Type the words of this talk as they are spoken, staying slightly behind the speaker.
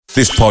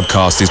This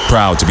podcast is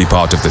proud to be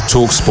part of the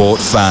TalkSport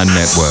Fan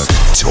Network.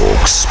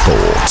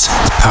 TalkSport.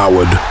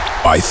 Powered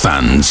by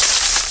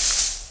fans.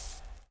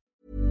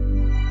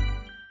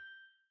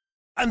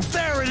 And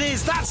there it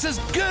is, that's as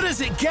good as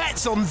it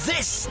gets on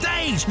this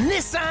stage.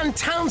 Nissan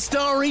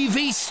Townstar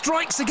EV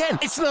strikes again.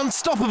 It's an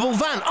unstoppable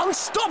van,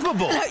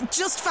 unstoppable.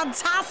 Just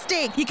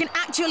fantastic. You can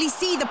actually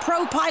see the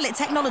ProPilot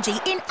technology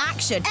in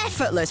action.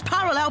 Effortless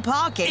parallel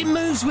parking. It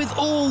moves with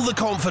all the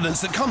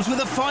confidence that comes with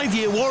a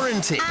 5-year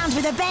warranty. And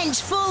with a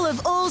bench full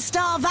of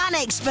all-star van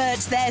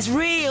experts, there's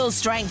real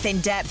strength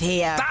in depth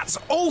here. That's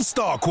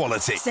all-star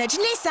quality. Search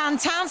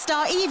Nissan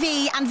Townstar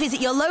EV and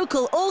visit your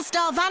local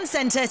all-star van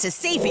centre to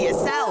see for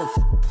yourself.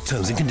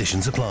 Terms and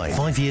conditions apply.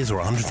 5 years or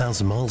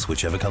 100,000 miles,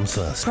 whichever comes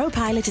first.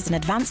 ProPilot is an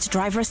advanced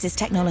driver assist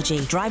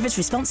technology. Driver's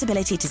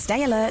responsibility to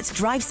stay alert,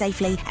 drive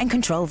safely and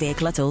control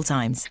vehicle at all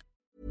times.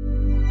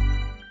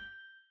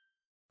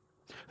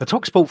 The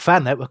TalkSport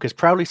Fan Network is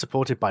proudly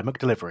supported by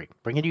McDelivery,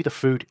 bringing you the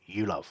food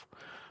you love.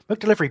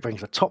 McDelivery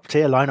brings a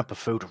top-tier lineup of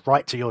food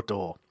right to your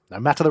door. No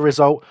matter the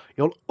result,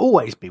 you'll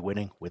always be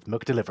winning with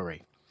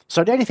McDelivery.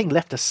 So the only thing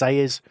left to say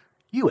is,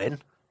 you in?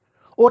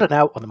 Order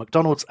now on the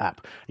McDonald's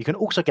app. You can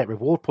also get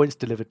reward points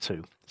delivered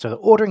too, so that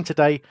ordering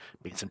today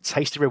means some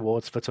tasty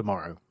rewards for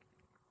tomorrow.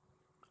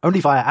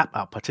 Only via app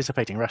at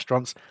participating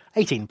restaurants,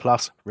 18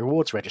 plus,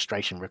 rewards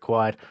registration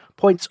required,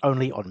 points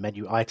only on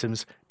menu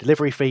items,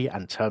 delivery fee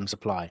and terms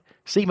apply.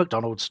 See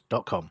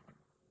mcdonalds.com.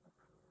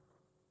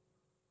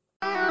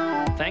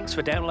 Thanks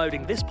for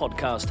downloading this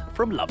podcast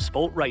from Love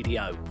Sport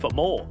Radio. For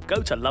more,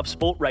 go to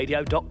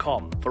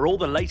lovesportradio.com for all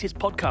the latest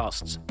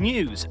podcasts,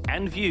 news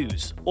and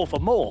views. Or for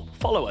more,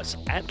 follow us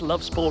at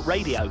Love Sport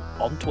Radio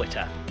on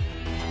Twitter.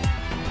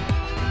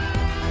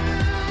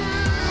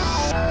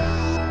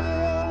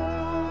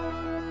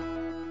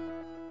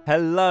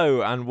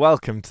 Hello and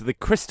welcome to the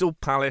Crystal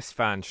Palace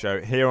Fan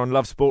Show here on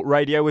Love Sport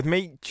Radio with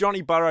me,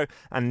 Johnny Burrow,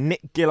 and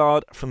Nick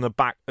Gillard from the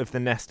Back of the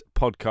Nest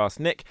podcast.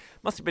 Nick,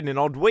 must have been an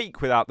odd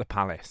week without the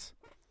Palace.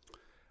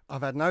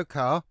 I've had no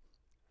car.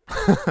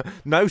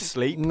 No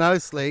sleep. No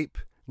sleep,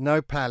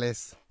 no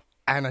Palace,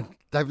 and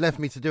they've left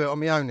me to do it on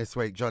my own this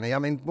week, Johnny. I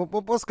mean,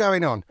 what's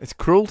going on? It's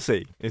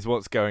cruelty is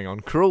what's going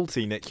on.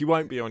 Cruelty, Nick. You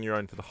won't be on your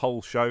own for the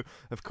whole show.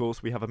 Of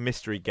course, we have a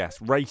mystery guest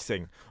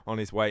racing on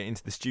his way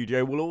into the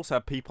studio. We'll also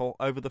have people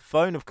over the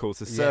phone, of course.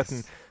 A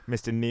certain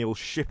Mr. Neil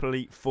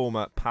Shipperley,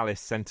 former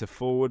Palace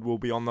centre-forward, will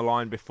be on the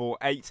line before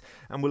 8.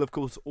 And we'll, of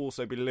course,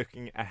 also be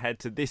looking ahead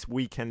to this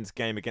weekend's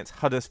game against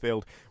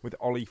Huddersfield with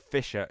Ollie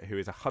Fisher, who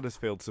is a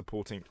Huddersfield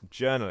supporting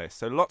journalist.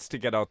 So lots to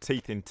get our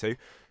teeth into.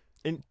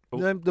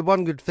 The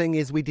one good thing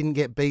is we didn't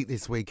get beat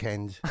this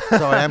weekend,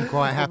 so I am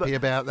quite happy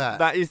about that.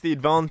 That is the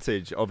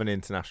advantage of an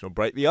international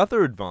break. The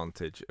other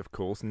advantage, of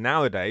course,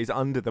 nowadays,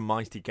 under the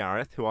mighty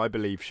Gareth, who I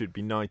believe should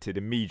be knighted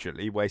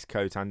immediately,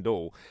 waistcoat and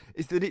all,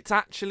 is that it's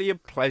actually a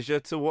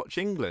pleasure to watch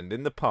England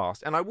in the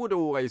past. And I would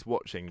always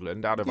watch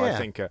England out of, I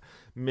think, a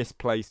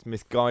misplaced,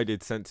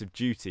 misguided sense of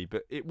duty.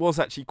 But it was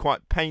actually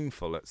quite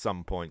painful at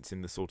some points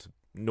in the sort of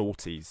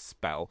noughties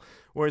spell,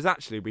 whereas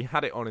actually we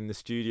had it on in the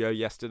studio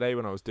yesterday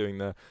when I was doing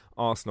the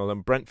Arsenal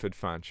and Brentford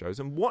fan shows,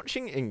 and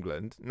watching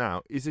England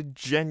now is a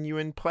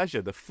genuine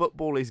pleasure. The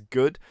football is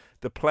good,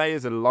 the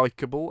players are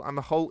likeable, and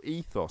the whole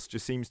ethos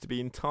just seems to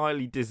be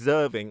entirely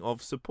deserving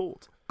of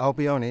support. I'll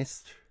be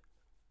honest,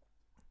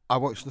 I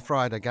watched the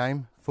Friday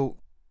game, thought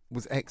it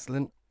was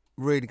excellent.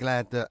 Really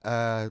glad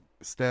that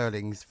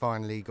Sterling's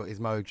finally got his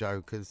mojo,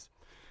 because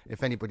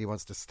if anybody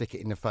wants to stick it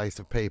in the face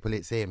of people,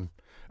 it's him.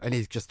 And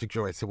he's just a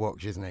joy to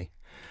watch, isn't he?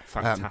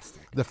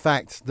 Fantastic. The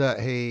fact that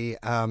he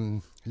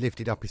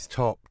lifted up his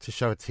top to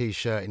show a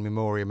T-shirt in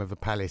memoriam of a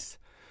Palace,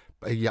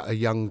 a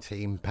young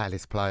team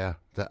Palace player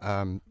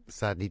that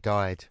sadly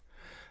died,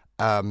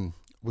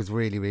 was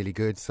really, really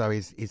good. So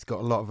he's got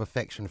a lot of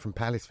affection from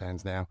Palace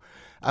fans now.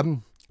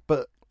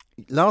 But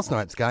last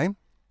night's game,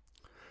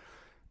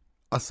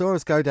 I saw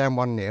us go down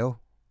 1-0.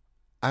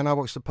 And I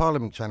watched the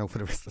Parliament channel for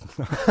the rest of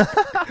the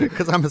night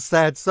because I'm a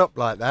sad sop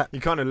like that.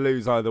 You kind of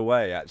lose either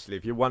way, actually.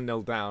 If you're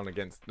 1-0 down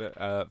against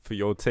for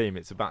your team,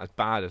 it's about as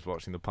bad as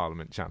watching the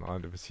Parliament channel,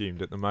 I'd have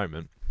assumed at the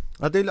moment.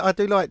 I do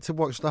like to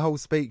watch the whole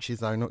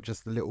speeches, though, not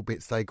just the little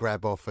bits they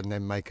grab off and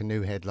then make a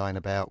new headline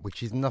about,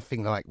 which is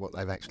nothing like what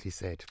they've actually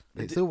said.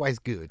 It's always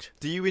good.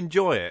 Do you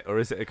enjoy it, or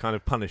is it a kind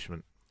of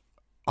punishment?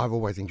 I've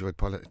always enjoyed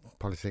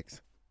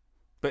politics.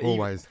 But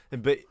always.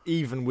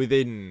 Even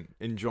within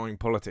enjoying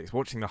politics,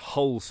 watching the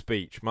whole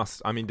speech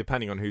must, I mean,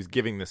 depending on who's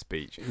giving the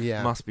speech,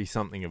 must be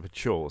something of a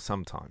chore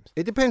sometimes.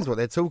 It depends what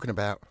they're talking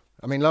about.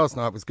 I mean, last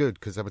night was good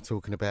because they were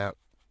talking about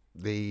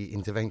the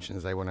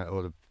interventions they want to,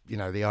 or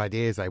the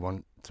ideas they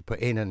want to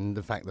put in, and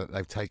the fact that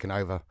they've taken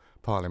over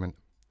Parliament.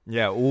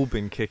 Yeah, all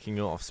been kicking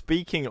off.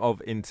 Speaking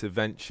of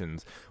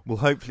interventions, we'll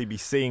hopefully be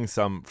seeing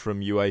some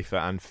from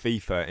UEFA and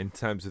FIFA in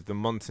terms of the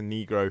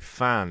Montenegro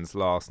fans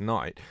last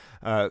night.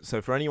 So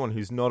for anyone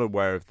who's not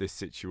aware of this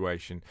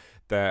situation,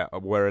 there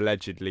were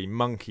allegedly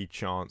monkey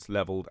chants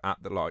levelled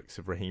at the likes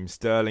of Raheem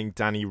Sterling,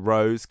 Danny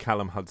Rose,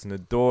 Callum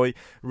Hudson-Odoi,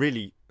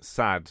 really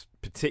sad,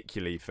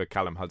 particularly for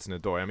Callum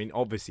Hudson-Odoi. I mean,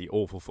 obviously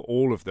awful for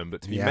all of them,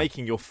 but to be Yeah.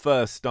 making your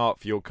first start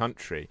for your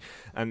country.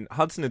 And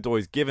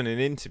Hudson-Odoi's given an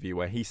interview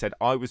where he said,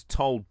 I was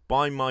told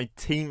by my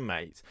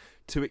teammates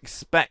to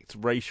expect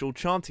racial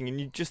chanting. And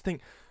you just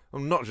think,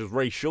 well, not just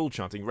racial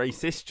chanting,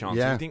 racist chanting.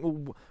 Yeah. You think,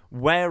 well,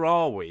 where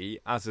are we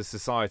as a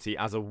society,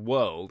 as a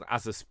world,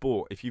 as a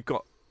sport, if you've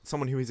got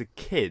someone who is a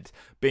kid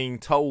being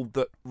told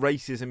that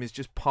racism is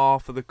just par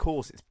for the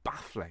course? It's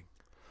baffling.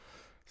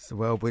 It's the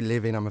world we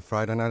live in, I'm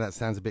afraid. I know that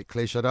sounds a bit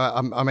cliched.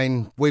 I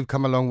mean, we've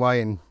come a long way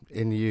in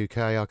the UK.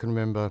 I can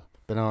remember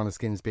banana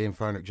skins being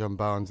thrown at John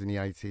Barnes in the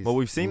 80s. Well,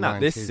 we've seen that 90s.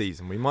 this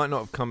season. We might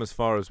not have come as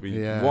far as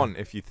we want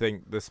if you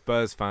think the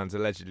Spurs fans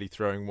allegedly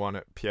throwing one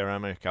at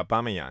Pierre-Emerick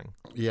Aubameyang.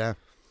 Yeah,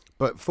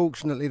 but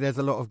fortunately there's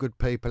a lot of good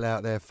people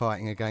out there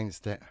fighting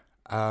against it.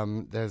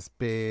 There's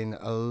been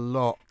a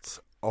lot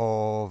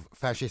of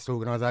fascist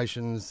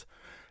organisations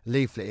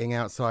leafleting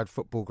outside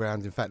football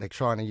grounds. In fact, they're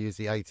trying to use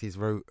the 80s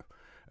route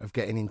of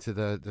getting into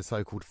the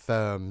so-called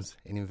firms,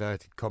 in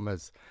inverted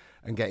commas,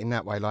 and getting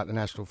that way like the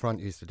National Front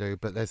used to do.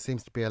 But there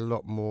seems to be a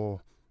lot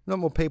more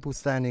people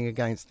standing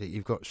against it.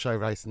 You've got Show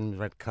Racing,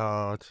 Red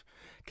Card,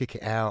 Kick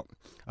It Out.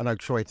 I know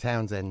Troy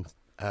Townsend,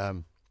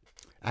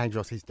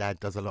 Andros' dad,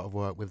 does a lot of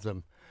work with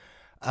them.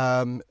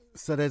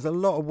 So there's a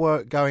lot of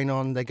work going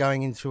on. They're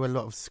going into a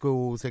lot of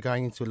schools. They're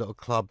going into a lot of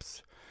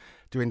clubs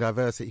doing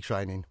diversity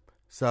training.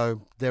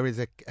 So there is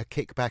a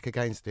kickback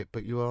against it,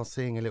 but you are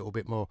seeing a little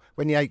bit more.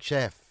 When the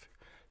HF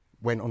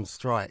went on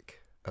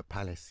strike at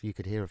Palace, you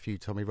could hear a few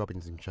Tommy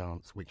Robinson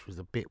chants, which was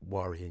a bit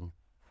worrying.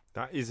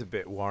 That is a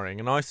bit worrying.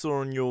 And I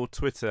saw on your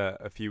Twitter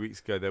a few weeks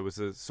ago there was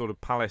a sort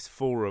of Palace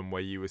forum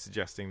where you were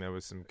suggesting there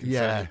was some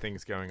concerning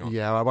things going on.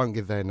 Yeah, I won't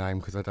give their name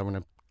because I don't want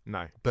to.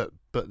 No. But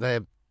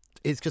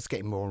it's just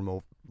getting more and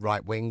more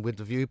right wing with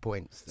the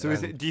viewpoints. So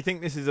do you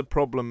think this is a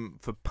problem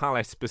for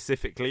Palace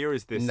specifically, or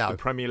is this the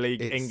Premier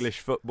League, English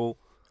football?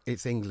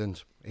 It's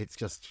England. It's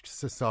just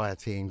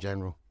society in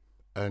general.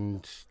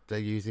 And they're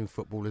using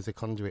football as a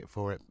conduit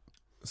for it.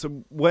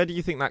 So where do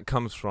you think that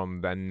comes from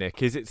then,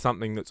 Nick? Is it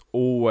something that's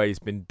always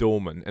been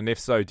dormant? And if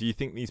so, do you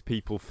think these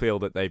people feel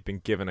that they've been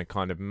given a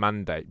kind of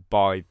mandate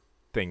by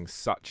things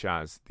such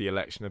as the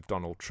election of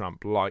Donald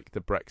Trump, like the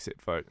Brexit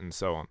vote and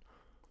so on?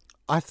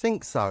 I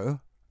think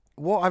so.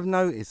 What I've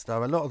noticed,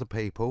 though, a lot of the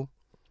people,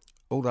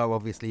 although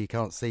obviously you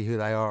can't see who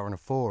they are on a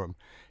forum,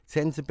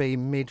 tend to be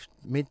mid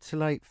to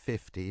late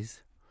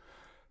 50s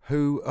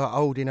who are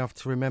old enough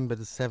to remember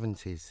the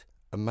 70s.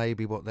 And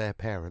maybe what their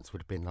parents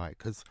would have been like,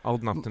 because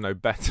old enough to know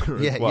better.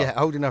 As well. Yeah,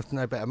 old enough to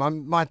know better.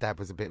 My dad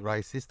was a bit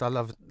racist. I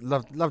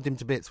loved him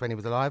to bits when he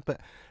was alive,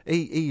 but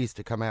he used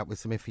to come out with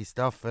some iffy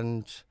stuff,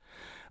 and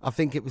I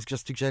think it was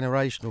just a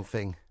generational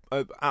thing.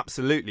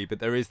 Absolutely, but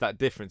there is that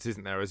difference,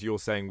 isn't there? As you're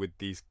saying with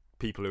these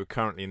people who are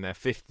currently in their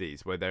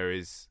 50s, where there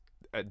is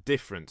a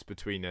difference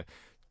between a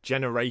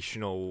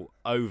generational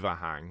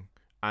overhang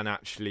and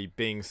actually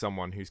being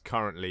someone who's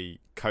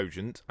currently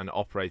cogent and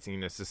operating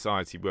in a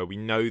society where we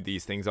know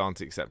these things aren't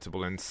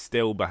acceptable and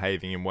still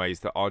behaving in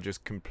ways that are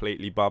just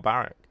completely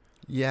barbaric.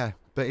 Yeah,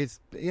 but it's,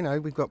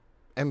 we've got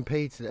an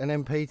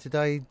MP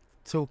today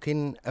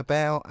talking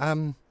about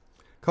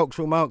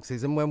cultural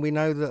Marxism when we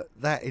know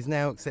that is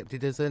now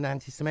accepted as an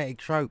anti-Semitic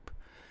trope.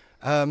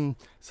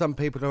 Some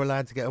people are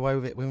allowed to get away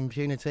with it with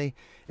impunity.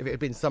 If it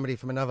had been somebody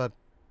from another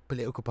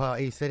political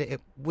party who said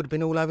it would have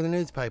been all over the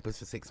newspapers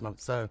for 6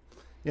 months. So,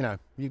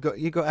 you've got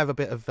to have a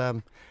bit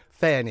of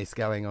fairness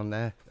going on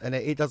there, and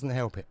it doesn't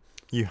help it.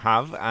 You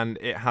have, and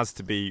it has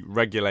to be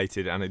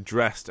regulated and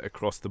addressed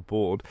across the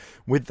board.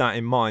 With that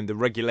in mind, the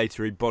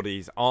regulatory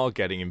bodies are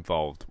getting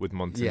involved with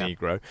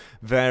Montenegro. Yeah.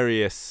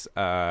 Various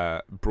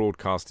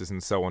broadcasters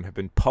and so on have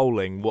been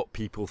polling what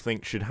people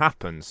think should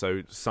happen.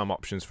 So some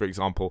options, for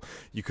example,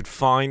 you could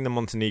fine the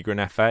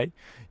Montenegrin FA.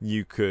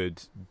 You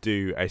could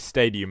do a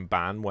stadium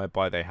ban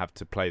whereby they have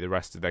to play the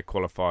rest of their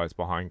qualifiers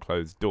behind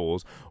closed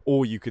doors.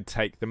 Or you could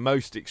take the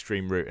most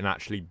extreme route and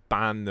actually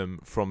ban them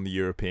from the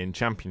European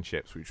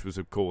Championships, which was,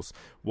 of course,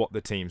 what the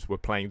teams were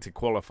playing to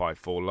qualify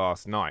for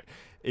last night.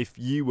 If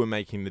you were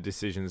making the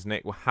decisions,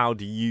 Nick, how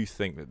do you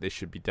think that this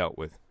should be dealt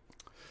with?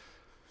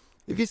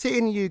 If you see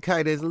in the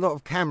UK, there's a lot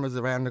of cameras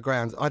around the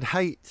grounds. I'd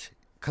hate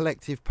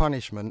collective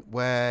punishment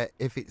where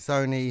if it's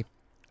only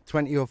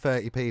 20 or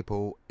 30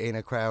 people in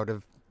a crowd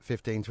of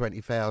 15,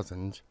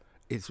 20,000,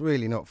 it's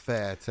really not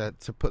fair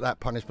to put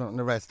that punishment on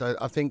the rest.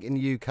 I think in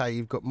the UK,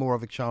 you've got more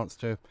of a chance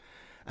to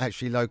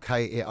actually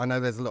locate it. I know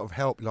there's a lot of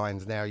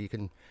helplines now. You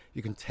can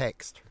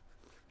text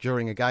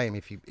during a game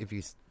if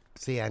you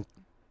see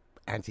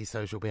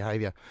antisocial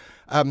behaviour.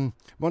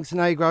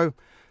 Montenegro,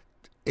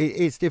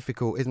 it's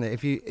difficult, isn't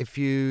it? If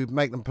you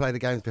make them play the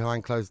games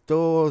behind closed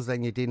doors,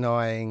 then you're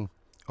denying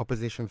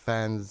opposition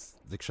fans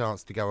the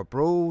chance to go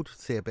abroad,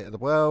 see a bit of the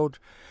world.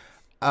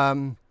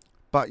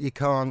 But you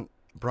can't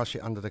brush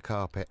it under the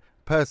carpet.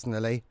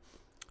 Personally,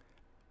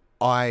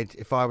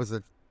 if I was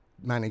a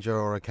manager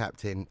or a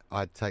captain,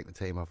 I'd take the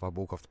team off. I'd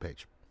walk off the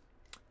pitch.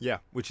 Yeah,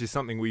 which is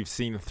something we've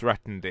seen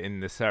threatened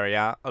in the Serie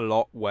A a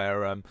lot,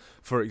 where,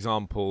 for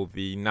example,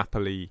 the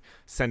Napoli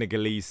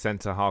Senegalese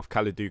centre-half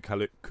Kalidou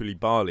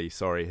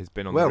Koulibaly, has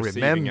been on the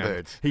receiving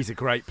end. He's a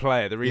great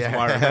player. The reason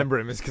why I remember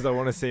him is because I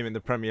want to see him in the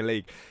Premier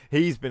League.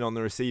 He's been on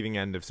the receiving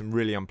end of some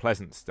really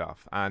unpleasant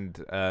stuff,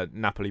 and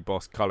Napoli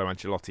boss Carlo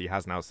Ancelotti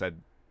has now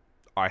said,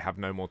 I have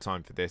no more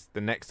time for this.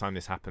 The next time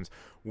this happens,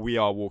 we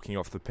are walking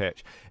off the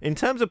pitch. In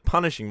terms of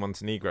punishing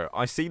Montenegro,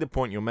 I see the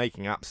point you're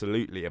making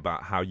absolutely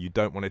about how you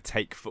don't want to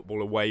take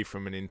football away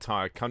from an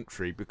entire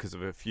country because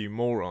of a few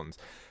morons.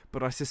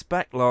 But I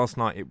suspect last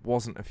night it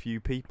wasn't a few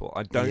people.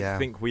 I don't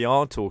think we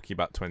are talking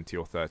about 20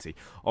 or 30.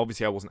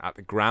 Obviously, I wasn't at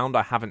the ground.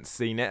 I haven't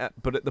seen it.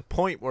 But at the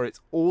point where it's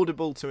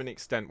audible to an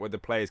extent where the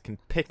players can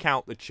pick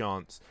out the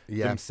chants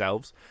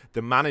themselves,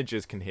 the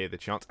managers can hear the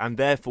chants, and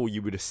therefore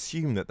you would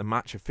assume that the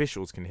match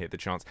officials can hear the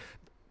chants.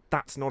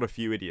 That's not a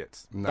few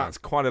idiots. No. That's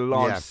quite a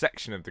large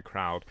section of the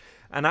crowd.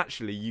 And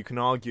actually, you can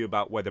argue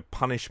about whether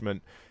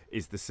punishment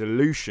is the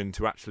solution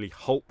to actually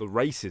halt the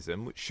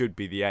racism, which should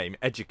be the aim.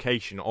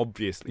 Education,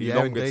 obviously,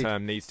 longer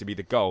term needs to be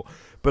the goal.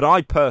 But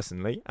I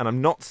personally, and I'm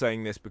not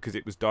saying this because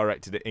it was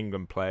directed at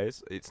England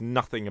players, it's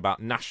nothing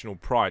about national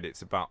pride,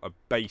 it's about a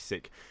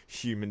basic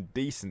human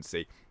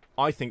decency.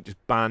 I think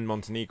just ban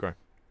Montenegro.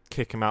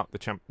 Kick them out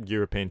the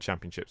European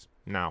Championships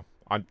now.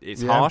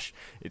 It's harsh.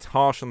 It's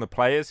harsh on the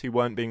players who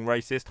weren't being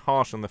racist,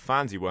 harsh on the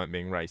fans who weren't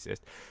being racist.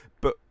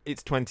 But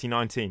it's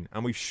 2019,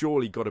 and we've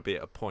surely got to be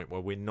at a point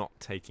where we're not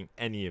taking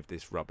any of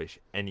this rubbish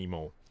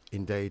anymore.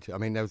 Indeed. I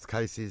mean, there was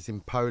cases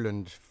in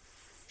Poland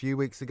a few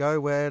weeks ago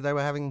where they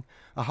were having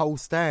a whole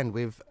stand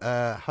with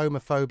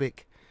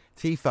homophobic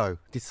tifo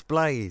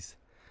displays.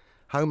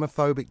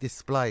 Homophobic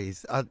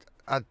displays.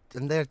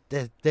 And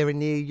they're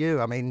near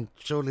you. I mean,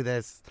 surely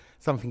there's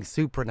something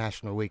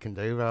supranational we can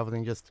do rather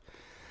than just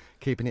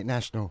keeping it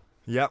national.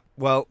 Yeah,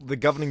 well, the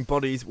governing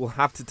bodies will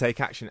have to take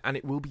action, and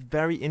it will be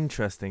very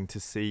interesting to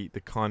see the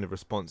kind of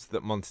response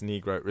that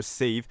Montenegro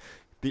receive.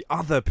 The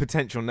other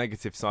potential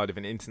negative side of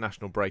an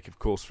international break, of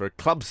course, for a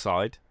club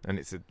side, and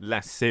it's a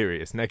less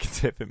serious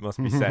negative, it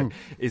must be said,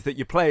 is that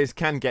your players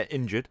can get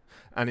injured,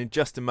 and in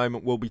just a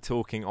moment we'll be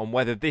talking on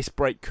whether this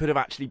break could have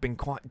actually been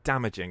quite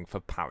damaging for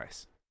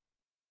Palace.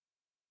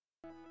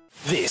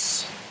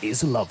 This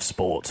is Love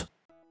Sport.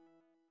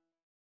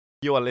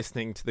 You are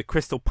listening to the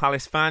Crystal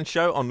Palace Fan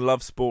Show on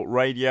Love Sport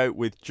Radio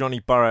with Johnny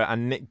Burrow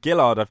and Nick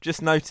Gillard. I've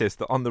just noticed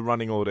that on the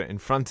running order in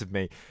front of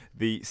me,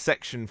 the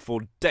section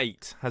for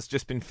date has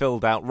just been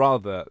filled out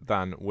rather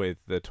than with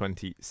the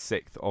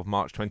 26th of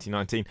March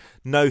 2019.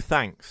 No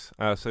thanks.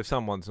 So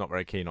someone's not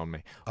very keen on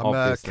me. I'm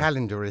obviously a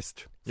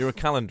calendarist. You're a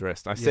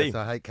calendarist, I see. Yes,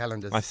 I hate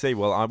calendars. I see.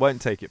 Well, I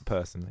won't take it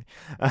personally.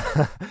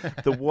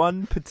 The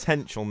one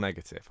potential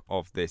negative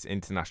of this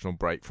international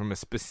break from a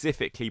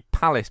specifically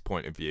Palace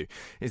point of view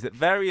is that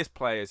various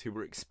players who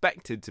were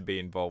expected to be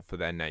involved for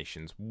their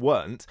nations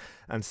weren't,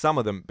 and some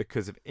of them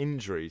because of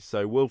injuries.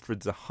 So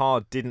Wilfried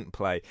Zaha didn't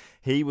play.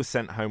 He was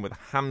sent home with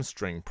a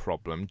hamstring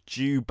problem,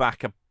 due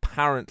back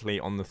apparently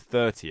on the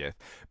 30th,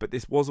 but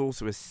this was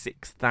also a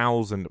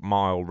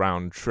 6,000-mile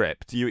round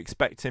trip. Do you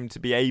expect him to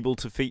be able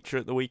to feature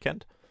at the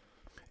weekend?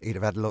 He'd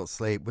have had a lot of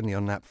sleep, wouldn't he,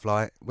 on that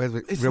flight?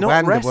 It's Rwanda,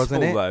 not restful,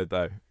 wasn't it?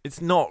 though. It's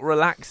not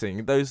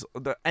relaxing.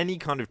 Any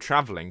kind of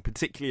travelling,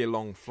 particularly a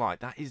long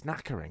flight, that is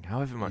knackering,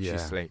 however much you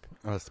sleep.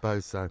 I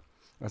suppose so.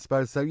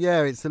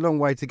 Yeah, it's a long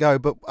way to go,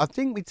 but I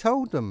think we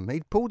told them.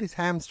 He'd pulled his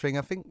hamstring.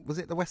 I think, was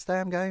it the West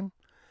Ham game?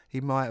 He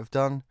might have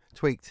done,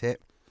 tweaked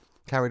it,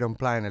 carried on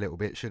playing a little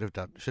bit, shouldn't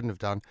have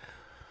done.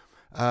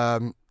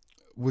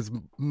 Was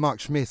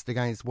much missed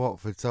against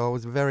Watford, so I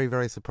was very,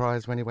 very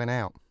surprised when he went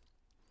out.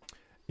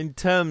 In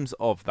terms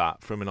of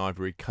that, from an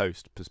Ivory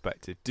Coast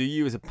perspective, do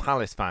you as a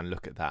Palace fan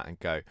look at that and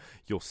go,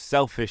 you're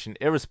selfish and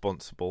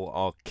irresponsible,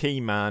 our key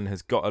man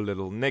has got a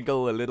little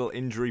niggle, a little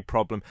injury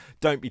problem,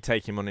 don't be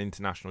taking him on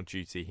international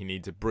duty, he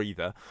needs a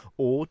breather?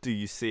 Or do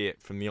you see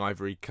it from the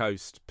Ivory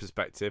Coast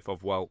perspective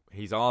of, well,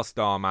 he's our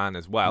star man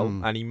as well,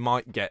 and he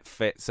might get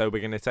fit, so we're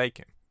going to take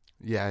him?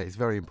 Yeah, it's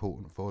very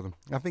important for them.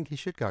 I think he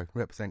should go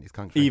represent his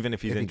country. Even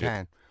if he's injured? He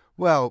can.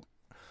 Well,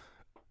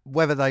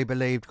 whether they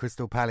believed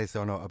Crystal Palace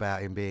or not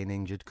about him being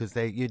injured, because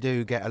you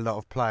do get a lot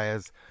of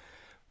players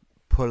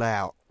pull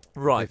out.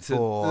 Right,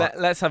 before... so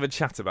let's have a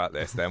chat about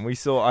this then. We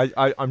saw,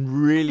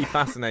 I'm really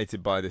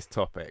fascinated by this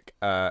topic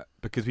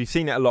because we've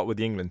seen it a lot with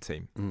the England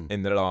team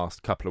in the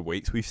last couple of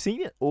weeks. We've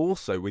seen it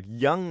also with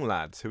young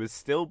lads who are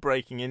still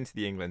breaking into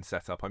the England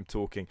setup. I'm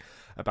talking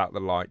about the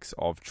likes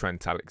of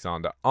Trent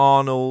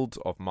Alexander-Arnold,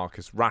 of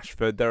Marcus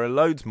Rashford. There are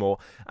loads more.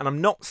 And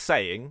I'm not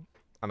saying,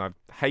 and I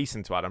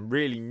hasten to add, I'm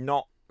really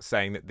not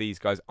saying that these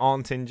guys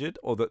aren't injured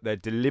or that they're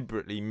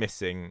deliberately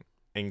missing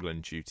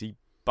England duty,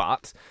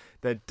 but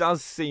there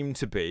does seem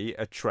to be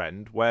a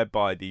trend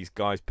whereby these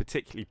guys,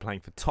 particularly playing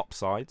for top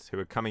sides who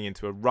are coming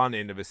into a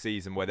run-in of a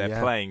season where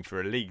they're playing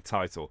for a league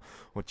title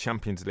or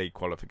Champions League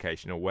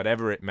qualification or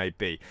whatever it may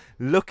be,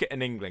 look at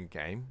an England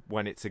game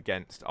when it's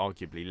against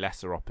arguably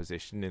lesser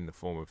opposition in the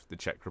form of the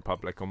Czech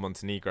Republic or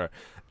Montenegro,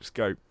 just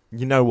go,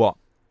 you know what,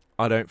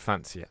 I don't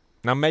fancy it.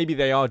 Now, maybe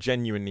they are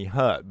genuinely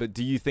hurt, but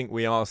do you think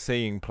we are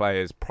seeing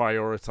players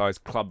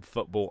prioritise club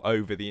football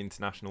over the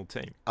international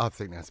team? I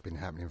think that's been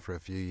happening for a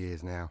few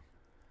years now.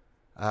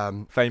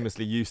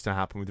 Famously used to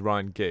happen with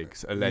Ryan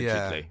Giggs,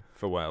 allegedly,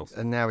 for Wales.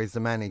 And now he's the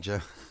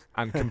manager.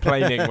 And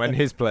complaining when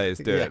his players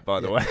do it, by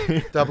the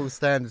way. Double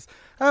standards.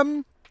 I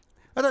don't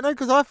know,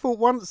 because I thought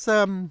once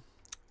Trent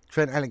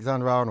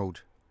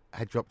Alexander-Arnold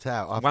had dropped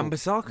out,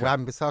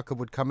 Wan-Bissaka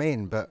would come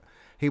in, but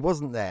he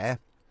wasn't there.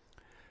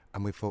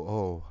 And we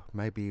thought,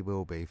 maybe he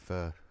will be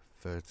for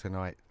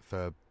tonight,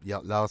 for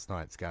last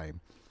night's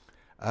game.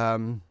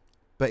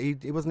 But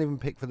he wasn't even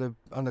picked for the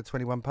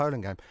under-21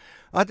 Poland game.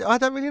 I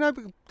don't really know,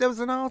 but there was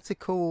an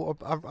article,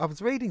 I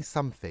was reading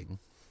something,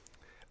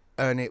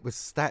 and it was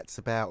stats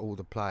about all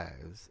the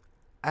players.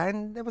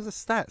 And there was a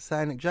stat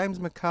saying that James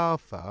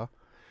MacArthur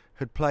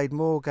had played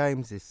more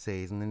games this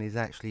season than he's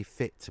actually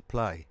fit to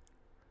play.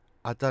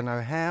 I don't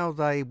know how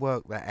they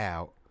work that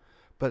out,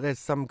 but there's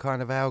some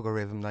kind of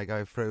algorithm they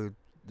go through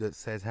that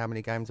says how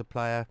many games a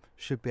player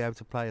should be able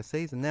to play a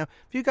season. Now,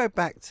 if you go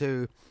back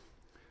to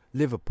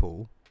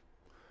Liverpool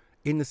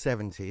in the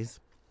 70s,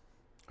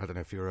 I don't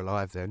know if you were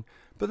alive then,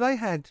 but they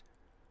had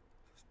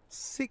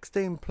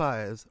 16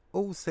 players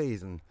all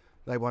season.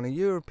 They won a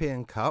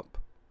European Cup,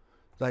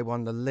 they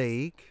won the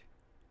league,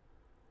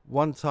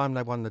 one time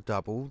they won the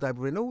double, they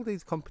were in all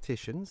these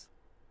competitions,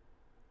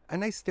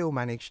 and they still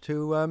managed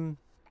to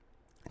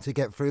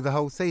get through the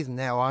whole season.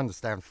 Now, I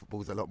understand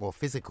football's a lot more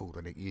physical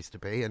than it used to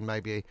be, and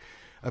maybe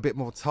a bit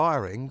more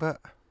tiring, but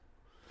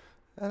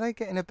are they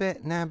getting a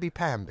bit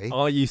namby-pamby?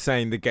 Are you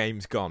saying the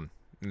game's gone,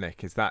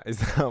 Nick? Is that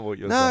what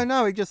you're saying?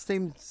 No, it just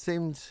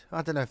seemed,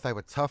 I don't know if they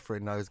were tougher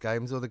in those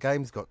games or the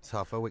games got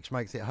tougher, which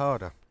makes it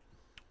harder.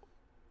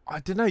 I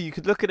don't know, you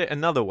could look at it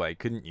another way,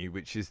 couldn't you?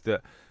 Which is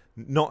that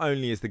not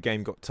only has the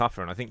game got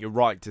tougher, and I think you're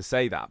right to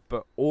say that,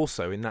 but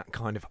also in that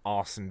kind of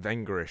Arsene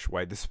Wenger-ish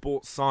way, the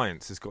sports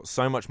science has got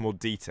so much more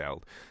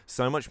detailed,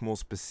 so much more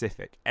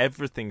specific.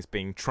 Everything's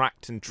being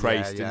tracked and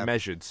traced and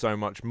measured so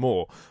much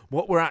more.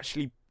 What we're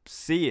actually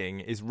seeing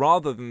is,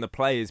 rather than the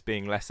players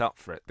being less up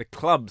for it, the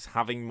clubs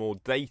having more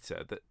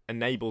data that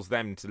enables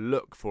them to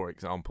look, for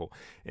example,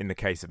 in the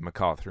case of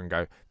MacArthur, and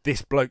go,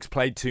 this bloke's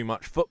played too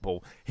much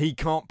football, he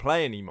can't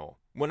play anymore.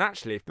 When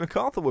actually, if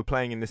MacArthur were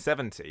playing in the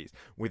 70s,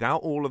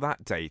 without all of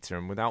that data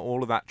and without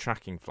all of that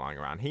tracking flying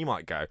around, he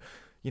might go,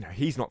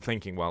 he's not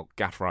thinking, well,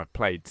 Gaffer, I've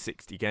played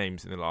 60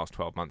 games in the last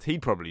 12 months.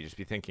 He'd probably just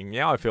be thinking,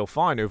 I feel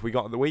fine. Who have we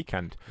got at the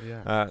weekend?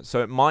 Yeah.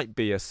 So it might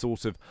be a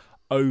sort of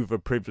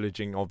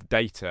over-privileging of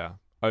data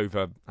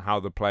over how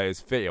the players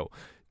feel.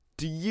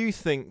 Do you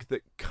think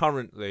that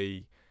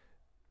currently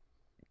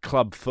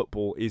club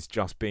football is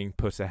just being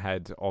put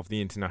ahead of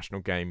the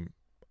international game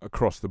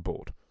across the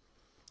board?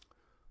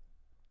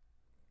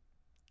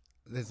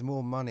 There's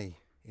more money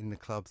in the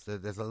clubs.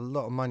 There's a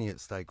lot of money at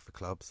stake for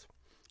clubs.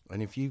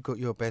 And if you've got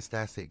your best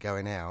asset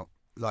going out,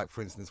 like,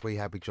 for instance, we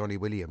had with Johnny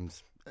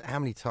Williams, how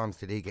many times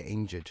did he get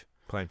injured?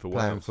 Playing for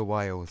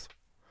Wales.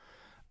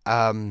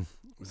 It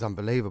was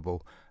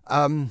unbelievable.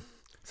 But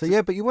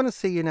you want to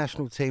see your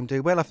national team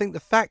do well. I think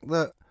the fact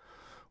that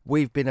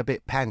we've been a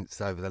bit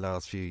pants over the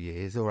last few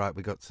years, all right,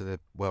 we got to the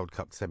World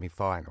Cup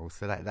semi-final,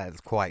 so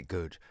that's quite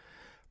good.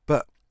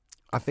 But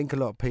I think a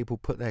lot of people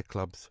put their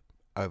clubs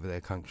over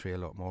their country a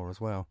lot more as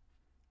well.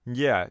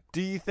 Yeah.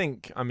 Do you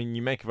think,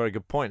 you make a very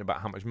good point about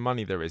how much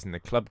money there is in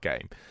the club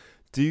game.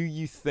 Do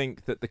you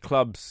think that the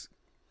clubs,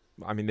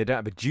 they don't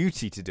have a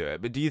duty to do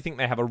it, but do you think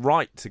they have a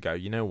right to go,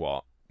 you know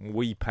what,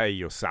 we pay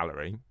your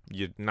salary,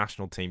 your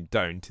national team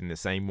don't in the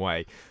same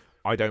way,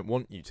 I don't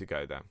want you to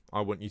go there, I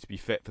want you to be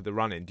fit for the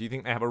run-in. Do you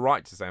think they have a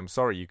right to say, I'm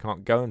sorry, you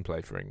can't go and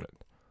play for England?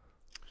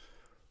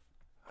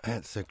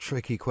 That's a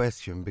tricky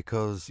question,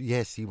 because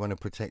yes, you want to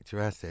protect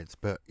your assets,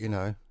 but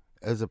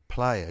as a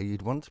player,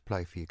 you'd want to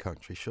play for your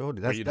country,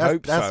 surely. You'd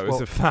hope so,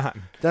 as a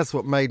fan. That's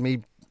what made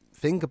me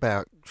think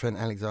about Trent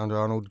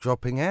Alexander-Arnold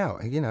dropping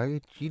out.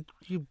 You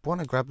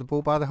want to grab the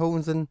ball by the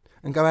horns and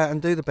go out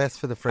and do the best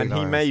for the Three Lions. And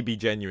he may be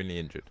genuinely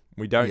injured.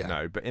 We don't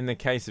know. But in the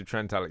case of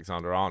Trent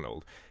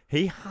Alexander-Arnold,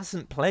 he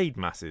hasn't played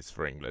masses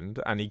for England,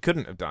 and he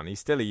couldn't have done. He's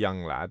still a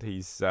young lad.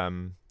 He's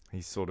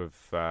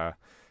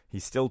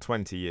still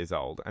 20 years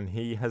old, and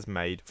he has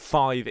made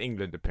 5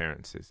 England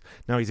appearances.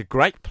 Now, he's a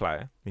great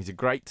player. He's a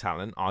great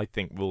talent. I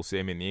think we'll see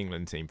him in the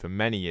England team for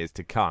many years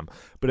to come.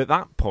 But at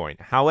that point,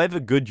 however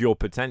good your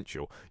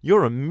potential,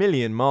 you're a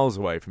million miles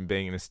away from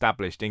being an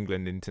established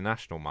England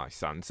international, my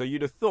son. So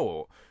you'd have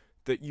thought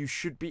that you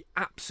should be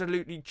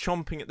absolutely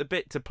chomping at the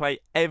bit to play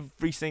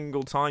every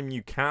single time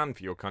you can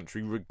for your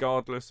country,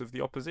 regardless of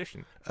the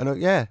opposition.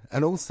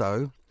 And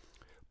also,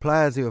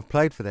 players who have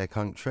played for their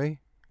country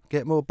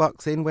get more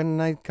bucks in when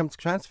they come to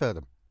transfer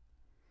them.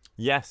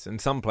 Yes,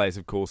 and some players,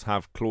 of course,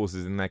 have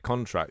clauses in their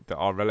contract that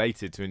are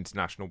related to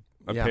international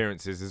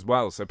appearances as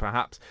well. So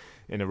perhaps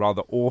in a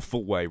rather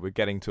awful way, we're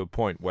getting to a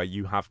point where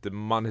you have to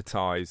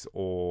monetize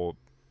or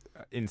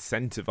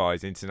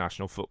incentivize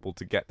international football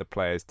to get the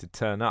players to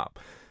turn up.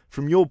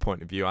 From your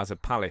point of view as a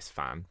Palace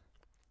fan,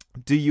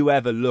 Do you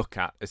ever look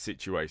at a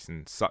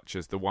situation such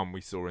as the one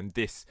we saw in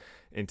this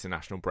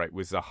international break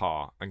with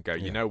Zaha and go,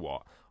 you know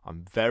what,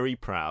 I'm very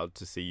proud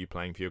to see you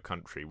playing for your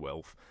country,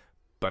 Wilf,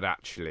 but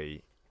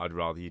actually I'd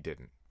rather you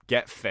didn't.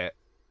 Get fit,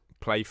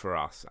 play for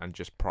us, and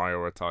just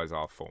prioritise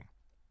our form.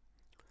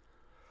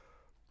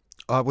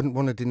 I wouldn't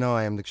want to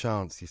deny him the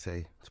chance, you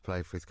see, to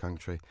play for his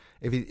country.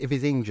 If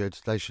he's injured,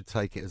 they should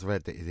take it as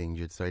read that he's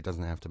injured, so he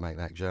doesn't have to make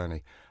that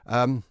journey.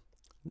 No,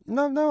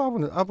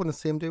 I want to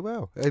see him do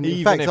well. And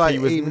even if he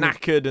was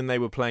knackered and they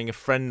were playing a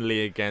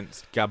friendly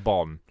against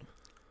Gabon.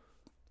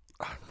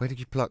 Where did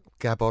you pluck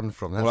Gabon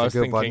from? That's well, a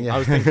good one. Yeah. I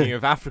was thinking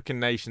of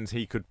African nations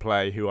he could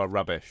play who are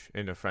rubbish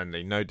in a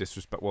friendly. No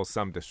disrespect. Well,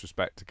 some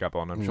disrespect to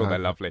Gabon. I'm sure they're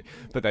lovely,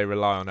 but they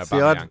rely on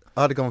Aubameyang.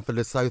 I'd have gone for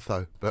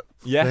Lesotho, but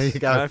yes, there you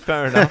go. No,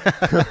 fair enough.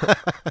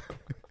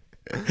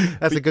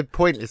 That's a good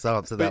pointless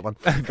answer, that one.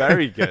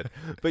 Very good.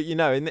 But, you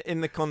know,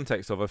 in the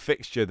context of a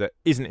fixture that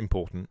isn't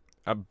important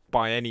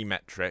by any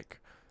metric,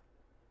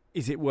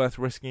 is it worth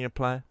risking a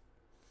player?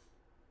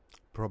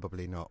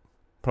 Probably not.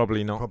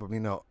 Probably not. Probably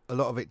not. A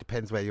lot of it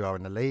depends where you are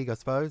in the league, I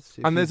suppose.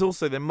 And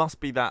there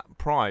must be that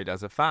pride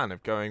as a fan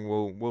of going,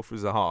 well, Wilfried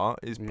Zaha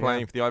is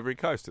playing for the Ivory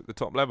Coast at the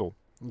top level.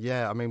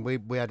 Yeah, I mean,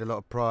 we had a lot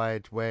of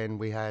pride when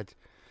we had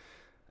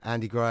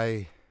Andy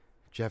Gray,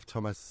 Jeff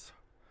Thomas,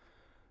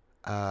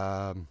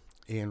 Ian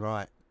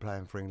Wright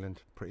playing for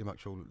England pretty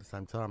much all at the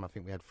same time. I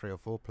think we had 3 or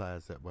 4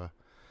 players that were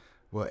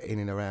in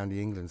and around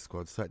the England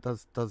squad. So it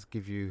does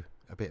give you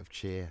a bit of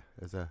cheer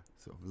as a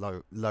sort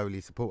of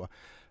lowly supporter.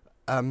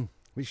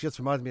 Which just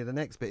reminds me of the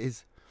next bit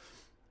is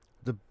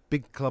the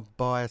big club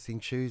bias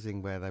in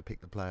choosing where they pick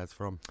the players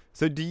from.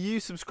 So do you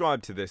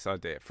subscribe to this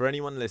idea? For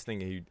anyone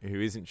listening who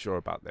isn't sure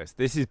about this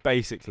is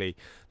basically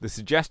the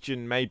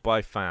suggestion made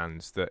by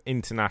fans that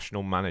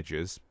international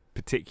managers,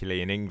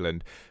 particularly in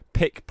England,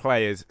 pick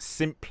players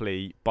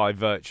simply by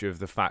virtue of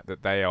the fact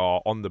that they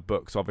are on the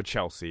books of a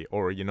Chelsea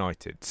or a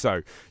United.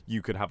 So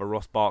you could have a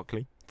Ross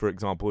Barkley, for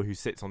example, who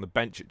sits on the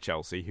bench at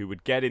Chelsea, who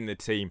would get in the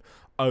team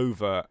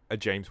over a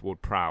James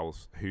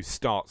Ward-Prowse who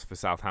starts for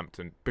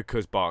Southampton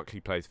because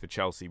Barkley plays for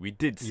Chelsea. We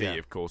did see,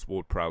 of course,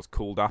 Ward-Prowse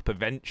called up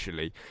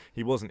eventually.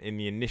 He wasn't in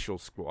the initial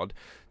squad.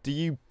 Do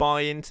you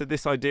buy into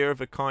this idea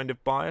of a kind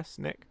of bias,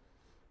 Nick?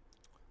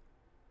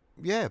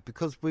 Yeah,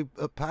 because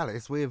at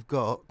Palace we have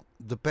got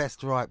the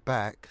best right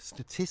back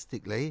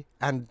statistically,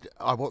 and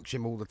I watch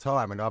him all the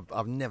time, and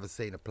I've never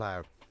seen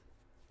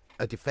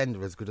a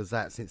defender as good as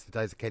that since the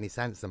days of Kenny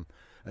Sansom,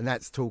 and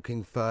that's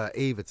talking for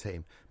either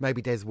team.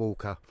 Maybe Des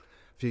Walker.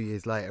 A few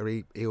years later,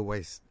 he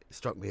always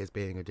struck me as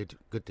being a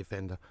good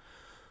defender.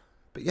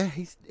 But yeah,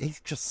 he's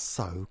just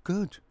so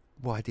good.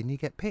 Why didn't he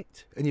get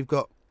picked? And you've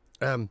got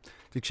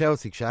the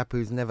Chelsea chap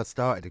who's never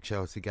started a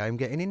Chelsea game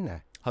getting in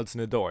there.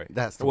 Hudson-Odoi.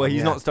 That's the well, one,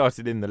 he's not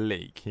started in the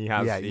league. He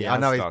has. I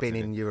know he's been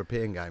in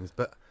European games,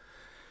 but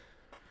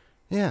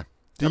yeah.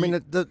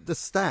 The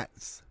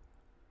stats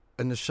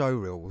and the show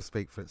reel will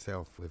speak for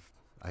itself with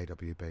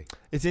AWB.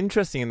 It's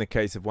interesting in the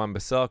case of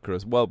Wan-Bissaka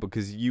as well,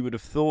 because you would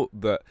have thought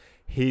that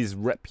his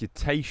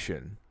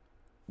reputation,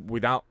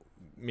 without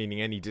meaning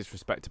any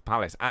disrespect to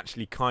Palace,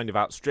 actually kind of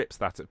outstrips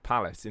that at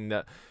Palace, in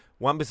that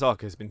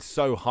Wan-Bissaka has been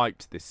so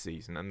hyped this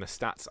season, and the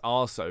stats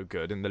are so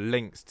good, and the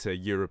links to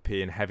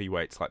European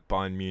heavyweights like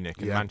Bayern Munich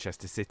and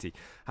Manchester City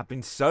have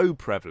been so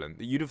prevalent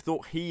that you'd have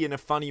thought he, in a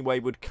funny way,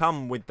 would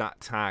come with that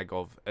tag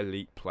of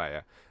elite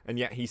player, and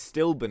yet he's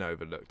still been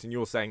overlooked. And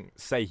you're saying,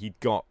 say he'd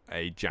got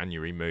a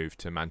January move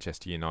to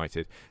Manchester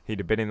United, he'd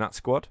have been in that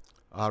squad?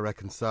 I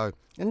reckon so.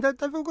 And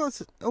they've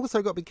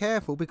also got to be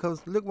careful,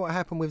 because look what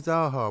happened with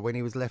Zaha when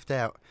he was left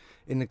out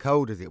in the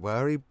cold, as it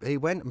were. He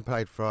went and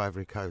played for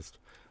Ivory Coast.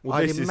 Well,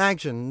 I'd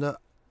imagine that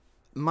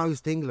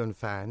most England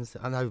fans,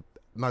 I know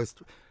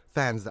most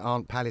fans that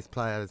aren't Palace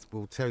players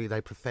will tell you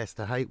they profess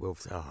to hate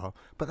Wilfried Zaha,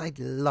 but they'd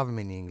love him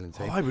in the England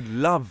team. Oh, I would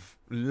love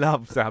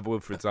to have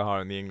Wilfried Zaha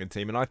in the England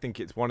team, and I think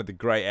it's one of the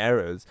great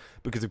errors,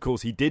 because of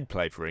course he did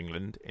play for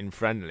England in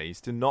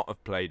friendlies, to not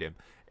have played him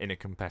in a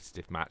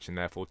competitive match and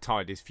therefore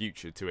tied his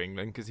future to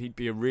England, because he'd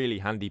be a really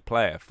handy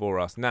player for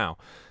us now.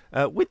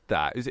 With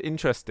that, is it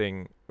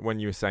interesting when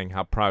you were saying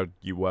how proud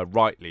you were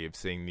rightly of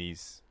seeing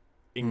these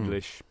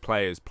English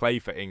players play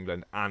for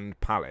England and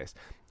Palace.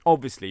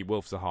 Obviously,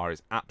 Wilf Zaha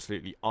is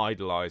absolutely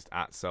idolised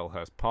at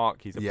Selhurst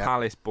Park. He's a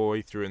Palace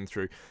boy through and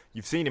through.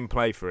 You've seen him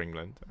play for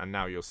England, and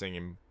now you're seeing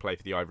him play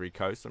for the Ivory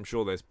Coast. I'm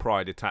sure there's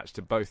pride attached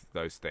to both of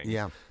those things.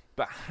 Yeah.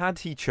 But had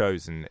he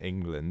chosen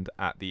England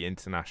at the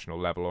international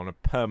level on a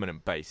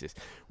permanent basis,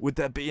 would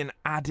there be an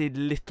added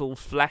little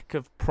fleck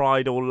of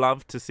pride or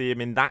love to see him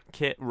in that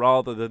kit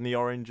rather than the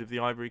orange of the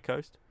Ivory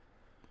Coast?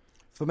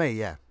 For me,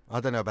 yeah. I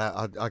don't know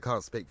about, I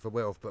can't speak for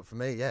Wilf, but for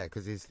me, yeah,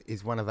 because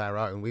he's one of our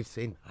own. We've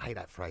seen, I hate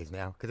that phrase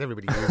now, because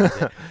everybody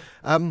uses it.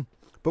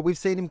 But we've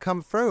seen him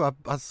come through.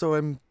 I saw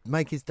him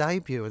make his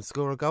debut and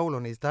score a goal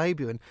on his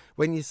debut. And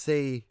when you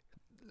see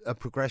a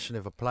progression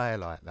of a player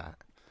like that,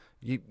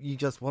 you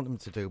just want them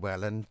to do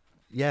well. And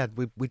yeah,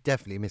 we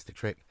definitely missed a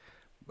trick.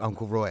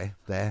 Uncle Roy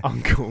there.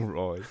 Uncle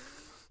Roy.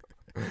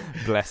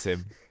 Bless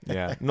him.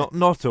 Yeah,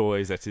 not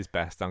always at his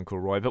best, Uncle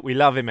Roy, but we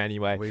love him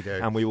anyway. We do.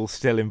 And we will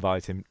still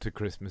invite him to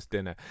Christmas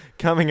dinner.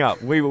 Coming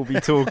up, we will be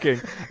talking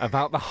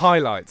about the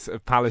highlights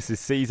of Palace's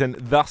season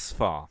thus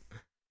far.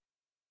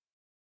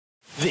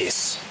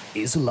 This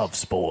is Love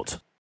Sport.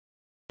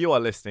 You are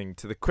listening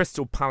to the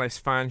Crystal Palace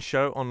Fan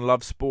Show on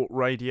Love Sport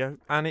Radio,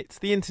 and it's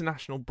the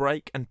international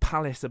break, and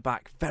Palace are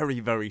back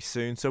very, very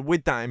soon. So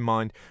with that in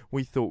mind,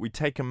 we thought we'd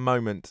take a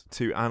moment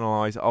to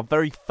analyse our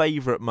very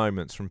favourite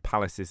moments from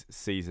Palace's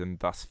season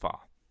thus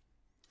far.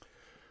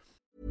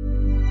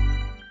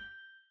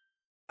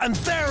 And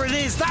there it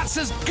is, that's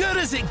as good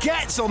as it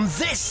gets on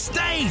this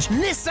stage.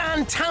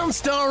 Nissan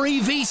Townstar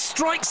EV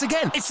strikes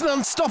again. It's an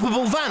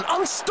unstoppable van,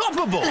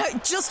 unstoppable.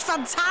 Just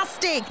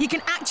fantastic. You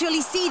can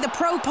actually see the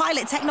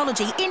ProPilot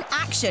technology in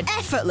action.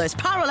 Effortless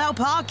parallel It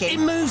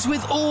parking. moves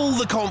with all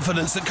the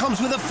confidence that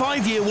comes with a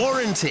 5-year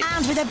warranty.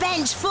 And with a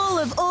bench full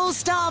of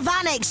all-star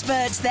van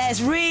experts,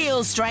 there's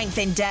real strength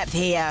in depth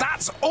here.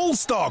 That's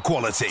all-star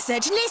quality.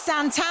 Search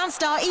Nissan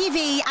Townstar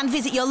EV and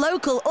visit your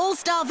local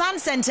all-star van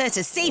centre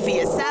to see for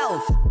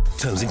yourself.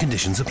 Terms and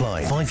conditions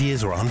apply. 5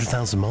 years or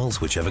 100,000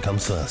 miles, whichever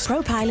comes first.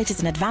 ProPilot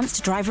is an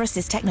advanced driver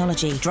assist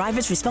technology.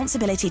 Driver's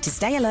responsibility to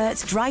stay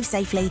alert, drive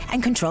safely,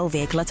 and control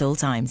vehicle at all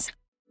times.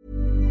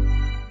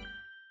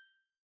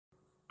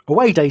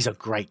 Away days are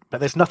great, but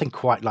there's nothing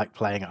quite like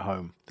playing at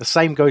home. The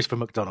same goes for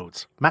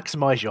McDonald's.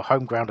 Maximise your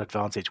home ground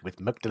advantage with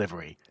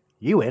McDelivery.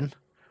 You in?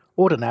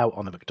 Order now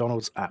on the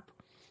McDonald's app.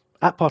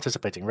 At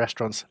participating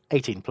restaurants,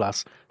 18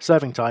 plus,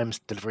 serving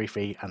times, delivery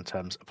fee and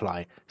terms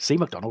apply. See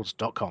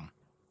mcdonalds.com.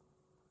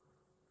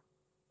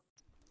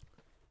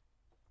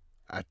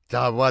 I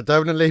don't want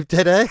to leave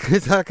dead air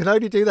because I can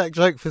only do that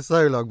joke for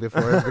so long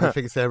before everybody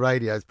thinks their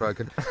radio's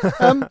broken.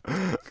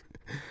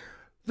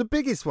 The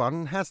biggest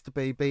one has to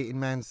be beating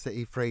Man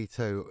City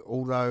 3-2,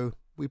 although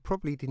we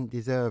probably didn't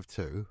deserve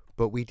to,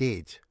 but we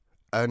did.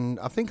 And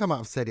I think I might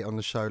have said it on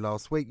the show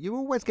last week. You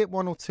always get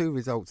one or two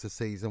results a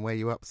season where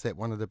you upset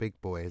one of the big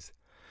boys.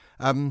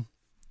 And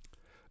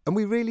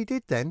we really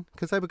did then,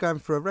 because they were going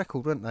for a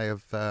record, weren't they,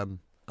 of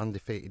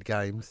undefeated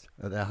games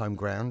at their home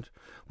ground.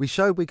 We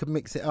showed we could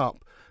mix it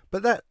up.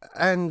 But that,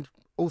 and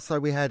also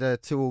we had a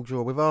 2-2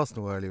 draw with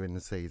Arsenal earlier in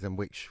the season,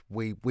 which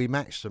we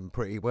matched them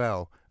pretty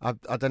well. I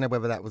don't know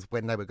whether that was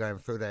when they were going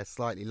through their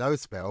slightly low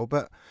spell,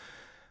 but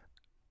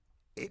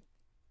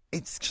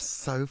it's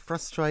just so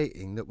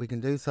frustrating that we can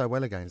do so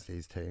well against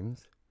these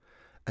teams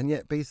and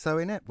yet be so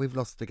inept. We've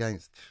lost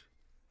against,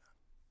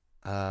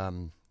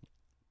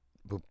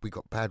 we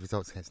got bad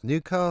results against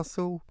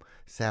Newcastle,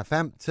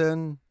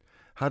 Southampton,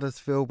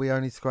 Huddersfield. We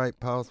only scraped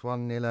past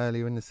 1-0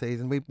 earlier in the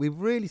season. We've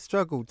really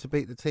struggled to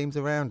beat the teams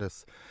around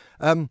us.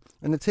 And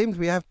the teams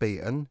we have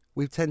beaten,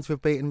 we tend to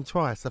have beaten them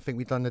twice. I think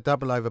we've done the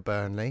double over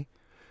Burnley.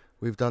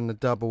 We've done the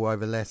double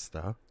over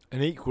Leicester.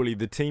 And equally,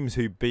 the teams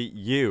who beat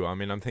you, I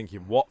mean, I'm thinking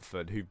of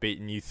Watford, who've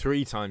beaten you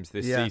 3 times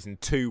this season,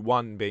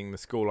 2-1 being the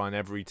scoreline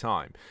every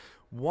time.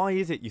 Why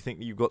is it you think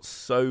that you've got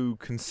so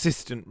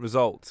consistent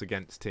results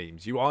against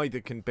teams? You either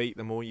can beat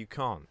them or you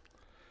can't.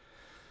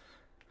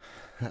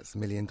 That's the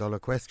 $1 million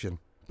question.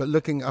 But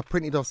looking, I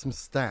printed off some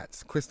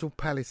stats. Crystal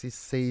Palace's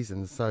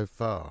season so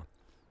far,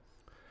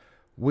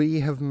 we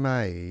have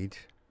made,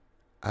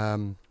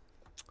 on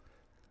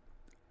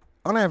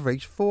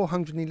average,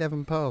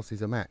 411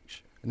 passes a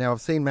match. Now,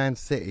 I've seen Man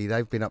City,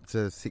 they've been up to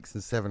 600s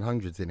and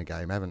 700s in a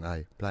game, haven't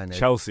they? Playing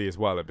Chelsea as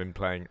well have been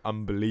playing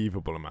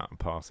unbelievable amount of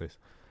passes.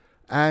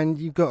 And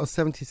you've got a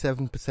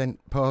 77%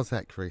 pass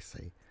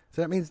accuracy.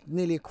 So that means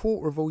nearly a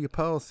quarter of all your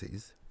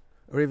passes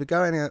are either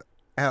going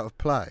out of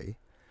play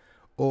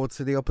or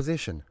to the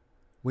opposition,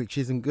 which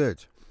isn't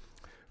good.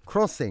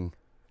 Crossing.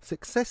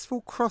 Successful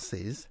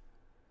crosses,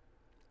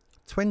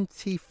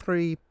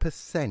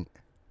 23%.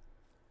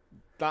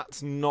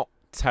 That's not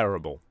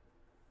terrible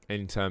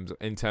in terms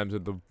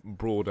of the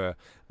broader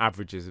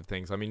averages of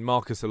things. I mean,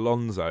 Marcus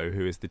Alonso,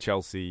 who is the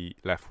Chelsea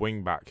left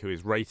wing back, who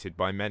is rated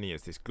by many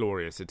as this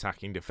glorious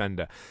attacking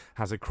defender,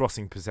 has a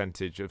crossing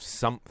percentage of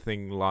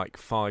something like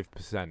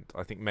 5%.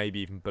 I think maybe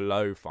even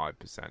below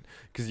 5%.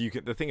 Because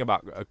the thing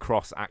about a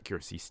cross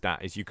accuracy stat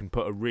is you can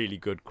put a really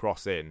good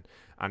cross in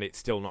and it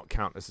still not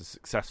count as a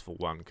successful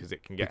one because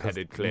it can get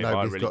headed clear by a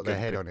really good. Nobody's got their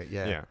head on it.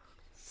 Yeah.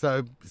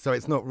 So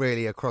it's not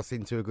really a cross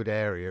into a good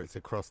area. It's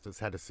a cross that's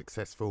had a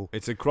successful.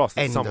 It's a cross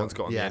that someone's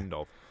got on the end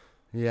of.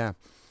 Yeah,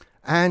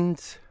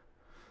 and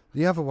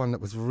the other one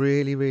that was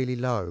really, really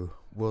low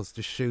was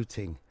the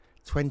shooting.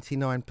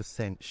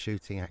 29%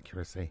 shooting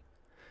accuracy.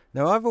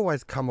 Now I've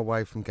always come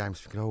away from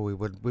games thinking,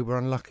 we were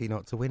unlucky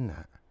not to win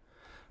that.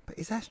 But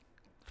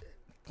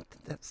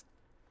that's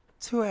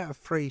 2 out of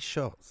 3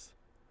 shots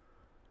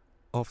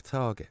off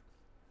target.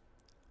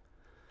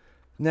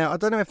 Now, I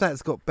don't know if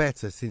that's got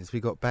better since we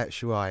got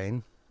Batshuayi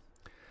in.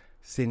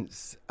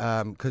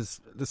 Because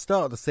the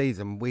start of the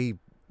season, we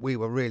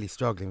were really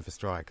struggling for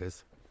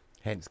strikers,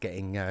 hence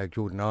getting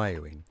Jordan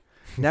Ayew in.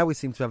 Now we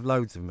seem to have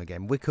loads of them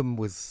again. Wickham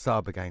was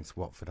sub against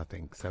Watford, I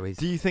think. So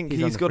do you think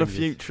he's got a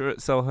future at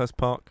Selhurst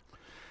Park?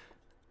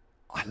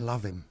 I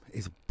love him.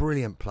 He's a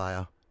brilliant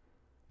player.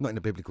 not in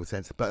a biblical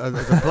sense, but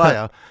as a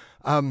player,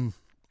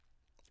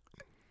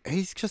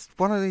 he's just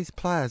one of these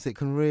players that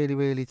can really,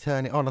 really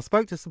turn it on. I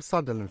spoke to some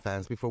Sunderland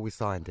fans before we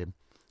signed him,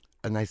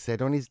 and they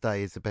said on his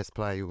day he's the best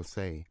player you'll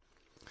see.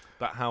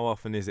 But how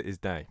often is it his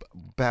day?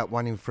 About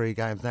 1 in 3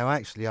 games. Now,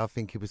 actually, I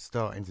think he was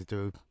starting to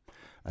do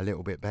a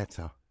little bit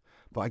better.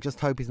 But I just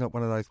hope he's not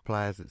one of those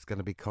players that's going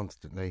to be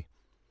constantly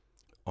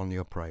on the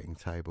operating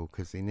table,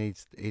 because he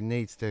needs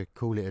to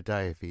call it a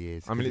day if he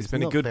is. I mean, it's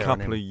been a good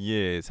couple of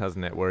years,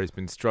 hasn't it, where he's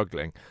been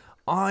struggling.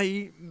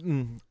 I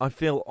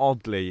feel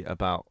oddly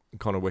about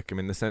Connor Wickham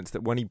in the sense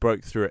that when he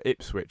broke through at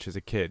Ipswich as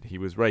a kid, he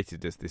was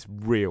rated as this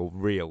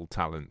real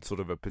talent, sort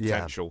of a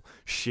potential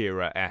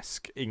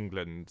Shearer-esque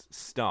England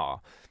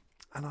star.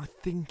 And I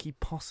think he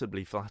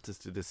possibly flatters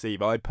to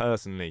deceive. I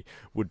personally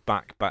would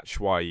back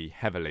Batshuayi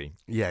heavily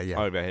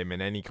over him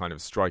in any kind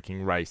of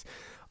striking race.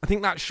 I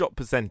think that shot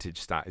percentage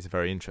stat is a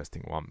very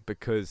interesting one,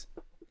 because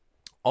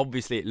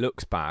obviously it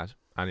looks bad,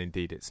 and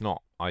indeed it's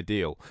not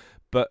ideal.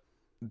 But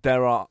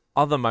there are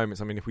other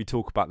moments. I mean, if we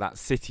talk about that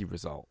City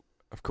result,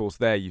 of course,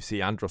 there you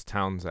see Andros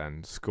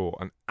Townsend score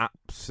an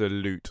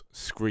absolute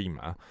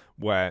screamer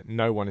where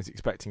no one is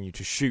expecting you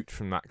to shoot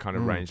from that kind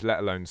of range, let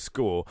alone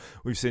score.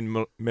 We've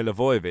seen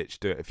Milivojevic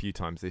do it a few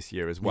times this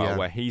year as well,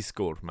 where he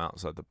scored from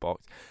outside the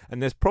box.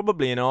 And there's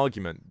probably an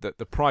argument that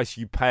the price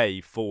you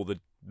pay for the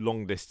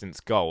long-distance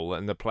goal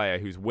and the player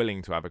who's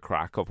willing to have a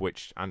crack, of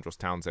which Andros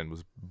Townsend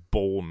was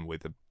born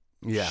with a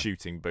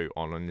shooting boot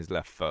on his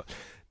left foot.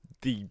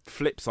 The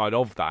flip side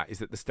of that is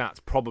that the stats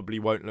probably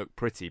won't look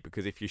pretty,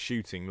 because if you're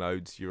shooting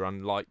loads, you're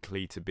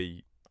unlikely to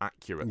be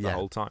accurate the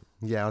whole time.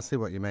 Yeah, I see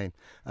what you mean.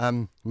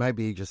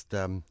 Maybe he just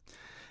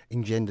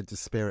engendered the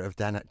spirit of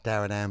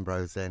Darren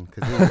Ambrose then,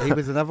 because he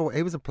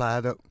was a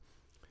player that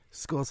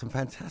scored some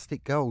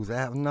fantastic goals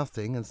out of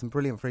nothing and some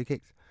brilliant free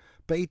kicks,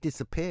 but he'd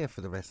disappear for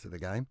the rest of the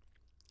game.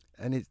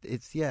 And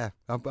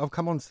I'll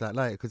come on to that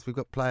later, because we've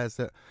got players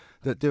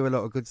that do a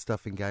lot of good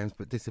stuff in games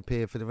but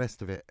disappear for the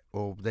rest of it,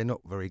 or they're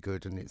not very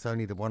good, and it's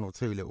only the 1 or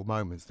 2 little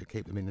moments that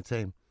keep them in the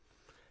team.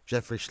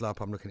 Jeffrey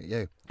Schlupp, I'm looking at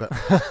you. But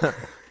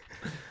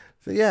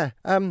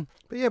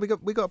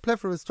we got a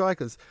plethora of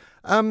strikers.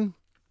 We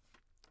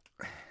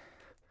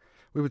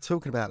were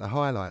talking about the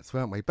highlights,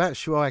 weren't we?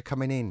 Batshuayi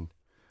coming in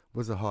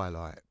was a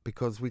highlight,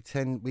 because we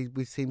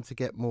seem to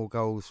get more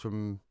goals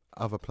from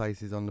other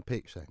places on the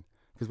pitch then,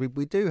 because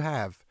we do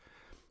have.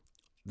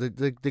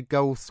 The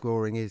goal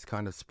scoring is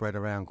kind of spread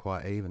around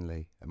quite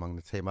evenly among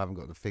the team. I haven't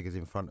got the figures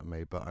in front of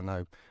me, but I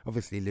know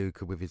obviously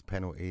Luca with his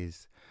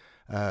penalties.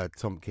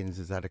 Tompkins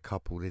has had a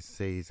couple this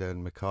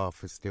season.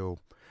 MacArthur's still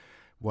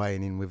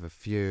weighing in with a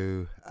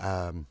few.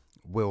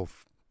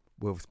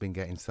 Wilf's been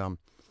getting some.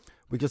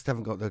 We just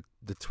haven't got the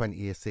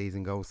 20-year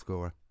season goal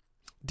scorer.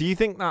 Do you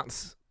think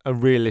that's a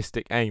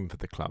realistic aim for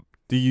the club?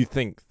 Do you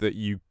think that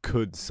you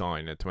could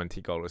sign a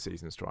 20-goal a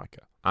season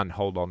striker and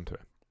hold on to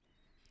it?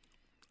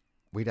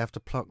 We'd have to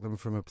pluck them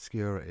from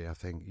obscurity, I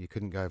think. You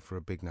couldn't go for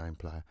a big-name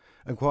player.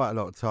 And quite a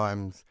lot of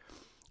times,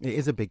 it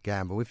is a big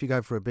gamble. If you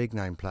go for a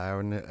big-name player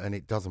and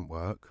it doesn't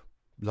work,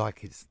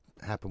 like it's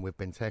happened with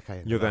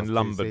Benteke... You're then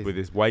lumbered with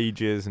his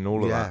wages and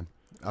all of that.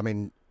 Yeah. I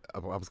mean, I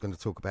was going to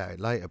talk about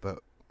it later, but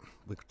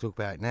we could talk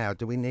about it now.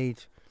 Do we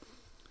need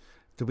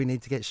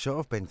to get shot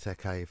of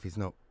Benteke if he's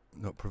not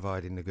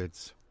providing the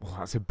goods? Well,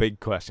 that's a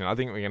big question. I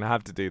think we're going to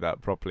have to do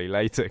that properly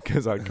later,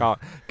 because I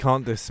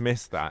can't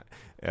dismiss that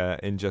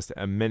in just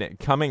a minute.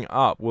 Coming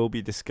up, we'll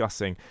be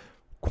discussing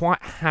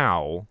quite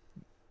how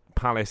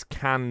Palace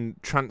can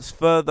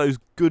transfer those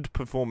good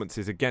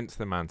performances against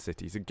the Man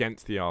Cities,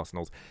 against the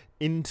Arsenals,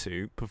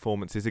 into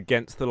performances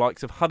against the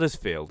likes of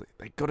Huddersfield.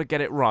 They've got to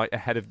get it right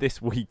ahead of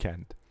this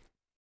weekend.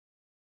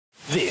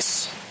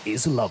 This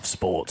is Love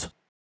Sport.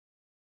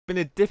 Been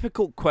a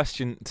difficult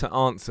question to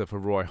answer for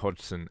Roy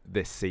Hodgson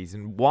this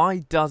season. Why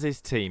does his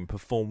team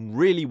perform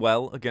really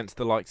well against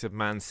the likes of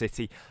Man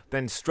City,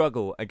 then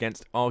struggle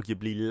against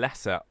arguably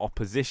lesser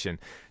opposition?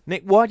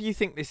 Nick, why do you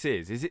think this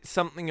is? Is it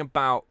something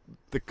about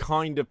the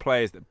kind of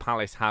players that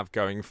Palace have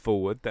going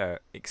forward? They're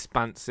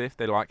expansive,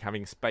 they like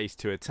having space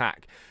to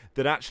attack,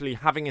 that actually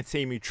having a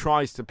team who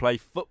tries to play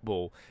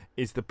football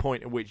is the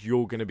point at which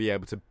you're going to be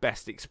able to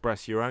best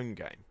express your own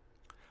game?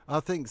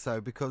 I think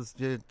so, because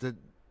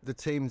the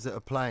teams that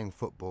are playing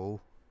football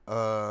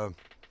are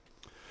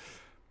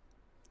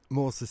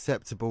more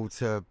susceptible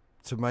to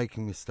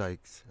making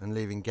mistakes and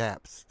leaving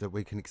gaps that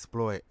we can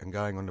exploit and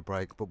going on the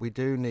break. But we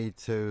do need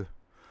to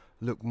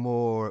look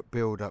more at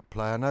build-up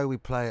play. I know we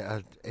play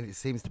and it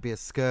seems to be a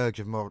scourge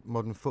of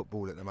modern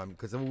football at the moment,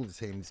 because all the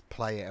teams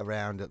play it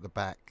around at the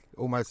back,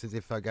 almost as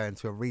if they go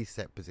into a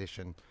reset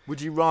position.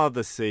 Would you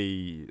rather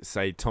see,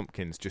 say,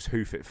 Tompkins just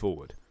hoof it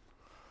forward?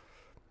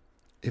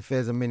 If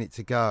there's a minute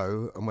to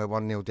go and we're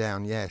 1-0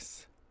 down,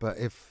 yes. But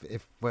if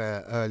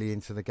we're early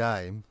into the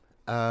game,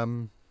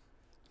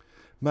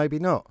 maybe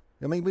not.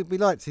 I mean, we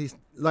like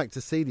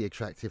to see the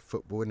attractive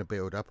football in the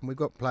build-up, and we've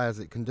got players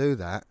that can do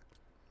that.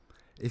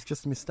 It's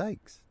just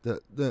mistakes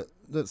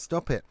that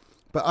stop it.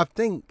 But I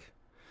think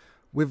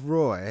with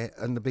Roy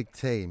and the big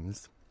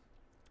teams,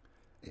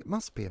 it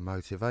must be a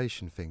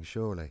motivation thing,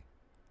 surely.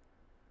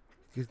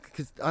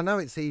 because I know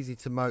it's easy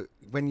to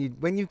when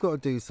you've got to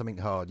do something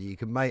hard, you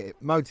can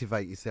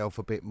motivate yourself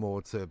a bit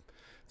more to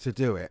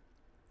do it.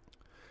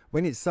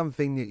 When it's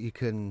something that you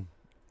can,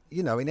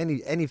 in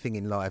anything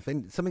in life,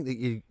 and something that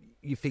you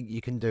think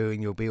you can do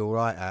and you'll be all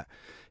right at,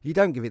 you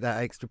don't give it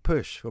that extra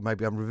push. Or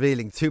maybe I'm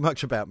revealing too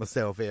much about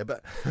myself here,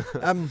 but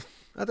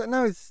I don't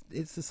know.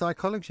 It's the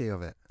psychology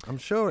of it. I'm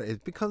sure it is,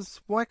 because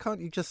why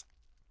can't you just?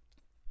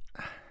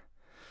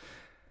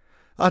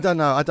 I don't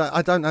know.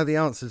 I don't know the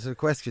answer to the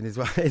question. Is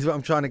what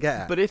I'm trying to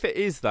get at. But if it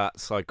is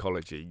that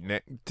psychology,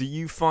 Nick, do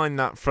you find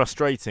that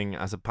frustrating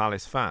as a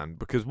Palace fan?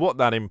 Because what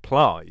that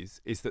implies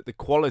is that the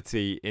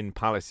quality in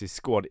Palace's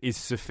squad is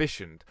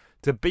sufficient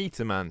to beat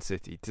a Man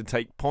City, to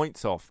take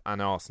points off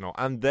an Arsenal,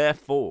 and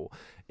therefore,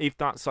 if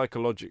that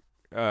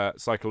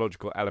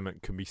psychological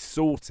element can be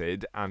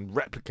sorted and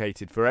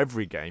replicated for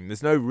every game,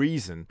 there's no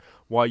reason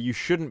why you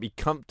shouldn't be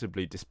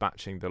comfortably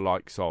dispatching the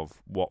likes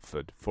of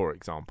Watford, for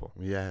example.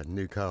 Yeah,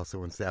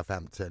 Newcastle and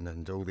Southampton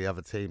and all the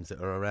other teams that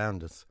are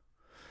around us.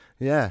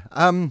 Yeah,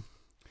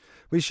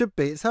 we should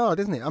be. It's hard,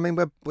 isn't it? I mean,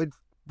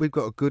 we've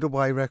got a good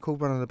away record,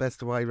 one of the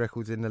best away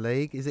records in the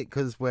league. Is it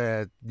because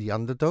we're the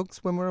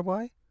underdogs when we're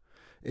away?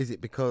 Is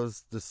it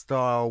because the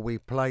style we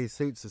play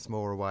suits us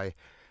more away?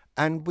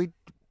 And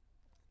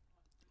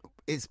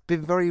it's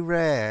been very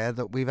rare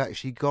that we've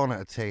actually gone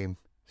at a team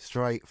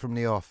straight from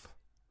the off,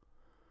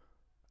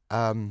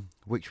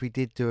 which we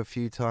did do a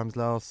few times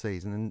last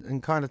season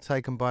and kind of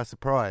taken by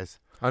surprise.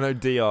 I know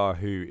DR,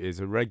 who is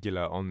a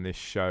regular on this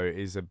show,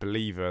 is a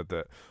believer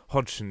that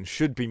Hodgson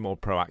should be more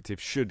proactive,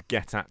 should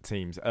get at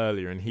teams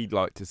earlier, and he'd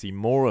like to see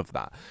more of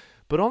that.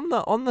 But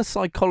on the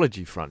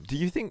psychology front, do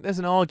you think there's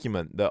an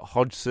argument that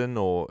Hodgson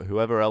or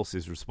whoever else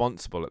is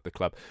responsible at the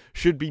club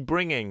should be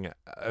bringing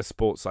a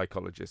sports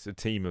psychologist, a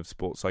team of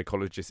sports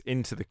psychologists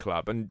into the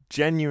club and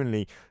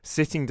genuinely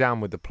sitting down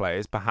with the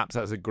players, perhaps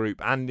as a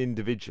group and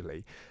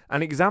individually,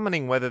 and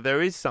examining whether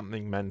there is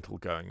something mental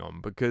going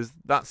on? Because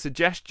that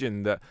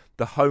suggestion that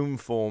the home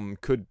form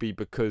could be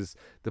because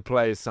the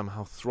players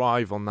somehow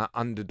thrive on that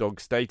underdog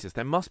status,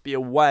 there must be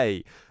a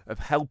way of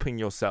helping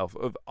yourself,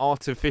 of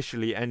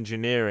artificially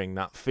engineering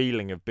that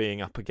feeling of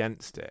being up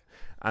against it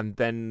and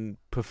then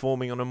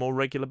performing on a more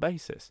regular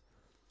basis.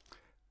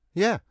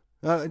 Yeah,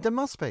 there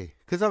must be,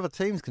 because other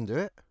teams can do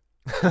it.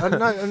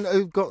 and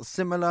who've got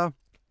similar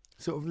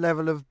sort of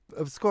level of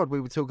squad. We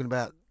were talking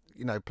about,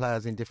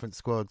 players in different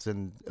squads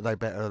and are they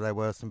better or are they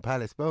worse than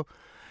Palace? Well,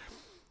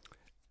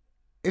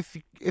 if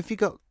you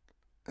got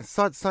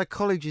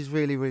psychology is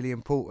really, really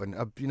important.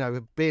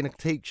 Being a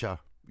teacher,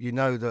 you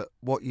know that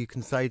what you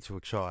can say to a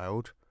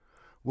child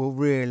will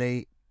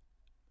really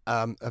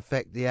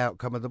affect the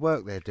outcome of the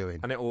work they're doing,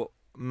 and it will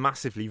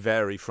massively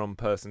vary from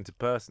person to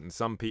person.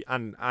 Some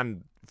people,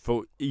 and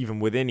for even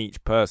within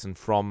each person,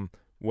 from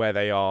where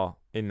they are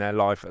in their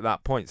life at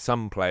that point.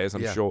 Some players,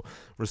 I'm sure,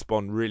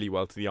 respond really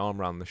well to the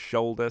arm around the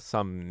shoulder.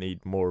 Some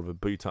need more of a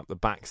boot up the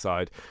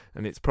backside,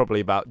 and it's probably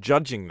about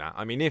judging that.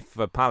 I mean, if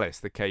for Palace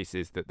the case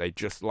is that they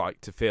just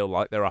like to feel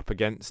like they're up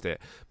against it,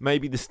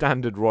 maybe the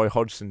standard Roy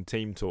Hodgson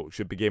team talk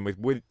should begin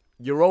with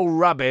 "You're all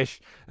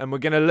rubbish and we're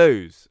going to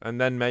lose," and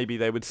then maybe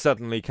they would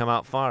suddenly come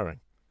out firing.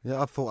 Yeah,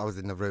 I thought I was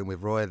in the room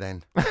with Roy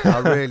then. I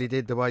really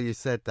did, the way you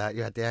said that.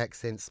 You had the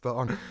accent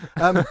spot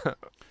on.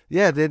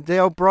 Yeah, the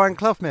old Brian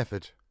Clough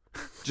method.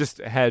 Just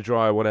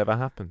hairdryer, whatever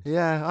happens.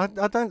 Yeah,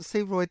 I don't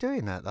see Roy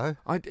doing that, though.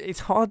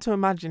 It's hard to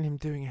imagine him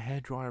doing a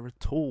hairdryer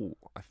at all,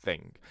 I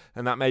think.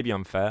 And that may be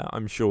unfair.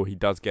 I'm sure he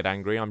does get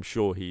angry. I'm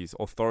sure he's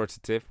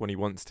authoritative when he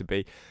wants to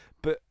be.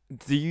 But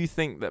do you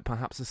think that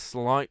perhaps a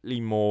slightly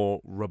more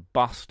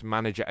robust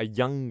manager, a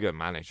younger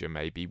manager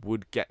maybe,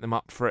 would get them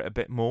up for it a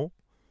bit more?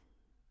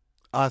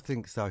 I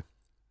think so.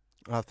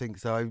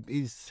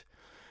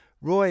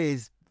 Roy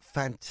is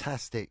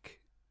fantastic.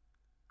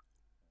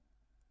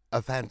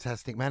 A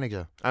fantastic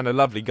manager. And a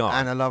lovely guy.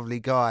 And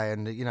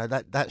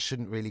that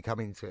shouldn't really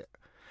come into it.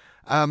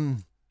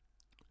 I'm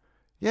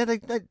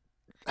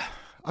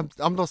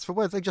lost for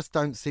words. They just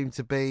don't seem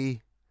to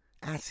be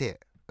at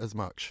it as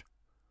much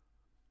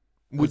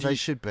as they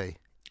should be.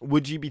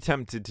 Would you be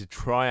tempted to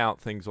try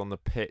out things on the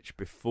pitch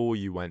before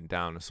you went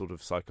down a sort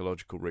of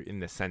psychological route,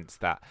 in the sense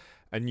that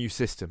a new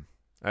system,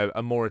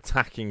 a more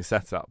attacking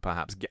setup,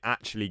 perhaps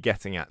actually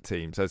getting at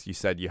teams, as you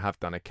said you have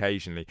done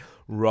occasionally,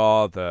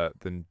 rather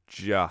than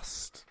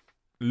just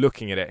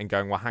looking at it and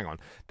going, well, hang on,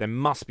 there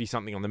must be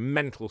something on the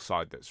mental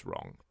side that's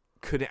wrong?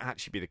 Could it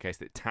actually be the case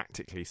that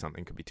tactically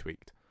something could be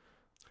tweaked?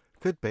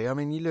 Could be. I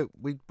mean, you look,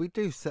 we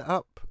do set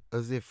up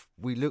as if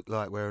we look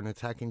like we're an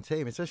attacking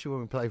team, especially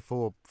when we play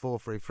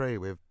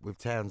 4-3-3 with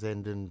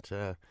Townsend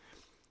and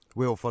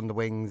Wilf on the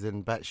wings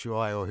and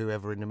Batshuayi or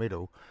whoever in the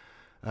middle,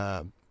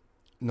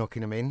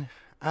 knocking them in.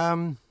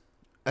 And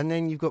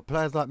then you've got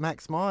players like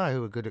Max Meyer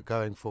who are good at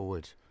going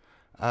forward.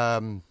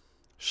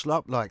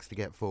 Schlupp likes to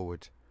get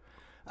forward.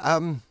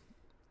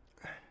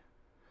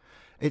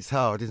 It's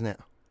hard, isn't it?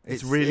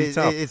 It's really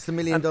tough. It's the $1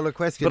 million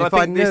question. But if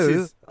I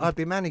knew, I'd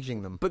be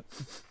managing them. But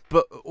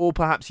or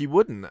perhaps you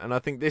wouldn't. And I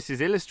think this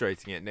is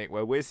illustrating it, Nick,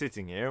 where we're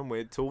sitting here and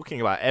we're talking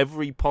about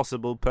every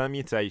possible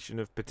permutation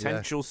of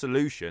potential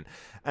solution.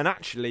 And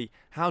actually,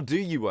 how do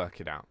you work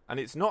it out? And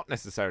it's not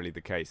necessarily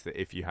the case that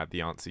if you had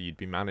the answer, you'd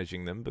be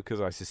managing them, because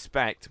I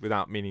suspect,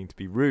 without meaning to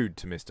be rude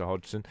to Mr.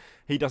 Hodgson,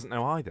 he doesn't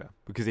know either.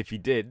 Because if he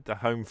did, the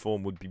home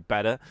form would be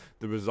better,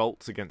 the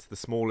results against the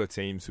smaller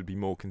teams would be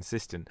more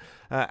consistent.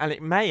 And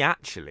it may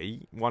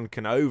actually, one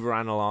can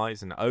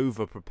overanalyse and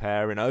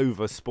over-prepare and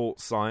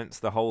over-sports science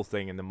the whole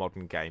thing in the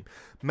modern game.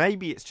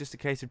 Maybe it's just a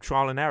case of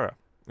trial and error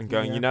and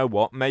going, you know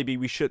what, maybe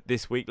we should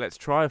this week, let's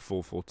try a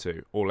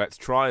 4-4-2 or let's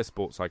try a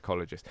sports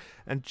psychologist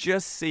and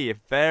just see if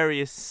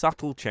various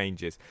subtle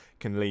changes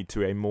can lead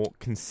to a more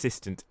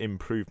consistent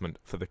improvement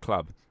for the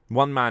club.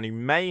 One man who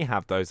may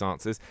have those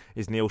answers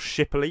is Neil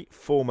Shipperley,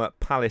 former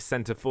Palace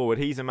centre-forward.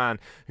 He's a man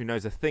who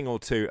knows a thing or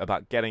two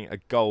about getting a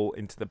goal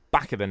into the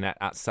back of the net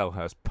at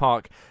Selhurst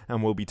Park,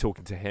 and we'll be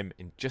talking to him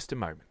in just a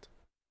moment.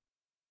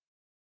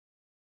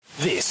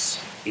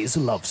 This is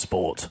Love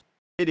Sport.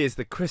 It is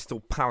the Crystal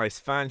Palace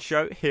Fan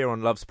Show here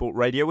on Love Sport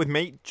Radio with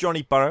me,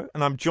 Johnny Burrow,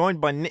 and I'm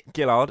joined by Nick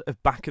Gillard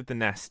of Back of the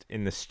Nest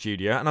in the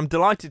studio. And I'm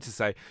delighted to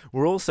say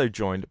we're also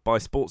joined by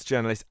sports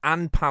journalist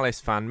and Palace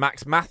fan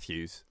Max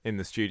Matthews in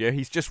the studio.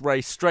 He's just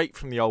raced straight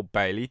from the Old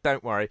Bailey.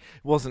 Don't worry, it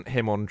wasn't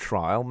him on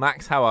trial.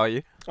 Max, how are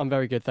you? I'm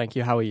very good, thank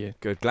you. How are you?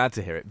 Good, glad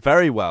to hear it.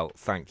 Very well,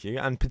 thank you.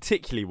 And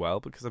particularly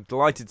well, because I'm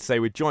delighted to say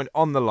we're joined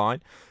on the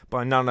line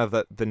by none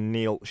other than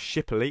Neil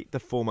Shipperley, the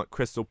former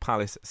Crystal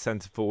Palace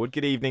centre-forward.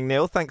 Good evening,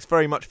 Neil. Thanks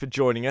very much for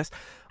joining us.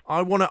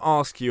 I want to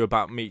ask you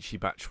about Michy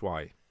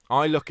Batshuayi.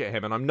 I look at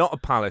him, and I'm not a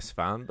Palace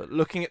fan, but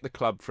looking at the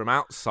club from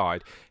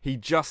outside, he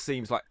just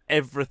seems like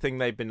everything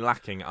they've been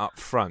lacking up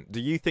front. Do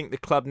you think the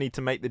club need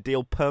to make the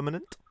deal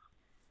permanent?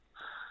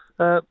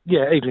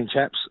 Evening,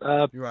 chaps.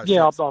 Right,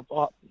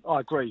 I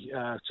agree.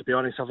 To be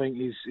honest, I think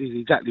he's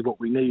exactly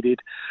what we needed.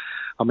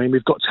 I mean,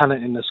 we've got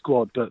talent in the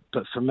squad, but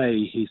for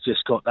me, he's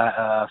just got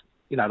that,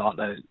 like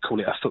they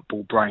call it a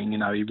football brain. He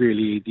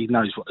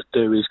knows what to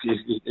do.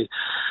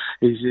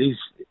 He's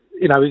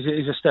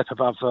a step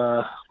above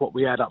what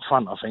we had up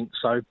front, I think.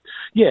 So,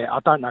 I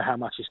don't know how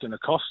much it's going to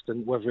cost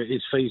and whether it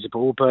is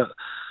feasible, but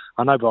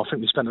I think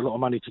we spent a lot of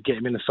money to get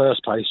him in the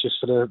first place just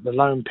for the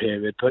loan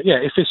period. But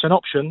if it's an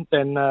option,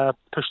 then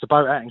push the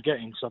boat out and get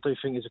him. So I do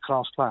think he's a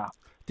class player.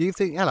 Do you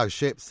think, hello,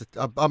 Ships,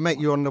 I met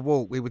you on the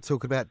walk, we were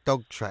talking about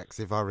dog tracks,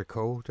 if I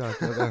recall.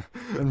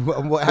 And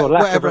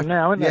lack of them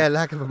now, isn't it? Yeah,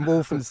 lack of them.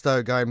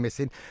 Walthamstow going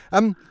missing.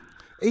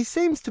 He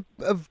seems to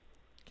have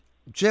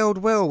gelled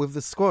well with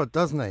the squad,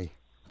 doesn't he?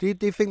 Do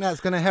you think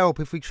that's going to help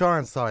if we try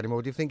and side him,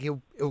 or do you think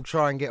he'll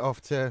try and get off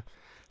to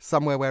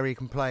somewhere where he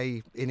can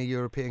play in a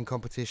European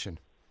competition?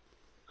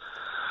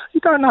 You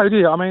don't know, do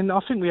you? I mean,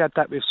 I think we had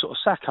that with sort of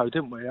Sacco,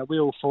 didn't we? We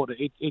all thought that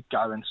he'd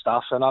go and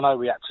stuff, and I know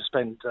we had to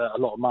spend a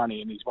lot of money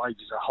and his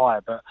wages are high,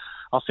 but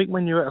I think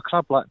when you're at a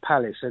club like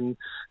Palace and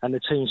the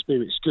team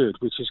spirit's good,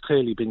 which has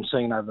clearly been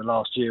seen over the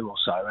last year or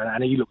so,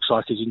 and he looks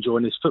like he's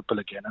enjoying his football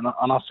again,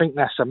 and I think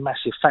that's a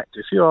massive factor.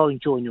 If you are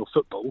enjoying your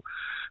football,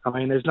 I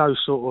mean, there's no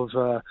sort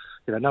of,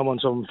 no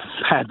one's on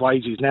bad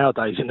wages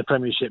nowadays in the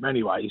Premiership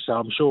anyway, so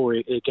I'm sure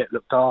he'll get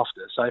looked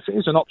after. So if it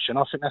is an option,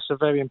 I think that's a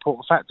very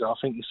important factor. I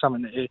think it's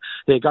something that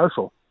he'll go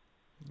for.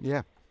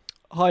 Yeah.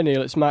 Hi,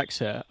 Neil. It's Max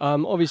here.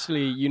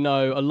 Obviously, you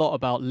know a lot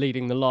about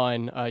leading the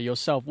line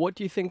yourself. What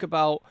do you think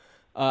about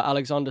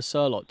Alexander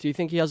Sørloth? Do you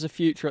think he has a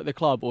future at the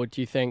club, or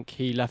do you think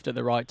he left at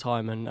the right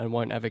time and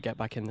won't ever get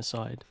back in the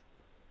side?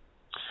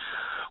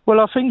 Well,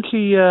 I think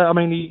he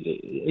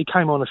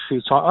came on a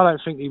few times. I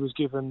don't think he was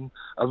given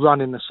a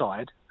run in the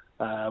side,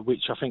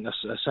 which I think a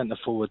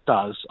centre-forward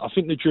does. I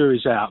think the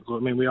jury's out. I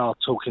mean, we are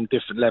talking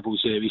different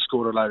levels here. He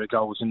scored a load of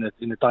goals in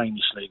the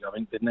Danish league, I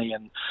think, didn't he?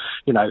 And,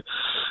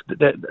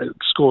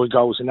 scoring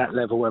goals in that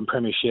level and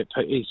Premiership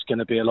is going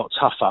to be a lot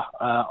tougher.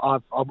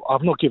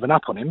 I've not given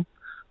up on him.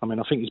 I mean,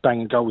 I think he's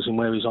banging goals in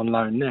where he's on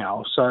loan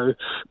now. So,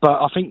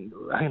 but I think,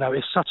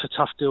 it's such a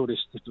tough deal, this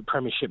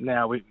Premiership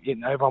now.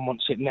 Everyone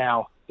wants it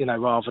now,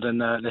 rather than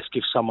let's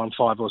give someone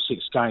 5 or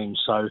 6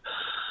 games. So,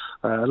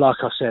 like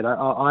I said,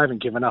 I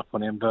haven't given up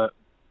on him, but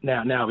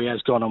now he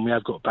has gone and we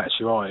have got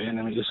Batshuayi. And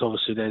I mean, it's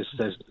obviously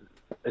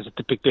there's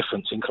a big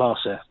difference in class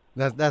there.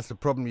 That's the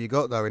problem you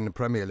got, though, in the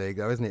Premier League,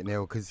 though, isn't it,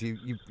 Neil? Because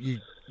you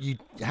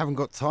haven't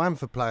got time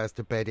for players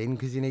to bed in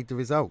because you need the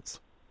results.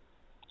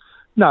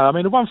 No, I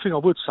mean, the one thing I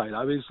would say,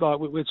 though, is like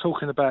we're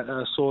talking about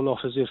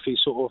Sørloth as if he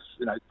sort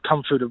of,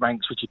 come through the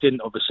ranks, which he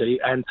didn't, obviously,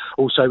 and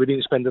also we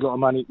didn't spend a lot of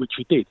money, which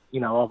we did.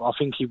 I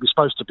think he was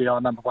supposed to be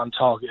our number one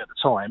target at the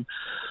time,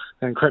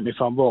 and correct me if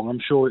I'm wrong, I'm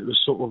sure it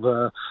was sort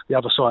of the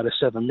other side of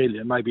 7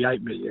 million, maybe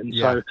 8 million.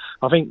 Yeah. So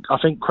I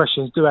think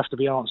questions do have to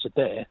be answered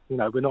there. We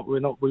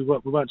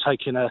weren't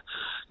taking a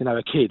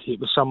kid. It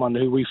was someone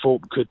who we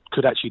thought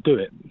could actually do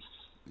it.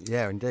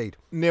 Yeah, indeed.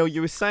 Neil,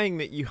 you were saying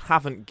that you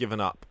haven't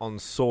given up on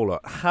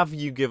Sørloth. Have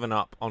you given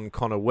up on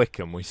Connor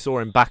Wickham? We saw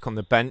him back on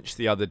the bench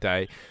the other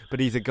day, but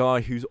he's a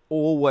guy who's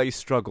always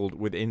struggled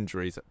with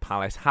injuries at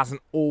Palace, hasn't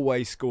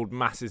always scored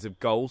masses of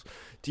goals.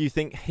 Do you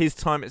think his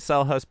time at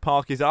Selhurst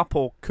Park is up,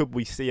 or could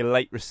we see a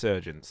late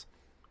resurgence?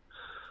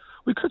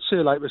 we could see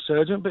a late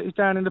resurgence, but he's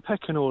down in the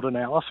pecking order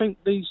now. I think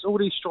all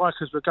these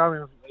strikers were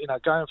going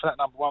for that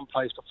number one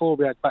place before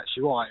we had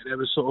Batshuayi. There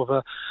was sort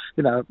of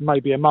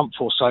maybe a month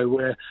or so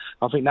where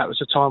I think that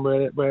was a time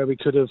where we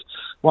could have,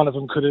 one of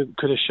them could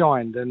have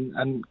shined.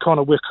 And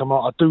Connor Wickham,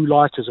 I do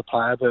like as a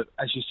player, but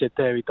as you said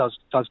there, he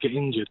does get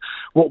injured.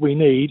 What we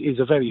need is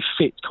a very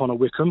fit Connor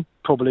Wickham.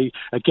 Probably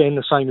again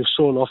the same as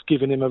Sorloth,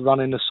 giving him a run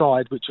in the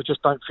side, which I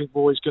just don't think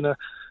was going to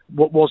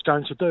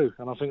do.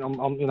 And I think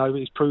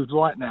he's proved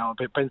right now.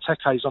 But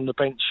Benteke's on the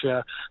bench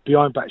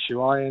behind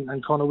Batshuayi,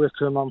 and Connor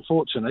Wickham,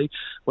 unfortunately,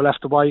 will have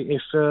to wait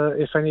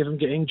if any of them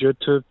get injured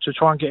to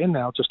try and get in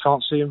now. I just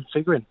can't see him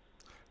figuring.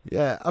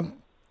 Yeah,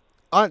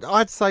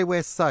 I'd say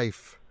we're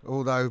safe,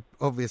 although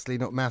obviously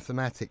not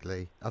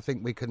mathematically. I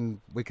think we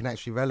can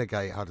actually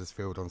relegate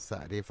Huddersfield on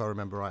Saturday, if I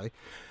remember rightly.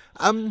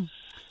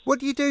 What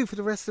do you do for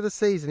the rest of the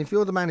season? If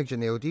you're the manager,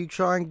 Neil, do you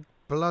try and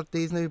blood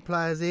these new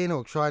players in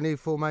or try new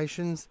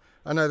formations?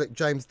 I know that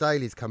James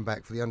Daly's come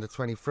back for the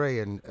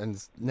under-23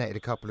 and netted a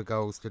couple of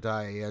goals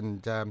today,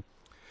 and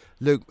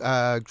Luke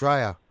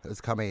Dreyer has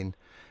come in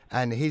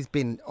and he's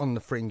been on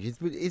the fringes.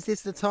 Is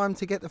this the time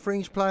to get the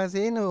fringe players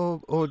in,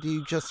 or do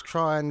you just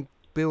try and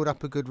build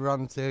up a good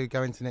run to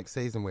go into next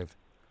season with?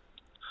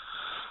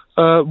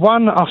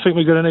 One, I think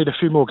we're going to need a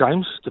few more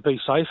games to be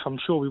safe. I'm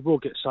sure we will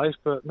get safe,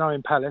 but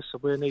knowing Palace,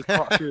 we'll need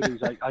quite a few of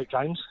these eight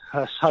games.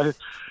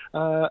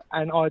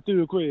 And I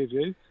do agree with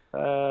you.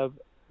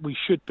 We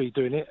should be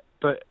doing it,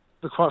 but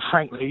quite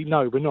frankly,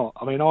 no, we're not.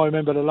 I mean, I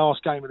remember the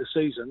last game of the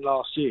season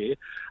last year,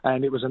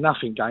 and it was a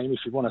nothing game, if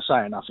you want to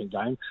say a nothing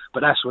game.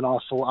 But that's when I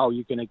thought,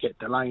 you're going to get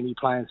Delaney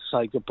playing to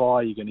say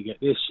goodbye, you're going to get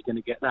this, you're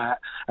going to get that.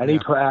 And he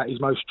put out his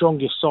most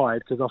strongest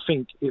side, because I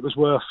think it was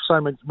worth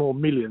so much more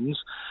millions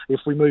if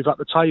we move up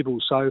the table.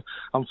 So,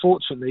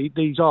 unfortunately,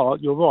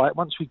 you're right,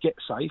 once we get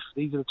safe,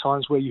 these are the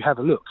times where you have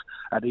a look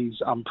at these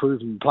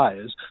unproven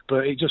players,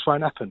 but it just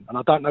won't happen. And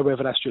I don't know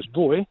whether that's just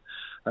Roy,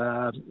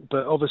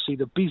 but obviously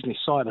the business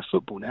side of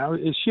football now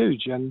is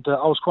huge, and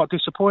I was quite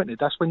disappointed.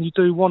 That's when you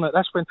do want it.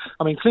 That's when,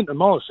 Clinton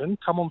Morrison,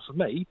 come on for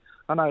me.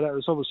 I know that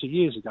was obviously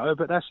years ago,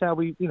 but that's how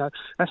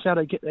that's how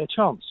they get their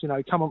chance.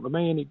 Come on for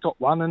me, and he got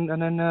one,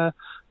 and then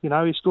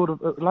he scored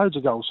loads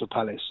of goals for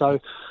Palace. So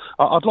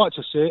I'd like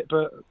to see it,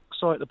 but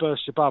sorry to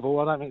burst your bubble,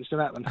 I don't think it's going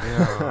to happen.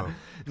 Yeah.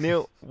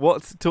 Neil,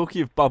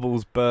 talking of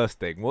bubbles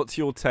bursting, what's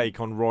your take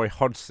on Roy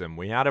Hodgson?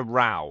 We had a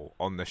row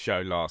on the show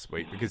last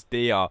week because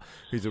DR,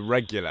 who's a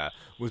regular,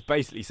 was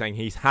basically saying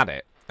he's had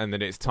it and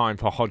that it's time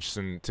for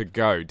Hodgson to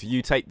go. Do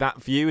you take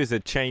that view? Is a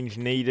change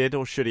needed,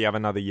 or should he have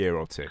another year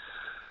or two?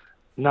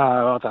 No,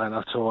 I don't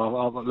at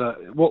all.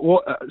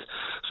 Look, as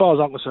far as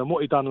I'm concerned,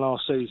 what he done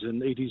last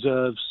season, he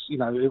deserves.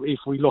 If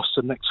we lost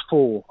the next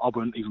 4, I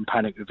wouldn't even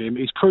panic with him.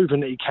 He's proven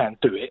that he can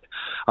do it.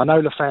 I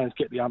know the fans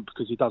get the ump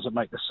because he doesn't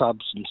make the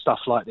subs and stuff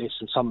like this,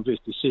 and some of his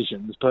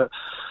decisions. But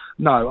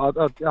no,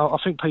 I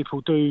think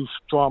people do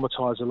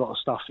dramatise a lot of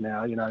stuff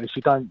now. If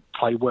you don't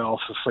play well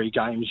for 3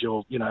 games,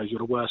 you're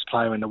the worst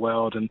player in the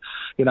world. And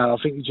I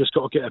think you just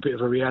got to get a bit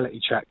of a reality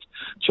check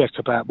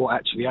about what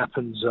actually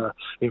happens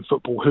in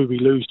football, who we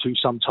lose to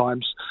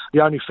sometimes.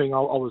 The only thing I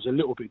was a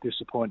little bit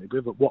disappointed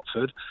with at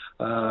Watford,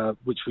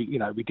 which we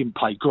didn't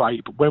play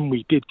great, but when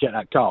we did get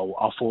that goal,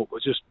 I thought,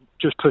 well,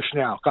 just push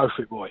now, go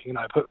for it, boy.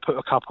 Put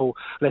a couple.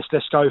 Let's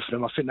go for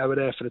them. I think they were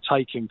there for the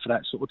taking for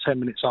that sort of 10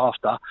 minutes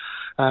after,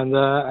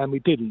 and we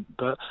didn't.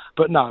 But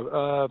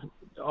no,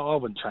 I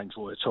wouldn't change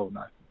for it at all.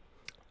 No.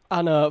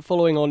 And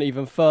following on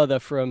even further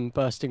from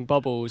bursting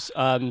bubbles,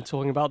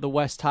 talking about the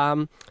West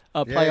Ham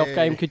playoff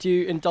game, could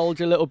you indulge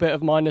a little bit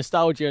of my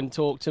nostalgia and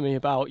talk to me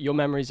about your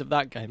memories of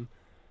that game?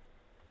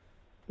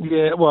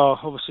 Yeah, well,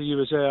 obviously you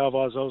was there,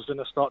 otherwise I was going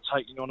to start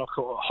taking on a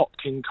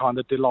Hopkin kind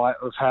of delight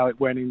of how it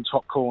went in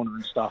top corner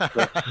and stuff.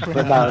 But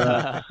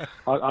no,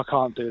 I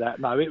can't do that.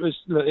 No, it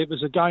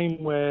was a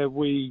game where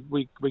we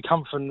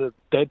come from the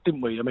dead,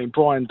 didn't we? I mean,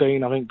 Brian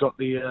Dean, I think, got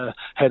the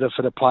header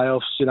for the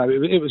playoffs.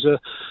 It was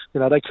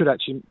they could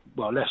actually,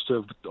 Leicester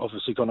have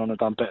obviously gone on and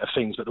done better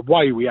things, but the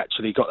way we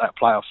actually got that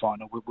playoff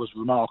final was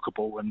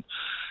remarkable.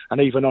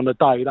 And even on the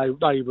day,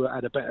 they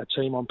had a better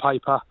team on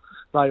paper.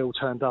 They all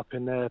turned up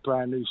in their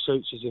brand new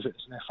suits as if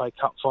it's an FA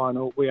Cup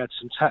final. We had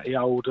some tatty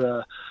old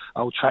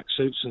track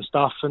suits and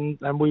stuff, and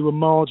we were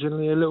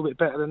marginally a little bit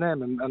better than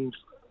them. And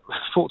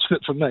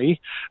fortunate for me,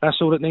 that's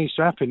all that needs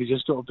to happen. You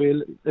just got to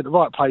be at the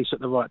right place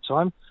at the right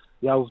time.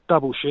 The old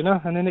double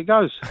shinner, and then it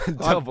goes.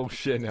 Double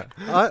shinner.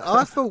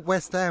 I thought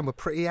West Ham were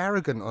pretty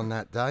arrogant on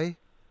that day.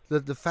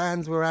 The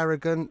fans were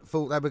arrogant,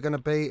 thought they were going to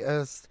beat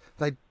us.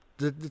 The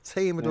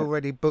team had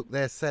already booked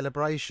their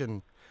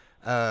celebration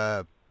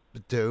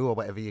or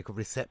whatever you call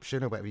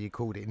reception or whatever you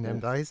called it in them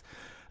days.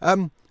 I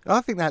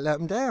think that let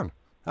them down.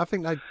 I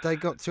think they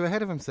got too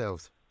ahead of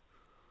themselves.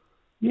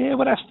 Yeah,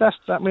 well, that's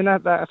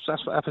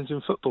what happens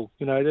in football.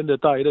 At the end of the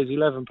day, there's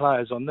 11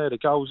 players on there. The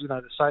goals,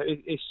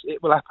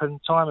 it will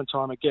happen time and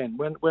time again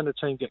when the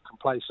team get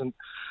complacent.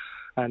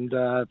 and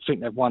I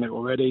think they've won it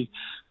already.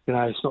 You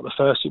know, it's not the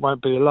first, it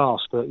won't be the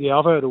last. But yeah,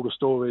 I've heard all the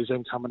stories,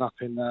 them coming up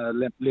in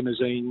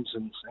limousines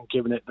and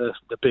giving it the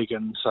big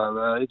one.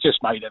 So it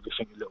just made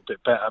everything a little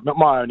bit better. But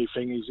my only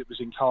thing is it was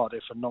in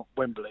Cardiff and not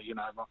Wembley. You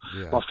know,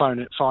 my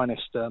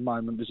finest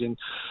moment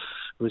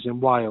was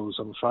in Wales,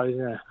 I'm afraid.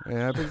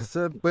 Yeah, because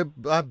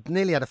I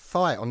nearly had a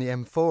fight on the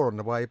M4 on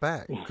the way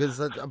back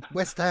because a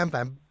West Ham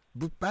fan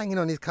banging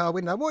on his car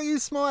window. What are you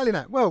smiling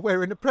at? Well,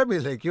 we're in the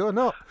Premier League. You're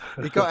not.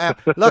 He got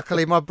out.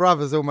 Luckily, my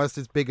brother's almost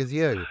as big as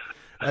you.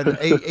 And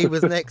he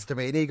was next to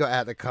me, and he got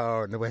out of the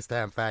car, and the West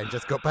Ham fan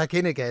just got back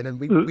in again,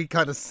 and we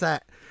kind of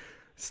sat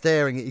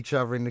staring at each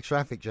other in the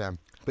traffic jam.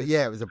 But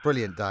yeah, it was a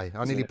brilliant day.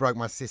 I nearly broke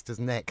my sister's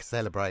neck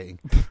celebrating.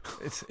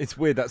 It's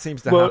weird. That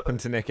seems to happen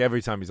to Nick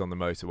every time he's on the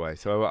motorway,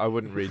 so I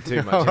wouldn't read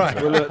too much into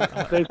it. Well,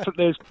 look,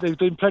 there's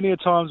been plenty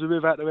of times where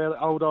we've had to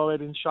hold our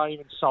head in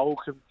shame and sulk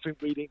and think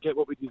we didn't get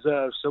what we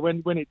deserve. So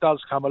when it does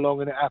come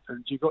along and it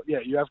happens, you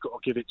have got to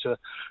give it to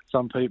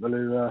some people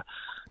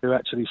who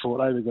actually thought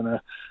they were going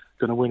to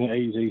win it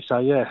easy. So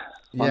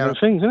one of the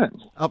things, isn't it?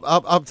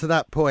 Up to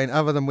that point,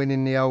 other than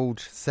winning the old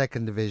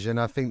second division,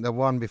 I think the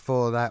one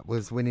before that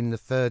was winning the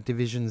third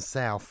division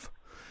South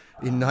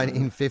in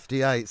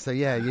 1958. So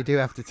yeah, you do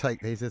have to take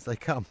these as they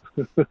come.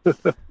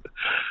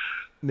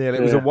 Neil,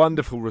 it was a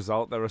wonderful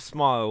result. There are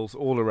smiles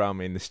all around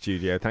me in the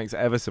studio. Thanks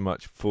ever so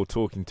much for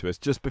talking to us.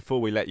 Just before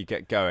we let you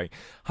get going,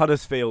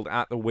 Huddersfield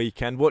at the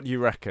weekend. What do you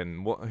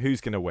reckon? Who's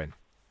going to win?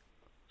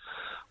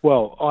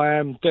 Well, I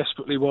am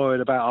desperately worried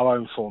about our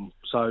own form,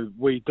 so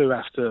we do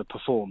have to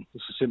perform.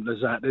 It's as simple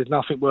as that. There's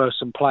nothing worse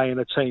than playing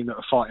a team that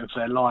are fighting for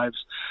their lives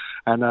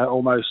and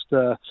almost,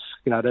 they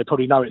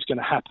probably know it's going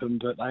to happen,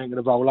 but they ain't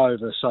going to roll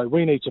over. So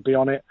we need to be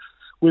on it.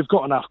 We've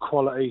got enough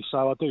quality,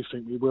 so I do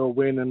think we will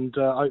win, and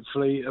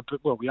hopefully,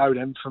 we owe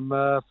them from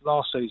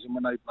last season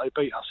when they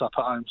beat us up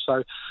at home.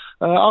 So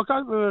I'll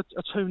go with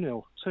a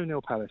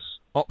 2-0 Palace.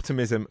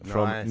 Optimism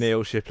from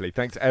Neil Shipley.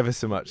 Thanks ever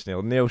so much,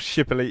 Neil. Neil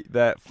Shipley,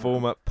 their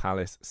former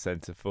Palace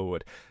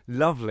centre-forward.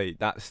 Lovely,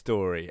 that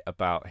story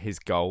about his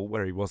goal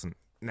where he wasn't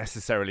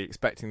necessarily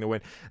expecting the win.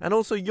 And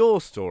also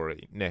your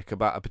story, Nick,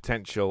 about a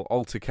potential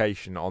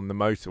altercation on the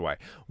motorway.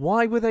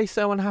 Why were they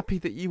so unhappy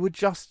that you were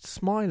just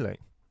smiling?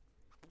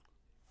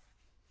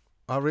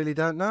 I really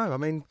don't know. I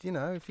mean,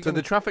 if you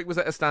the traffic was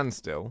at a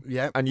standstill,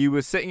 and you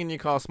were sitting in your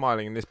car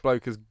smiling, and this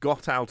bloke has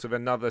got out of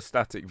another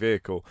static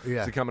vehicle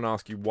to come and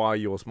ask you why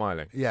you're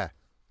smiling. Yeah,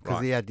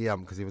 because he had the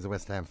because he was a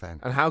West Ham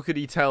fan. And how could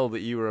he tell that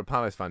you were a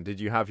Palace fan?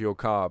 Did you have your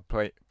car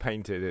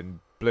painted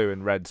in blue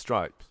and red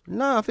stripes?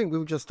 No, I think we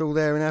were just all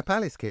there in our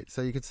Palace kit,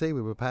 so you could see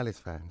we were Palace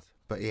fans.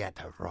 But he had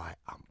the right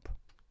hump.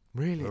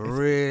 Really?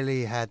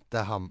 Really had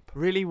the hump.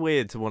 Really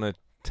weird to want to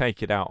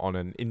take it out on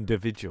an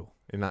individual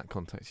in that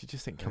context. You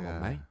just think, come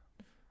on, mate.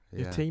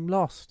 Your team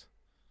lost.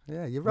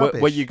 Yeah, you're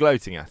rubbish. Were you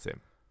gloating at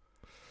him?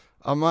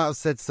 I might have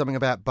said something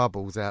about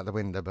bubbles out the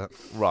window, but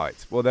right.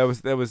 Well, there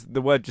was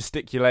the word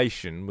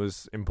gesticulation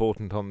was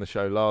important on the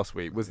show last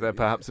week. Was there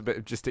perhaps a bit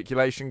of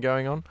gesticulation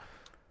going on?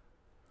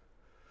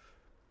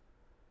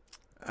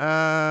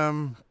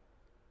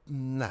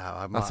 No,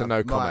 I That's a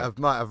no comment.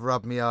 Might have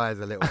rubbed my eyes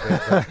a little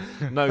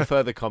bit. No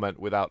further comment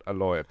without a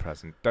lawyer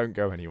present. Don't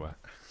go anywhere.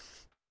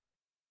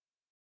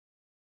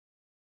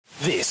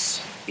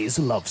 This is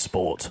Love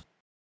Sport.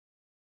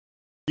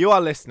 You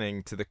are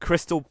listening to the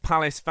Crystal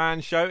Palace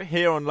Fan Show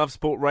here on Love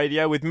Sport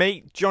Radio with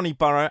me, Johnny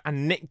Burrow,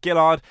 and Nick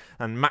Gillard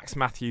and Max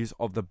Matthews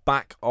of the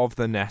Back of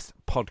the Nest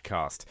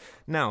podcast.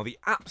 Now, the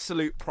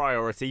absolute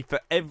priority for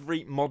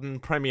every modern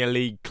Premier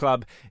League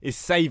club is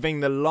saving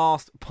the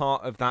last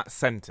part of that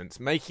sentence,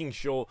 making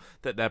sure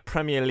that their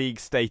Premier League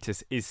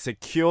status is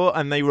secure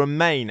and they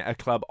remain a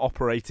club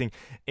operating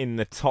in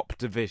the top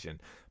division.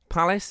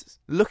 Palace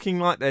looking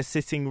like they're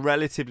sitting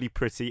relatively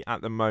pretty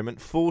at the moment,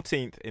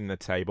 14th in the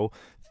table.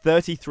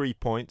 33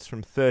 points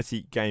from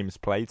 30 games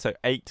played, so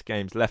 8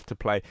 games left to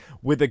play,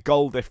 with a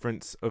goal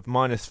difference of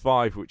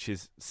 -5, which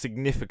is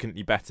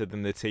significantly better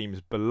than the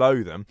teams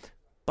below them.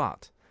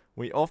 But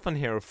we often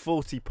hear of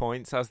 40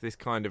 points as this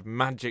kind of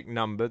magic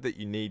number that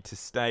you need to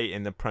stay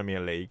in the Premier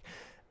League,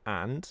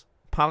 and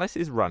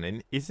Palace's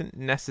run-in isn't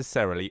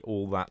necessarily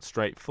all that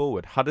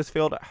straightforward.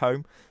 Huddersfield at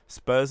home,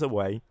 Spurs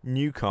away,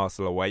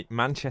 Newcastle away,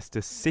 Manchester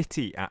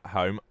City at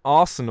home,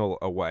 Arsenal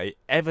away,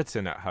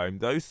 Everton at home.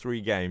 Those 3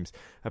 games,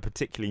 a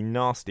particularly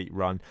nasty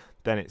run.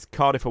 Then it's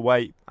Cardiff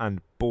away and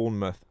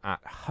Bournemouth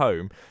at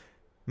home.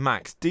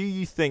 Max, do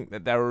you think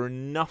that there are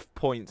enough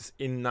points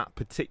in that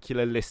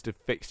particular list of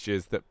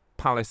fixtures that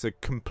Palace are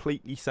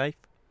completely safe?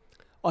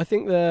 I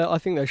think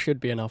there should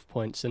be enough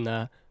points in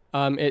there.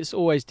 It's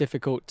always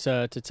difficult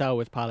to tell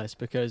with Palace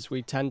because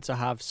we tend to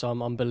have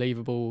some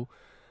unbelievably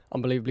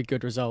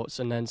good results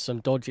and then some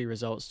dodgy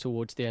results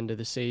towards the end of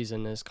the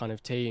season as kind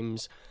of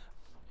teams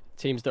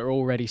that are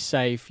already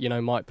safe,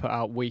 might put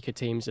out weaker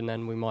teams and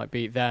then we might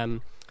beat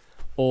them.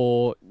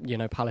 Or,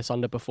 Palace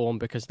underperform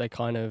because they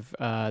kind of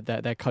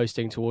they're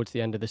coasting towards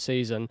the end of the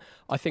season.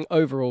 I think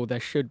overall there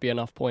should be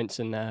enough points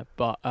in there,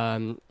 but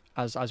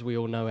as we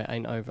all know, it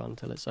ain't over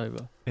until it's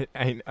over. It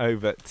ain't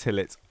over till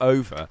it's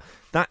over.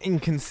 That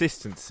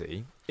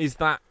inconsistency Is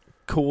that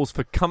cause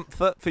for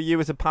comfort for you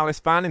as a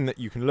Palace fan, in that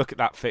you can look at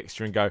that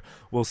fixture and go,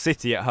 well,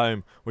 City at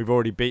home, we've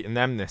already beaten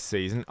them this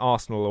season,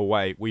 Arsenal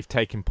away, we've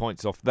taken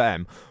points off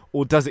them?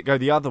 Or does it go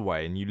the other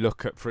way and you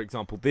look at, for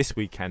example, this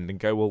weekend and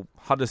go, well,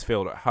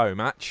 Huddersfield at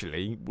home,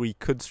 actually, we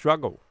could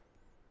struggle?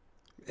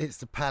 It's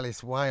the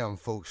Palace way,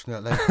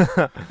 unfortunately.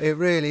 It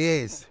really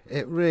is.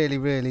 It really,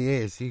 really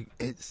is.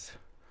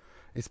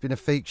 It's been a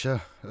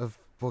feature of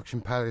watching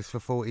Palace for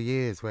 40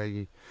 years where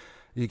you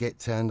get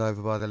turned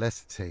over by the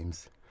lesser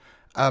teams.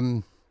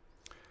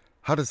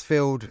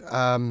 Huddersfield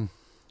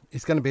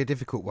is going to be a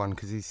difficult one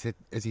because,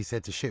 as he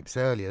said to Ships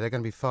earlier, they're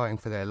going to be fighting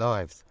for their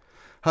lives.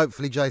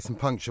 Hopefully Jason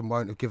Puncheon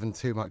won't have given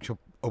too much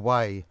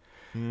away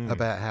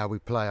about how we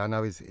play. I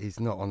know he's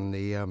not on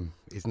the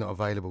he's not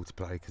available to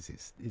play because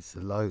it's a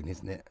loan,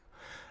 isn't it?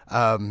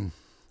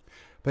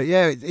 But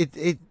yeah,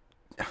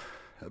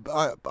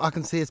 I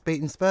can see us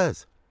beating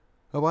Spurs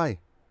away,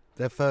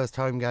 their first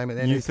home game at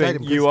their new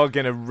stadium. You think you are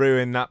going to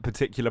ruin that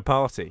particular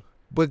party?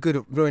 We're good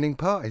at ruining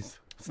parties.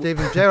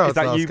 Steven Gerrard's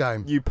last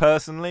game. You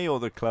personally,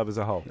 or the club as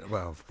a whole?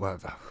 Well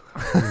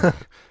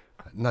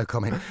no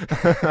comment.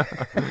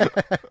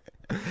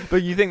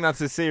 But you think that's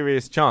a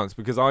serious chance?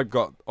 Because I've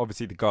got,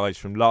 obviously, the guys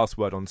from Last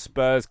Word on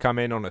Spurs come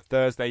in on a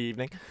Thursday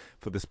evening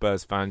for the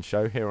Spurs Fan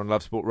Show here on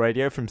Love Sport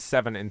Radio from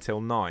 7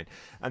 until 9.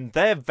 And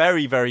they're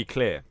very, very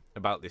clear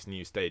about this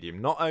new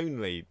stadium. Not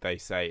only, they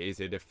say, is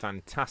it a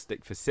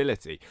fantastic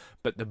facility,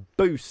 but the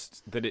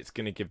boost that it's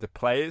going to give the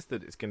players,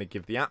 that it's going to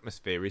give the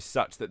atmosphere, is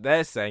such that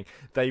they're saying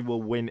they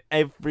will win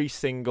every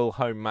single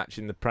home match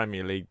in the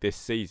Premier League this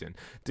season.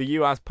 Do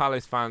you, as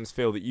Palace fans,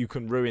 feel that you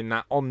can ruin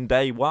that on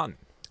day one?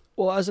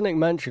 Well, as Nick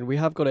mentioned, we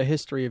have got a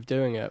history of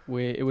doing it.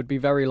 It would be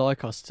very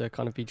like us to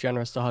kind of be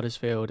generous to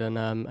Huddersfield and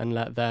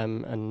let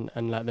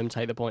them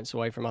take the points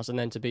away from us, and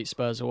then to beat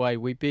Spurs away.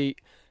 We beat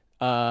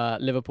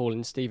Liverpool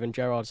in Steven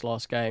Gerrard's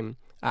last game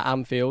at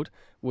Anfield.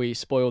 We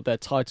spoiled their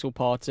title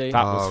party.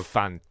 That was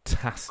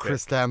fantastic.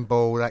 Christian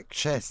Ball, that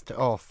chest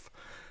off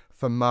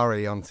for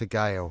Murray onto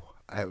Gale.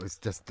 It was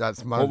just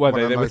what were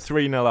they? They were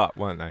 3-0 up,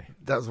 weren't they?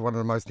 That was one of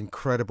the most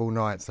incredible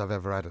nights I've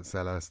ever had at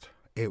Selhurst.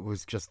 It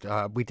was just,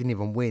 we didn't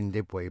even win,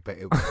 did we? But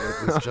it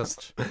was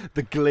just...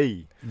 The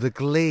glee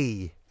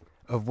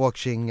of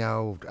watching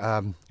old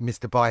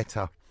Mr.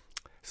 Biter,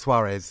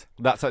 Suarez.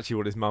 That's actually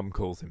what his mum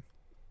calls him.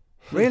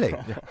 Really?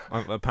 Yeah,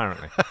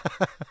 apparently.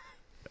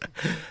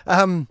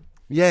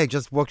 Yeah,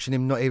 just watching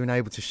him not even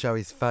able to show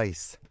his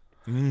face.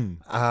 Brilliant.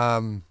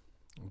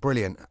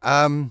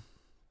 But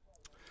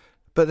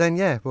then,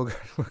 yeah, we'll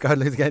go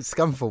lose against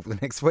Scunthorpe the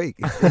next week.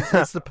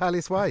 It's the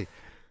Palace way.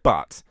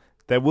 But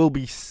there will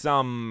be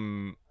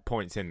some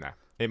points in there.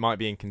 It might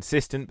be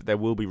inconsistent, but there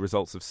will be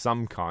results of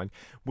some kind.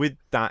 With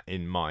that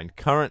in mind,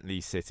 currently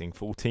sitting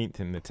 14th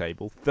in the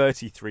table,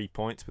 33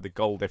 points with a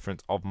goal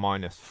difference of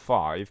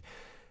 -5.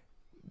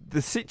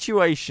 The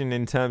situation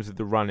in terms of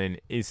the run-in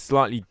is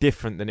slightly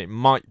different than it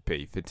might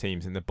be for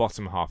teams in the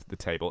bottom half of the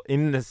table,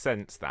 in the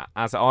sense that,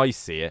 as I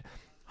see it,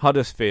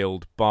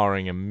 Huddersfield,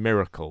 barring a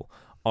miracle,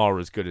 are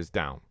as good as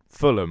down.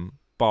 Fulham,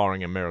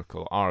 barring a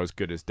miracle, are as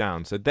good as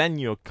down. So then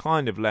you're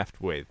kind of left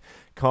with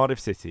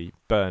Cardiff City,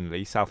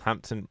 Burnley,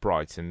 Southampton,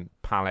 Brighton,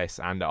 Palace,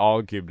 and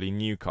arguably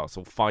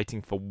Newcastle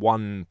fighting for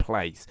one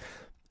place.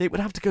 It would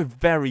have to go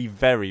very,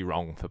 very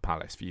wrong for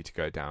Palace for you to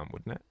go down,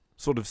 wouldn't it?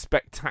 Sort of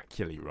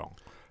spectacularly wrong.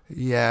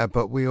 Yeah,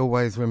 but we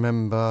always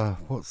remember,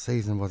 what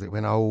season was it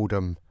when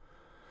Oldham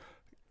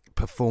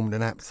performed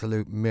an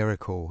absolute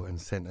miracle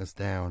and sent us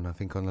down, I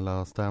think, on the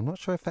last day. I'm not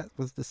sure if that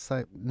was the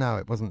same. No,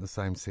 it wasn't the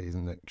same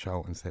season that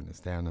Charlton sent us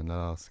down in the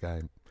last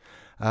game.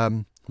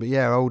 But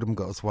yeah, Oldham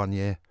got us one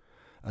year,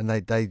 and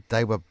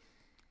they were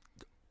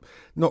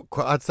not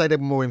quite. I'd say they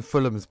were more in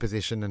Fulham's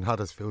position than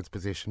Huddersfield's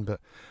position, but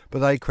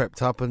they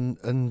crept up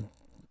and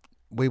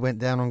we went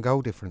down on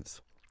goal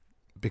difference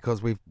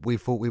because we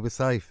thought we were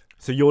safe.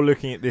 So you're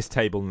looking at this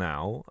table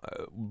now,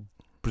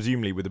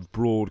 presumably with a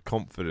broad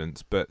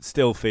confidence, but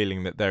still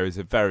feeling that there is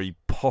a very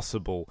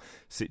possible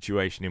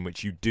situation in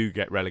which you do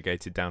get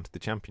relegated down to the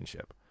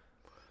Championship.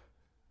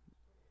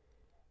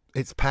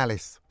 It's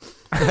Palace.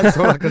 That's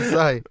all I can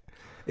say.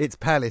 It's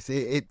Palace.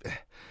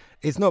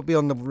 It's not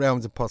beyond the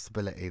realms of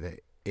possibility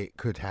that it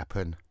could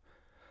happen,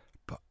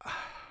 but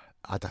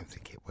I don't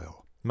think it will.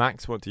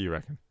 Max, what do you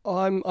reckon?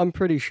 I'm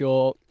pretty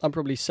sure. I'm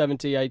probably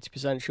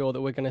 70-80% sure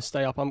that we're going to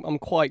stay up. I'm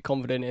quite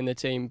confident in the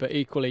team, but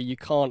equally you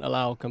can't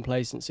allow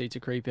complacency to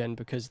creep in,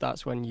 because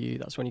that's when you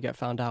get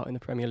found out in the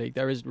Premier League.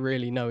 There is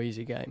really no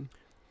easy game.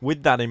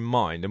 With that in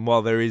mind, and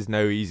while there is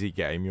no easy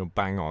game, you're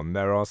bang on,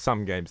 there are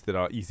some games that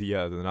are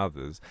easier than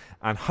others.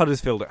 And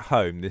Huddersfield at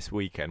home this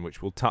weekend,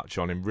 which we'll touch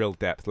on in real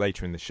depth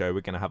later in the show. We're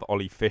going to have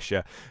Ollie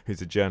Fisher,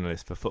 who's a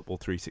journalist for Football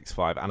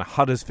 365, and a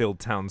Huddersfield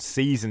Town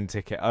season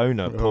ticket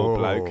owner, poor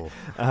bloke,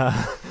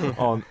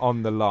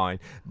 on the line.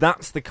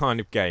 That's the kind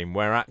of game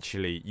where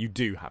actually you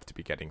do have to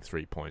be getting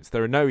 3 points.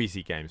 There are no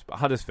easy games, but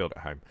Huddersfield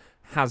at home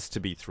has to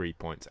be 3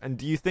 points? And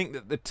do you think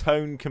that the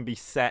tone can be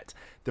set,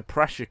 the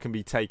pressure can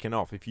be taken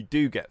off if you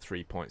do get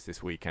 3 points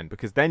this weekend?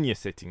 Because then you're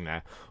sitting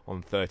there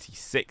on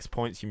 36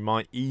 points. You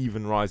might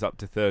even rise up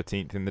to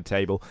 13th in the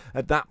table.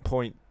 At that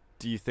point,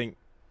 do you think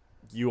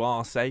you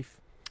are safe?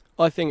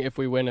 I think if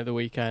we win at the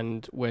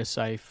weekend, we're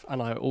safe.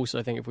 And I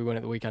also think if we win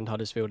at the weekend,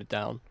 Huddersfield are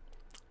down.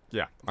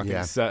 Yeah, I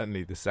think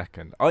certainly the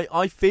second.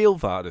 I feel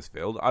for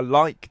Huddersfield. I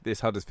like this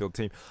Huddersfield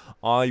team.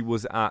 I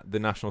was at the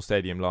National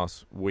Stadium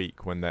last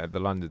week, the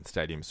London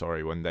Stadium,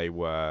 when they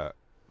were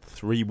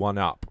 3-1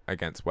 up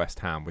against West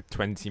Ham with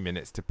 20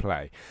 minutes to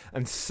play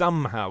and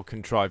somehow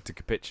contrived to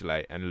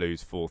capitulate and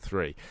lose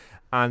 4-3.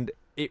 And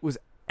it was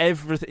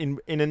everything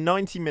in a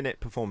 90-minute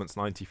performance,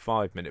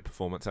 95-minute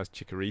performance, as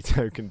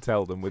Chicharito can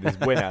tell them with his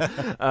winner.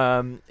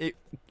 It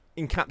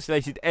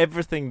encapsulated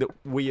everything that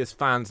we as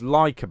fans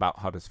like about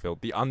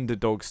Huddersfield: the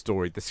underdog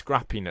story, the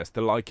scrappiness,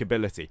 the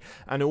likeability,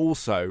 and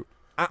also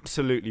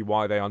absolutely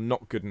why they are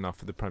not good enough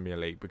for the Premier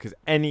League, because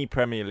any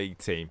Premier League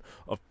team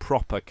of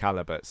proper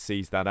calibre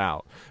sees that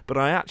out. But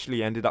I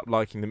actually ended up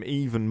liking them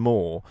even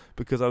more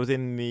because I was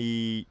in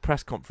the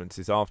press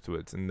conferences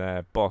afterwards and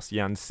their boss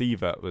Jan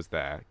Sievert was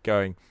there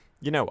going,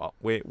 you know what,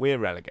 we're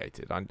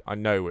relegated. I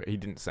know he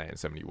didn't say it in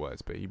so many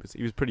words, but he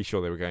was pretty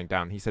sure they were going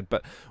down. He said,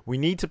 but we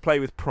need to play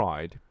with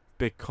pride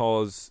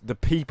because the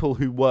people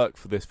who work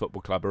for this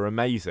football club are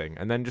amazing.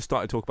 And then just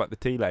started to talk about the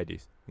tea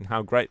ladies and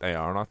how great they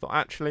are. And I thought,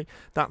 actually,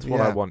 that's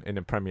what I want in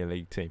a Premier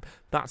League team.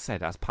 That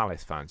said, as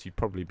Palace fans, you'd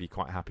probably be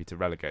quite happy to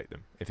relegate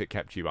them if it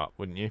kept you up,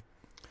 wouldn't you?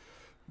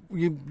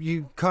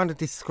 You kind of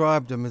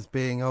described them as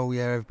being, oh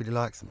yeah, everybody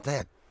likes them.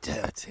 They're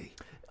dirty.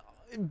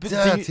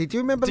 Dirty. Do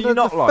you remember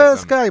the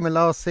first game of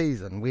last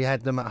season? We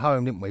had them at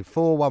home, didn't we?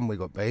 4-1 we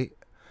got beat.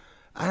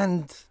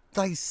 And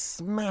they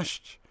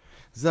smashed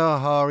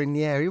Zaha in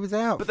the air. He was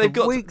out for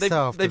weeks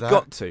after that. They've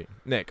got to,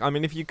 Nick. I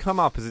mean, if you come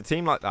up as a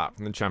team like that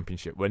from the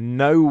Championship, where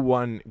no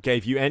one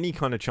gave you any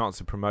kind of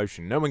chance of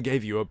promotion, no one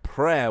gave you a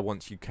prayer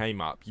once you came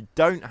up, you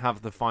don't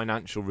have the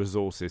financial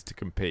resources to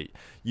compete.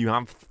 You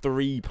have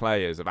 3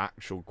 players of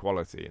actual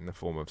quality in the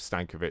form of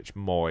Stankovic,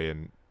 Moy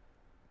and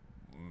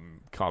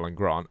Karlan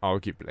Grant,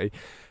 arguably.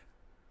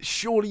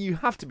 Surely you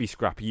have to be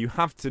scrappy. You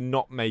have to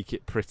not make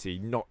it pretty,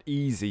 not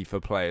easy for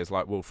players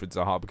like Wilfried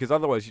Zaha, because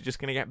otherwise you're just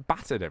going to get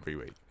battered every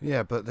week.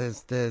 Yeah, but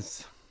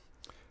there's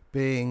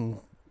being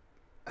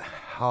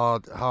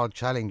hard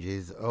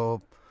challenges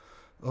or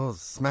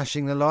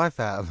smashing the life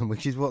out of them,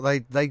 which is what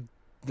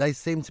they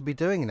seem to be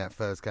doing in that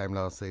first game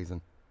last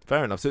season.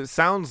 Fair enough. So it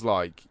sounds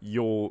like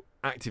you're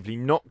actively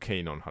not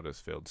keen on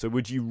Huddersfield. So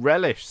would you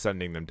relish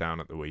sending them down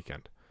at the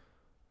weekend?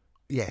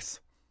 Yes.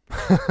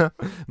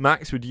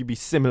 Max, would you be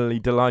similarly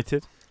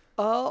delighted?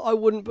 I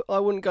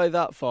wouldn't go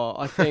that far.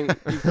 I think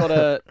you've got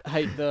to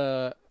hate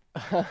the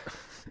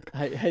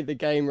hate the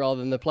game rather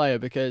than the player,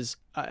 because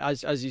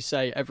as you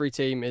say, every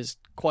team is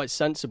quite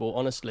sensible,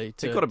 honestly.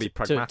 They've got to be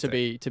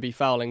pragmatic. to be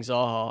fouling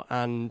Zaha.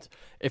 And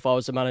if I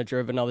was a manager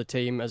of another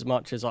team, as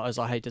much as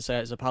I hate to say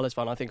it as a Palace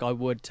fan, I think I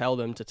would tell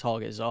them to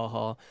target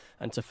Zaha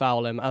and to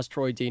foul him, as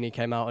Troy Deeney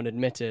came out and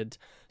admitted.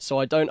 So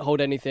I don't hold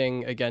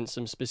anything against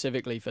them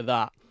specifically for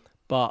that,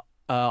 but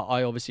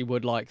I obviously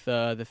would like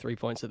the 3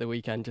 points at the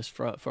weekend just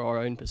for our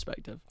own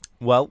perspective.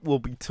 Well, we'll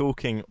be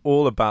talking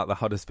all about the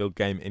Huddersfield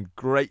game in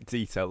great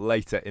detail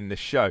later in the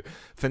show.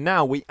 For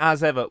now, we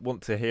as ever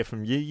want to hear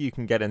from you. You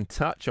can get in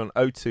touch on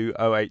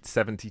 0208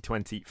 70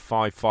 20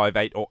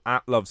 558 or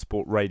at Love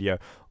Sport Radio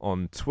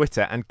on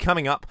Twitter. And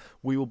coming up,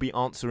 we will be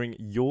answering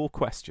your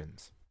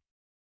questions.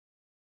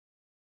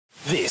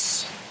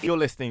 You're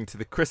listening to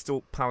the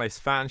Crystal Palace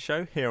Fan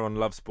Show here on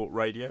Love Sport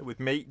Radio with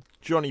me,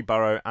 Johnny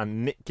Burrow,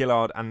 and Nick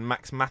Gillard and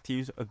Max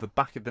Matthews of the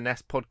Back of the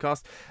Nest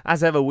podcast.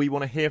 As ever, we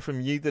want to hear from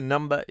you. The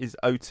number is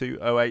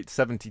 0208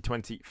 70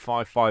 20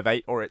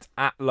 558 or it's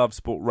at Love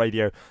Sport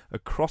Radio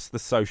across the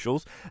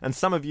socials. And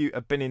some of you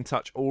have been in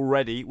touch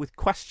already with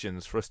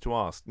questions for us to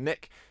ask.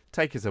 Nick,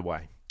 take us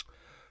away.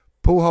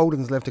 Paul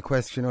Holden's left a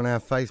question on our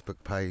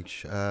Facebook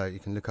page. You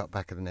can look up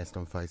Back of the Nest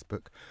on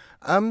Facebook.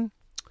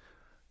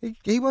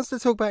 He wants to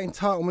talk about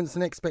entitlements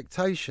and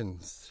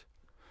expectations.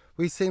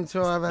 We seem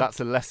to have...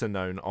 That's a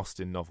lesser-known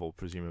Austen novel,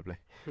 presumably.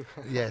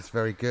 Yes,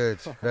 very good,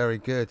 very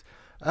good.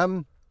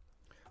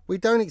 We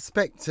don't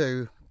expect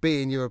to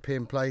be in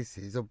European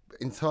places or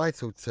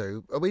entitled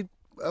to.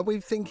 Are we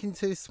thinking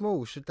too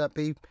small? Should that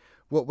be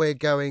what we're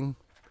going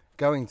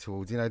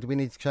towards? You know, do we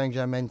need to change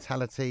our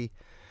mentality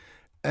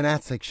and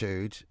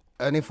attitude?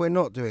 And if we're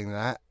not doing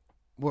that,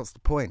 what's the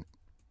point?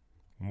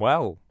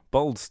 Well,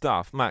 bold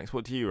stuff. Max,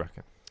 what do you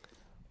reckon?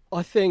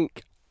 I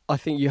think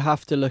you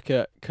have to look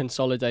at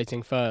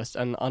consolidating first,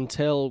 and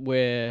until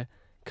we're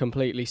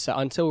completely set,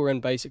 until we're in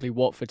basically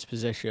Watford's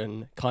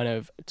position, kind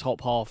of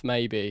top half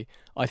maybe,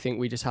 I think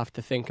we just have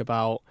to think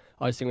about.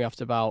 I think we have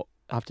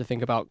to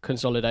think about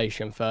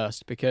consolidation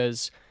first,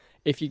 because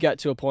if you get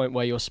to a point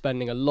where you're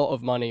spending a lot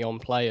of money on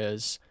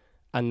players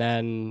and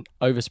then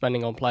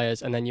overspending on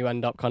players, and then you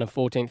end up kind of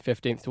 14th,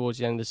 15th towards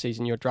the end of the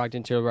season, you're dragged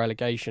into a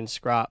relegation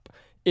scrap.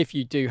 if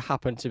you do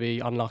happen to be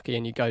unlucky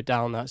and you go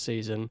down that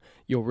season,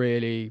 you're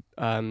really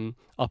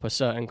up a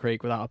certain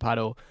creek without a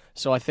paddle.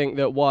 So I think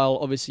that while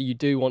obviously you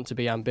do want to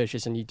be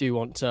ambitious and you do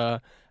want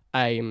to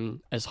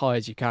aim as high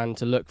as you can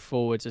to look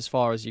forwards as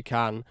far as you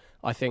can,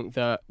 I think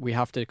that we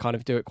have to kind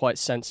of do it quite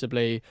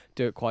sensibly,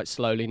 do it quite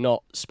slowly,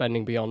 not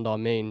spending beyond our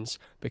means,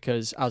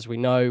 because as we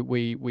know,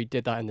 we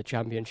did that in the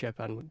Championship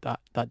and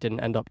that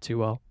didn't end up too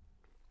well.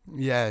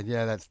 Yeah,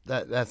 that's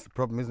the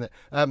problem, isn't it?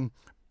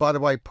 By the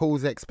way,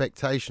 Paul's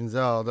expectations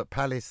are that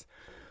Palace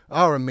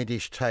are a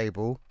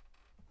mid-finishing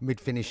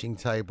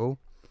table,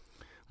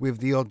 with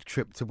the odd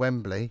trip to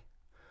Wembley,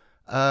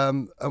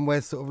 and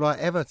we're sort of like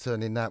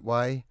Everton in that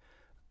way,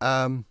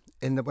 in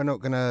that we're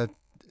not going to,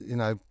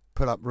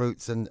 pull up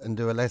roots and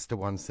do a Leicester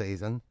one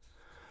season,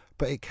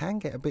 but it can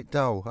get a bit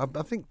dull. I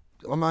think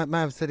I may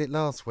have said it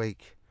last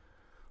week,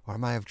 or I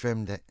may have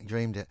dreamed it.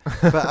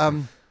 But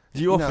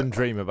do you often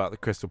dream about the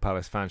Crystal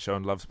Palace Fan Show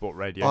on Love Sport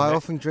Radio? I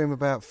often dream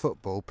about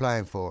football,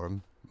 playing for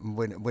them, and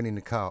winning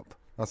the cup.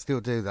 I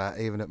still do that,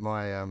 even at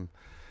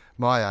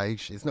my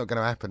age. It's not going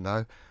to happen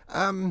though.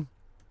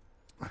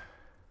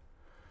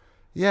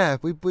 Yeah,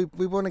 we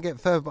want to get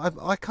further, but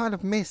I kind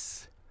of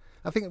miss.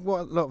 I think what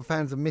a lot of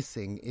fans are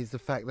missing is the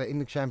fact that in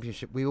the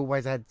Championship we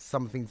always had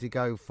something to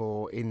go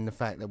for, in the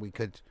fact that we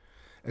could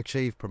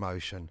achieve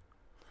promotion.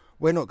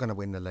 We're not going to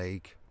win the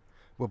league.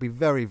 We'll be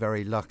very,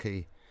 very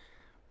lucky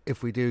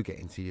if we do get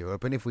into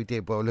Europe, and if we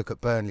did, well, look at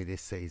Burnley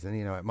this season.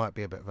 It might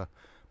be a bit of a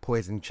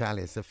poison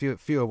chalice. A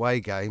few away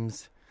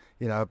games,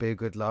 it'd be a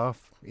good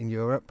laugh in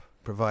Europe,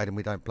 providing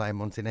we don't play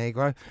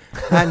Montenegro.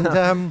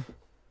 And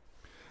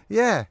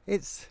yeah, I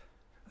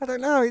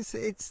don't know.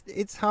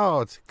 It's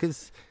hard,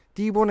 because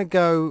do you want to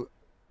go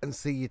and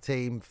see your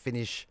team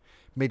finish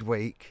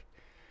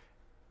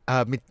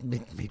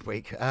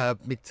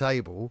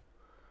mid-table,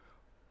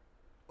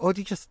 or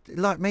do you just,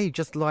 like me,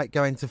 just like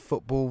going to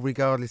football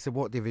regardless of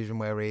what division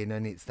we're in,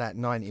 and it's that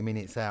 90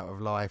 minutes out of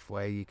life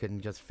where you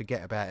can just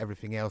forget about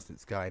everything else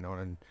that's going on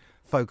and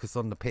focus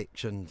on the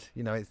pitch, and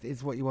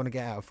it's what you want to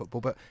get out of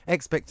football. But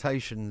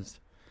expectations,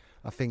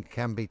 I think,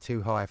 can be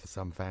too high for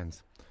some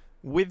fans.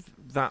 With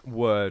that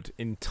word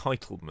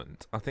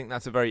entitlement, I think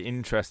that's a very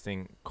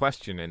interesting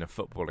question in a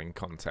footballing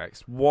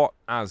context. What,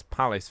 as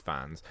Palace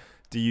fans,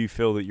 do you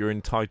feel that you're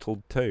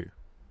entitled to?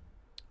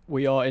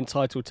 We are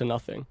entitled to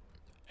nothing.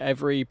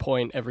 Every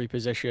point, every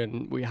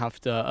position we have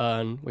to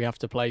earn, we have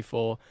to play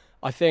for.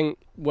 I think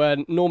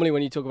normally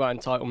when you talk about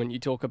entitlement, you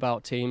talk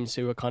about teams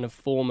who are kind of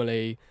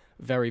formally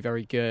very,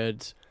 very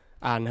good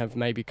and have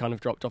maybe kind of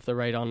dropped off the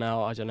radar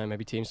now. I don't know,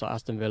 maybe teams like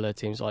Aston Villa,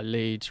 teams like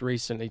Leeds,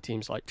 recently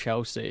teams like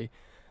Chelsea.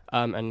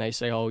 And they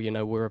say,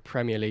 we're a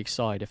Premier League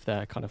side if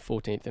they're kind of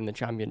 14th in the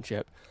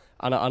Championship.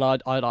 And I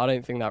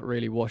don't think that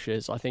really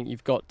washes. I think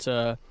you've got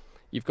to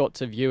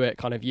view it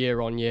kind of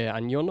year on year,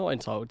 and you're not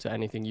entitled to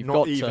anything.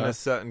 Not even a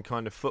certain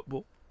kind of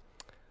football?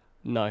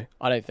 No,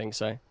 I don't think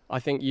so. I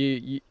think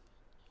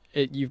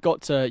you've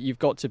got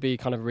to be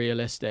kind of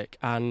realistic.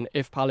 And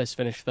if Palace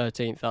finish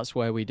 13th, that's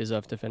where we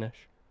deserve to finish.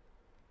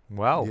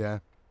 Well, yeah.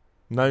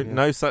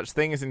 No such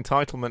thing as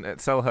entitlement at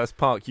Selhurst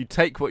Park. You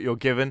take what you're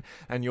given,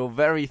 and you're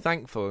very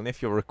thankful. And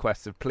if you're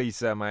requested, please,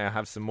 sir, may I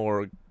have some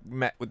more,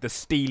 met with the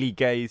steely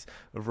gaze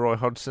of Roy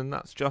Hodgson,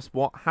 that's just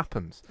what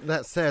happens.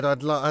 That said,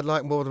 I'd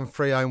like more than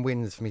 3 home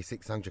wins for me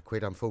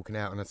 £600 I'm forking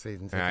out on a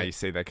season ticket. You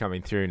see, they're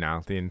coming through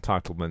now, the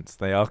entitlements.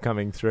 They are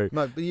coming through.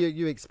 No, but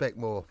you expect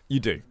more. You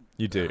do.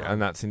 You do, and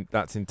that's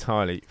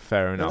entirely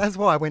fair enough. And that's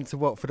why I went to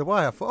Watford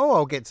away. I thought,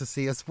 I'll get to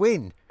see us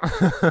win.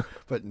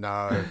 But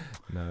no.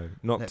 No,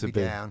 not Let to me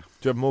be. down.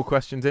 Do you have more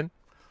questions in?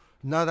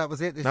 No, that was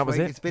it this week.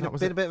 It's been a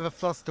bit of a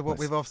fluster what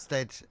with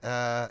Ofsted.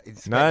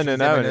 No.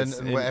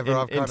 Whatever.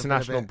 I've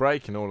international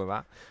break and all of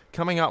that.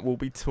 Coming up, we'll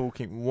be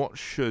talking what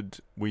should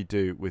we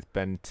do with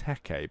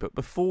Benteke. But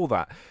before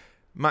that,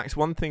 Max,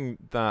 one thing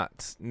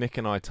that Nick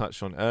and I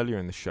touched on earlier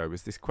in the show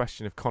was this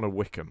question of Connor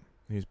Wickham,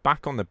 who's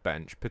back on the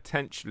bench,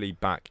 potentially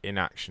back in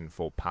action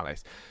for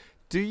Palace.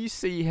 Do you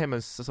see him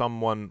as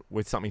someone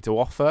with something to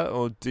offer,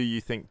 or do you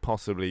think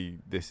possibly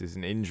this is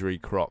an injury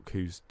crock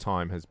whose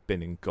time has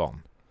been and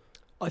gone?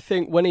 I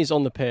think when he's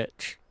on the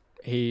pitch,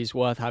 he's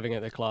worth having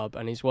at the club,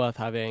 and he's worth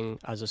having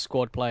as a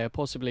squad player,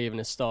 possibly even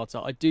a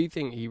starter. I do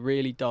think he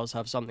really does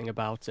have something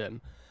about him.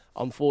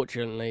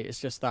 Unfortunately, it's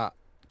just that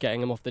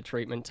getting him off the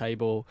treatment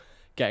table,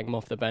 getting him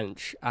off the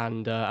bench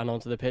and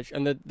onto the pitch.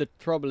 And the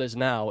trouble is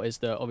now is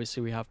that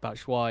obviously we have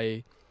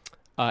Batshuayi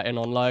in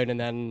on loan, and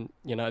then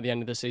at the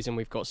end of the season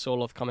we've got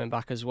Sorloth coming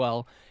back as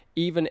well.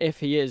 Even if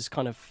he is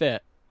kind of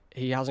fit,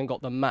 he hasn't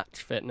got the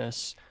match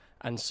fitness,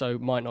 and so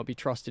might not be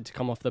trusted to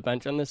come off the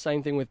bench. And the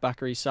same thing with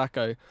Bakary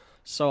Sakho.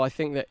 So I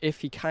think that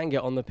if he can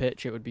get on the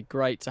pitch, it would be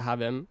great to have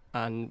him,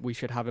 and we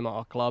should have him at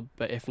our club.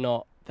 But if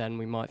not, then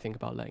we might think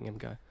about letting him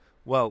go.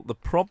 Well, the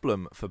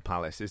problem for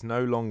Palace is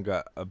no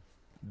longer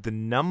the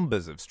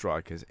numbers of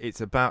strikers, it's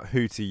about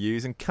who to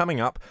use. And coming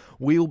up,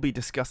 we'll be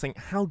discussing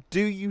how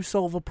do you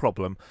solve a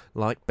problem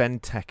like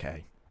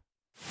Benteke.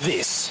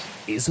 This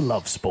is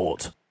Love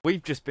Sport.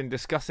 We've just been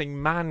discussing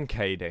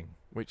mancading.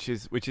 which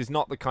is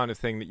not the kind of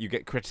thing that you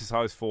get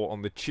criticised for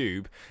on the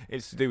tube.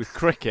 It's to do with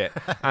cricket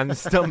and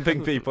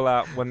stumping people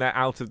out when they're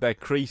out of their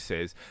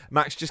creases.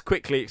 Max, just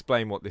quickly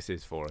explain what this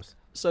is for us.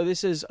 So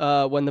this is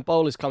when the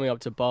bowler's coming up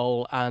to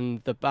bowl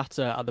and the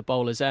batter at the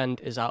bowler's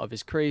end is out of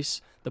his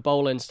crease. The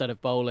bowler, instead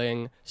of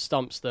bowling,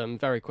 stumps them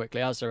very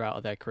quickly as they're out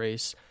of their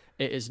crease.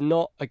 It is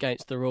not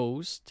against the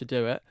rules to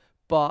do it,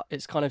 but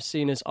it's kind of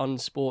seen as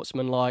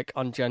unsportsmanlike,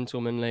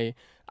 ungentlemanly.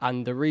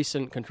 And the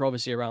recent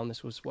controversy around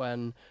this was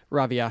when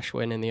Ravi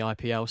Ashwin in the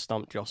IPL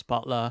stumped Jos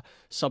Buttler.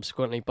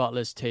 Subsequently,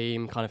 Buttler's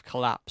team kind of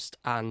collapsed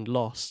and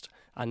lost.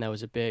 And there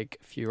was a big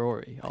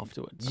furore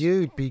afterwards.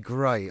 You'd be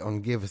great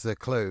on Give Us a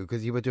Clue,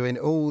 because you were doing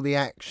all the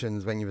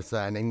actions when you were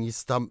saying, and you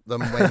stumped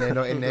them when they're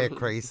not in their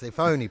crease. If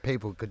only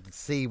people could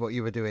see what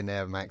you were doing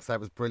there, Max. That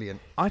was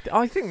brilliant.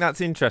 I think that's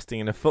interesting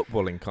in a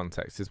footballing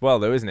context as well,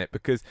 though, isn't it?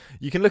 Because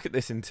you can look at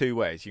this in two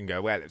ways. You can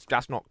go, well, it's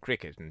just not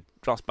cricket, and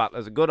Jos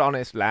Buttler's a good,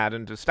 honest lad,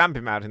 and to stamp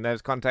him out in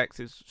those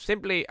contexts is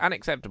simply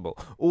unacceptable.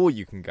 Or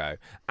you can go,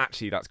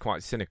 actually, that's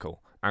quite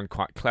cynical and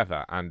quite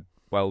clever and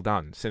well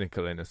done.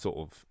 Cynical in a sort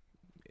of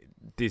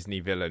Disney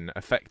villain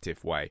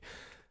effective way.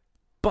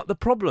 But the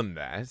problem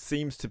there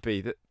seems to be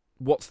that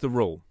what's the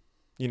rule?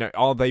 You know,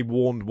 are they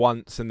warned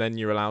once and then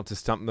you're allowed to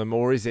stump them,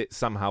 or is it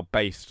somehow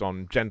based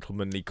on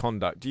gentlemanly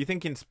conduct? Do you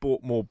think in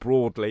sport more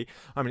broadly,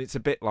 I mean, it's a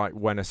bit like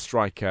when a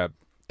striker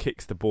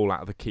kicks the ball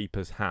out of the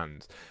keeper's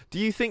hands. Do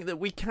you think that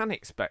we can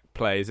expect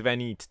players of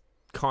any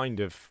kind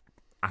of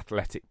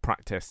athletic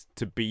practice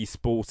to be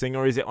sporting,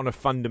 or is it on a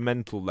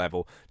fundamental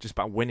level just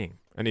about winning?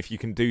 And if you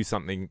can do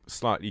something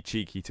slightly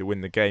cheeky to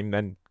win the game,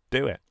 then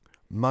do it.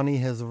 Money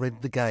has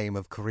rid the game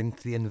of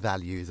Corinthian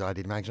values, I'd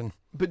imagine.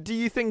 But do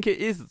you think it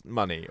is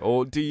money,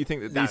 or do you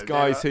think that these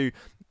guys who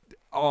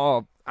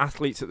are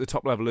athletes at the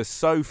top level are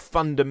so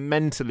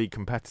fundamentally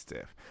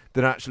competitive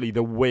that actually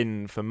the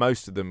win for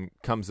most of them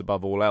comes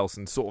above all else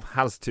and sort of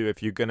has to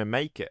if you're going to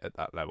make it at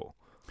that level?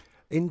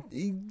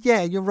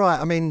 Yeah, you're right.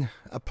 I mean,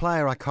 a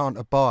player I can't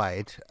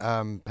abide,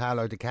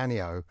 Paolo Di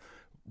Canio,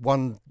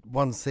 one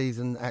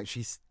season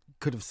actually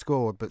could have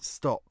scored but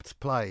stopped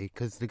play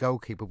because the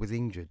goalkeeper was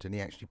injured, and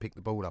he actually picked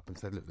the ball up and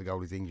said, look, the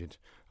goal is injured.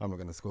 I'm not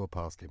going to score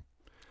past him.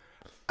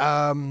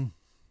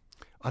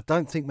 I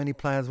don't think many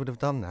players would have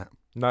done that.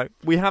 No,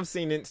 we have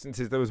seen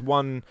instances. There was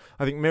one,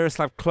 I think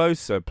Miroslav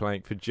Klose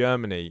playing for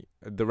Germany.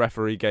 The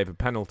referee gave a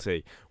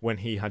penalty when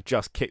he had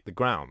just kicked the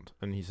ground.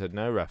 And he said,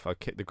 no, ref, I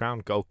kicked the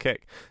ground, goal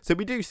kick. So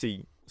we do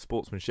see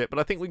sportsmanship. But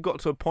I think we've got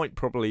to a point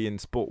probably in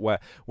sport where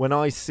when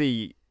I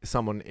see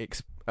someone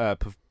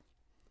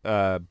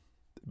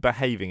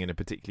behaving in a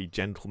particularly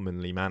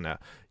gentlemanly manner,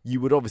 you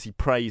would obviously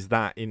praise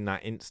that in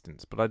that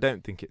instance. But I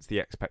don't think it's the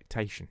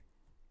expectation.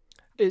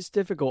 It's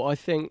difficult. I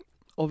think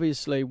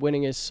obviously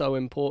winning is so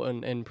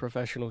important in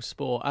professional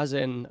sport, as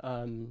in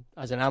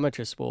as an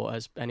amateur sport,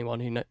 as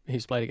anyone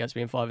who's played against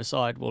me in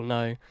five-a-side will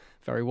know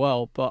very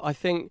well. But I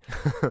think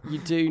you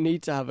do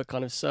need to have a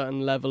kind of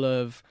certain level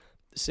of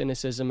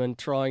cynicism and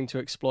trying to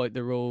exploit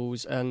the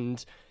rules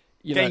and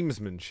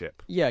gamesmanship.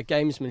 Yeah,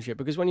 gamesmanship.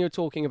 Because when you're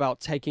talking about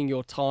taking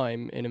your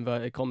time, in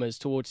inverted commas,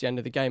 towards the end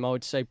of the game, I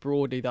would say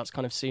broadly that's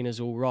kind of seen as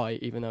all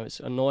right, even though it's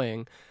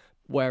annoying.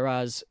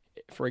 Whereas,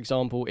 for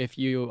example, if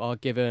you are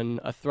given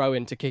a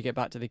throw-in to kick it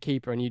back to the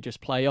keeper and you just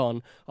play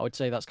on, I would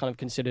say that's kind of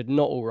considered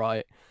not all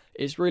right.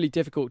 It's really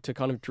difficult to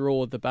kind of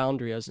draw the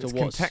boundary as to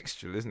what's... It's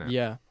contextual, isn't it?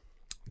 Yeah.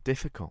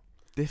 Difficult.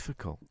 It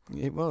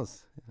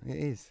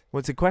is. Well,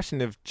 it's a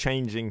question of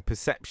changing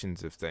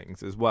perceptions of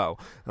things as well.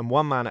 And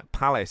one man at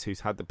Palace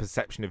who's had the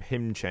perception of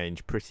him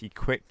change pretty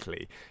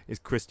quickly is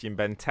Christian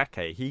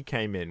Benteke. He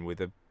came in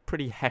with a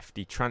pretty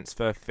hefty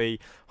transfer fee,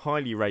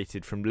 highly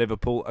rated from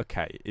Liverpool.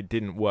 Okay, it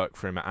didn't work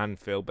for him at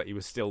Anfield, but he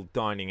was still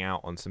dining out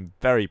on some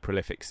very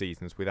prolific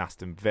seasons with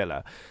Aston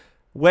Villa.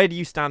 Where do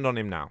you stand on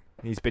him now?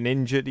 He's been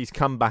injured, he's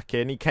come back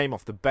in, he came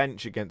off the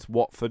bench against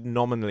Watford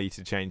nominally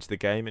to change the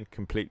game and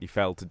completely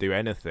failed to do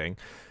anything.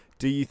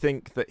 Do you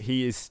think that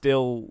he is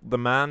still the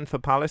man for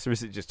Palace, or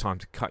is it just time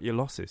to cut your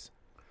losses?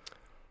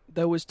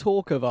 There was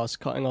talk of us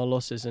cutting our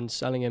losses and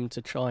selling him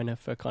to China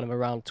for kind of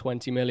around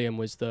 20 million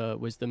was the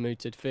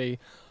mooted fee.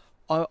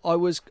 I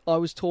was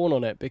torn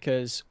on it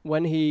because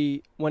when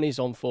he's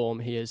on form,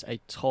 he is a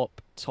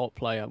top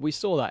player. We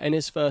saw that in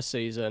his first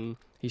season.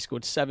 He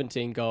scored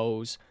 17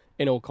 goals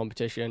in all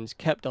competitions,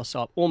 kept us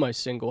up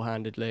almost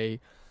single-handedly,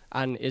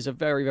 and is a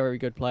very, very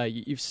good player.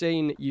 You've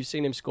seen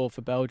him score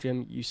for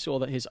Belgium. You saw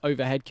that his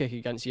overhead kick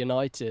against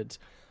United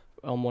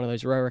on one of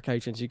those rare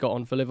occasions he got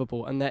on for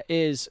Liverpool, and there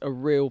is a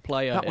real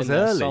player that was in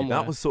there early. somewhere.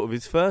 That was sort of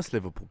his first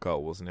Liverpool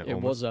goal, wasn't it? It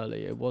was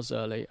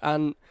early.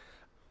 And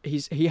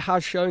he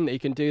has shown that he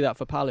can do that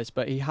for Palace,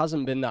 but he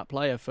hasn't been that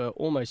player for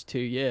almost 2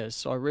 years,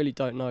 so I really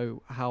don't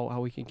know how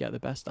we can get the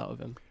best out of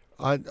him.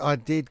 I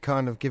did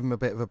kind of give him a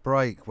bit of a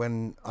break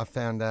when I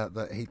found out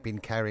that he'd been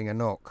carrying a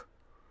knock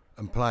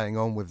and playing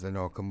on with the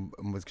knock and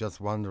was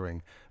just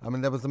wondering. I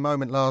mean, there was a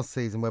moment last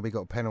season where we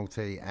got a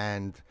penalty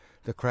and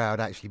the crowd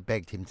actually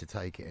begged him to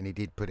take it, and he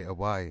did put it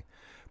away.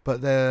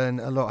 But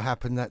then a lot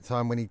happened that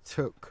time when he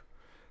took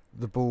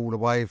the ball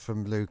away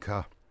from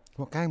Luka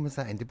What game was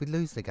that in? Did we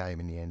lose the game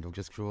in the end or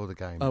just draw the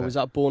game? Oh, was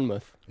that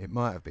Bournemouth? It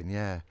might have been,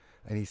 yeah.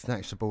 And he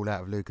snatched the ball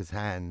out of Luca's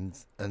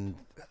hands, and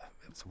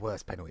it was the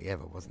worst penalty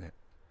ever, wasn't it?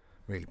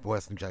 Really,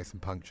 worse than Jason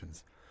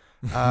Punction's.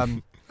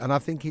 And I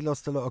think he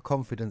lost a lot of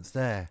confidence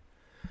there.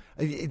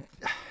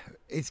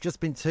 It's just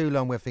been too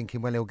long. We're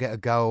thinking, well, he'll get a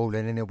goal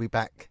and then he'll be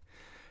back,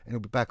 and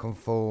he'll be back on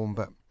form.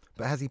 But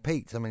has he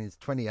peaked? I mean, he's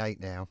 28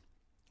 now,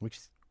 which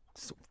is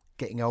sort of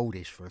getting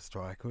oldish for a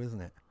striker,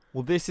 isn't it?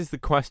 Well, this is the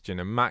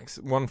question, and Max,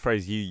 one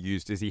phrase you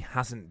used is he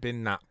hasn't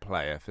been that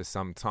player for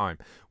some time.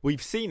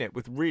 We've seen it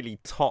with really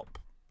top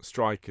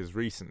strikers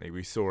recently.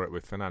 We saw it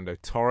with Fernando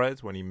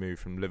Torres when he moved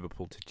from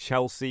Liverpool to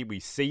Chelsea. We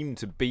seem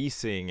to be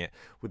seeing it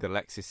with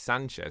Alexis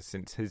Sanchez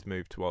since his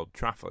move to Old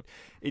Trafford.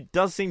 It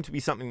does seem to be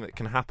something that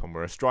can happen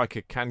where a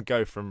striker can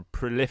go from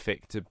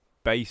prolific to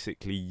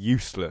basically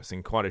useless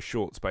in quite a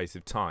short space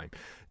of time.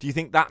 Do you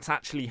think that's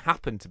actually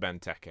happened to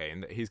Benteke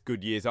and that his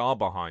good years are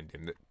behind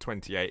him, that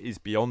 28 is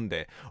beyond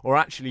it? Or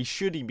actually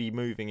should he be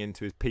moving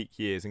into his peak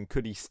years and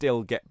could he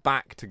still get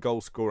back to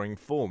goal scoring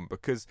form?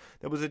 Because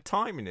there was a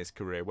time in his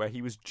career where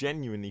he was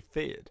genuinely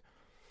feared.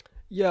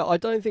 Yeah, I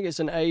don't think it's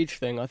an age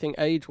thing. I think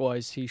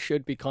age-wise he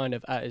should be kind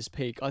of at his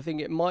peak. I think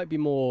it might be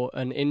more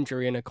an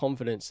injury and a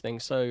confidence thing.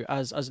 So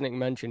as Nick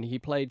mentioned, he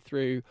played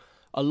through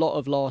a lot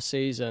of last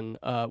season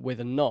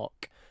with an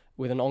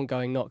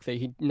ongoing knock that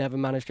he never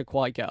managed to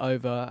quite get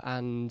over,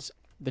 and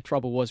the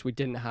trouble was we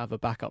didn't have a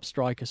backup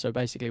striker, so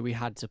basically we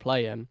had to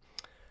play him,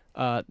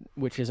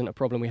 which isn't a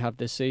problem we have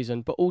this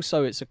season. But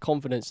also it's a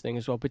confidence thing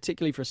as well,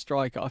 particularly for a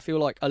striker. I feel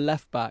like a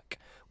left-back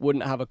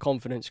wouldn't have a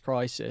confidence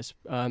crisis,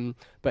 but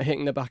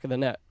hitting the back of the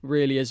net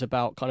really is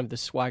about kind of the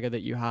swagger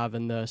that you have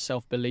and the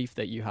self-belief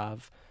that you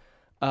have.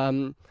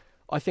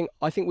 I think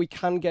we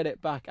can get it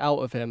back out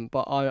of him,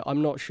 but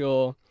I'm not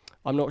sure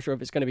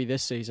if it's going to be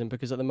this season,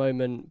 because at the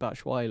moment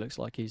Batshuayi looks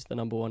like he's the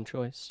number one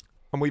choice.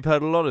 And we've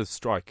heard a lot of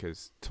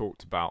strikers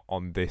talked about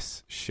on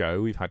this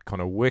show. We've had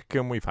Connor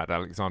Wickham, we've had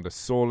Alexander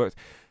Sørloth.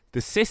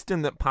 The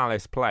system that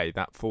Palace play,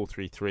 that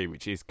 4-3-3,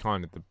 which is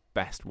kind of the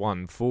best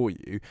one for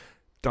you,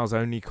 does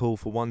only call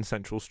for one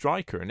central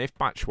striker. And if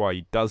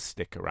Batshuayi does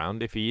stick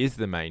around, if he is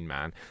the main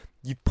man,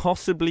 you've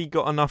possibly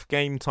got enough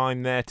game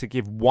time there to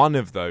give one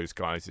of those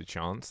guys a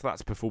chance.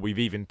 That's before we've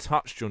even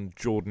touched on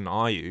Jordan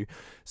Ayew.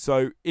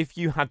 So if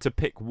you had to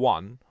pick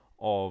one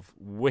of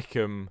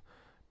Wickham,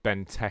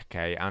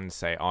 Benteke and,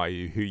 say,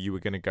 Ayew, who you were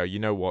going to go, you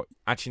know what?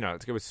 Actually, no,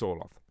 let's go with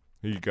Sørloth.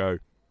 Who you go,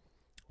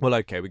 well,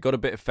 okay, we've got a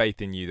bit of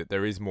faith in you that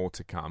there is more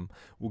to come.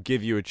 We'll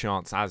give you a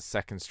chance as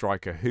second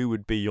striker. Who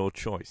would be your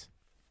choice?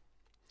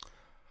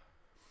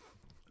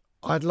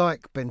 I'd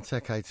like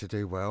Benteke to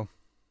do well.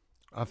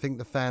 I think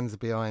the fans are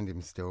behind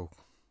him still.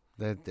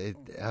 There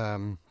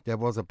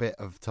was a bit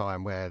of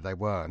time where they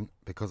weren't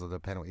because of the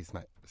penalty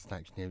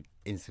snatching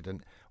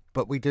incident,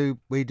 but we do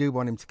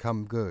want him to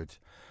come good.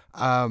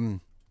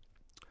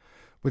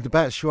 With the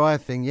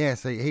Batshuayi thing,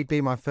 yes, he'd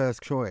be my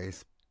first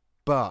choice,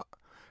 but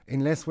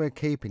unless we're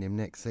keeping him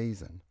next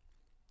season,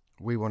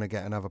 we want to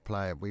get another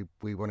player.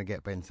 We want to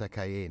get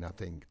Benteke in, I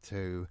think,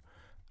 to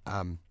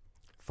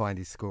find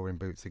his scoring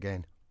boots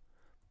again.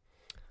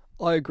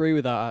 I agree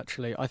with that,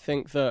 actually. I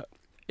think that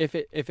if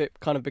it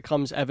kind of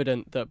becomes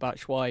evident that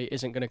Batshuayi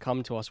isn't going to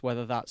come to us,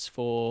 whether that's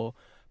for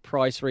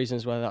price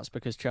reasons, whether that's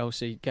because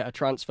Chelsea get a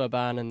transfer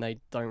ban and they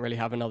don't really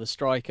have another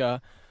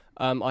striker,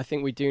 I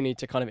think we do need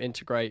to kind of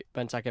integrate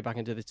Benteke back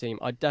into the team.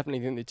 I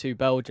definitely think the two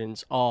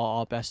Belgians are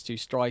our best two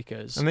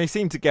strikers. And they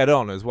seem to get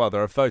on as well.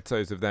 There are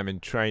photos of them in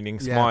training,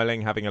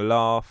 smiling, having a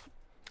laugh.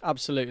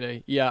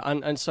 Absolutely, yeah.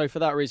 And so for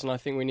that reason, I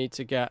think we need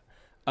to get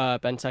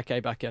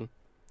Benteke back in.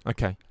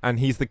 Okay, and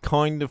he's the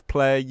kind of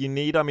player you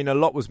need. I mean, a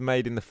lot was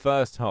made in the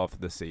first half of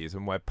the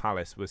season where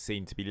Palace were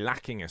seen to be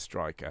lacking a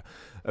striker,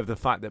 of the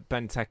fact that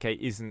Benteke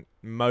isn't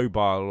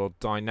mobile or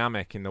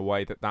dynamic in the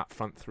way that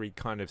front three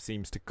kind of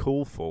seems to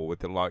call for with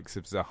the likes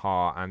of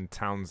Zaha and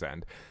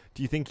Townsend.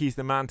 Do you think he's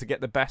the man to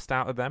get the best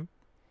out of them?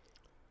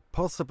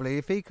 Possibly,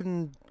 if he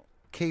can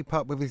keep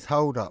up with his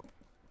hold-up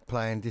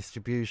play and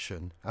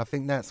distribution. I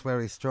think that's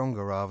where he's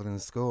stronger rather than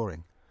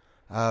scoring,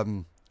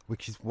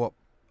 which is what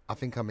I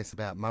think I miss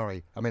about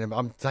Murray. I mean,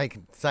 I'm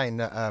saying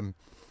that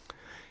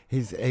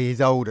he's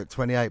old at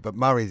 28, but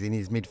Murray's in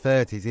his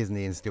mid-30s, isn't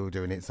he, and still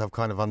doing it, so I've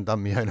kind of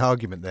undone my own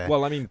argument there.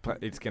 Well, I mean,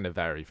 it's going to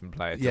vary from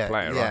player to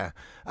player, right?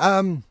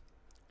 Yeah.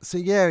 So,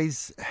 yeah,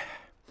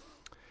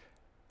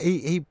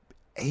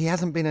 he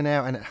hasn't been an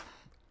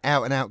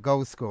out-and-out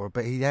goal scorer,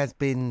 but he has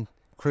been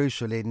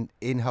crucial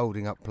in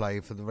holding up play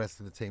for the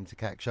rest of the team to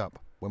catch up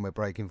when we're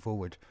breaking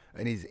forward,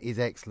 and he's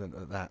excellent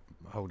at that,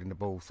 holding the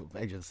ball sort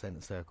of edge of the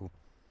centre circle.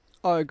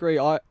 I agree.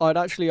 I'd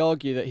actually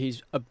argue that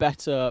he's a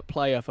better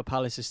player for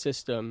Palace's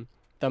system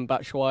than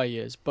Batshuayi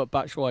is, but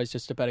Batshuayi is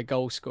just a better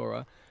goal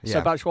scorer. Yeah.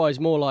 So Batshuayi is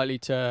more likely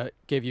to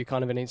give you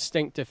kind of an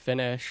instinctive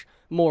finish,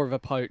 more of a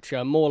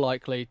poacher, more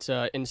likely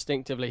to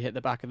instinctively hit the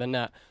back of the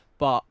net.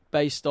 But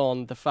based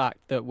on the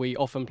fact that we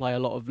often play a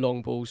lot of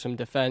long balls from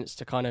defence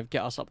to kind of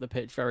get us up the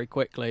pitch very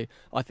quickly,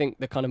 I think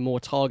the kind of more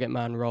target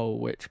man role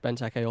which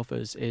Benteke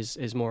offers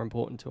is more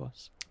important to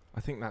us. I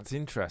think that's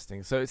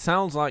interesting. So it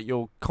sounds like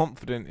you're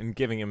confident in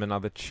giving him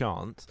another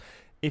chance.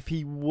 If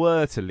he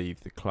were to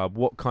leave the club,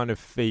 what kind of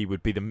fee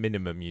would be the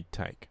minimum you'd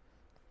take?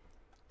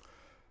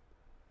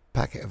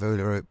 Packet of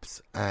hula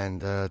hoops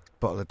and a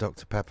bottle of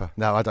Dr. Pepper.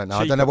 No, I don't know.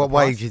 Cheap I don't know at what the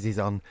price. wages he's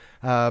on.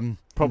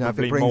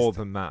 Probably more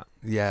than that.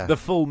 Yeah. The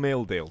full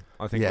meal deal,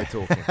 I think we're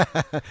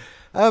talking.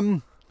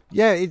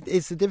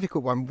 It's a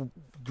difficult one.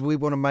 Do we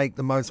want to make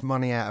the most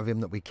money out of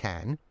him that we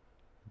can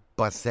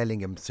by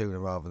selling him sooner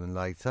rather than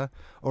later?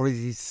 Or is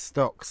his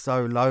stock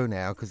so low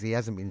now because he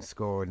hasn't been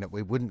scoring that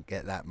we wouldn't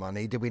get that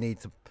money? Do we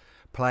need to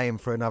play him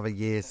for another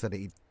year so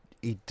that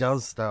he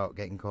does start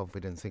getting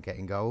confidence and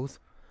getting goals?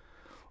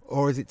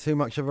 Or is it too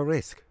much of a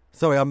risk?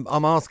 Sorry,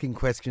 I'm asking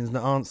questions,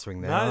 not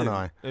answering there, aren't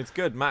I? It's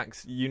good.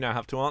 Max, you now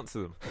have to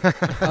answer them.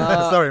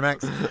 Sorry,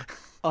 Max.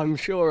 I'm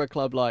sure a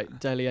club like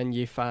Dalian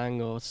Yifang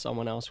or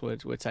someone else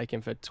would take him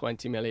for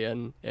 20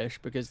 million-ish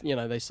because,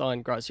 they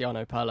signed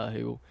Graziano Pella,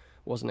 who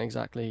wasn't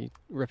exactly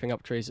ripping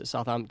up trees at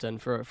Southampton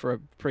for a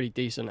pretty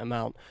decent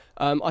amount.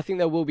 I think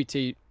there will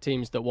be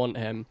teams that want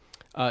him,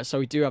 so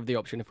we do have the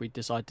option if we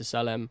decide to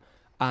sell him.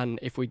 And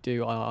if we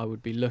do, I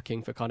would be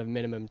looking for kind of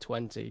minimum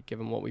 20,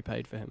 given what we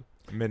paid for him.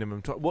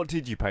 Minimum. What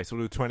did you pay? Sort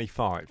of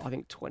 25? I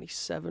think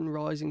 27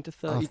 rising to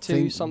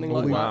 32, something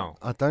like that. Wow.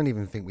 I don't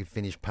even think we've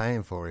finished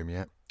paying for him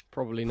yet.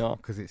 Probably not.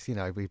 Because it's,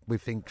 we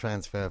think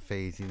transfer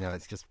fees,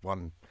 it's just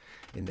one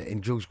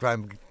in Jules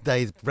Graham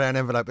days brown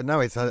envelope. But no,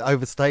 it's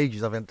over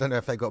stages. I don't know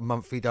if they've got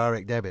monthly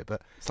direct debit.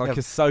 But it's like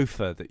a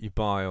sofa that you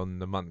buy on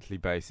the monthly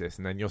basis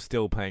and then you're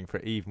still paying for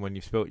it even when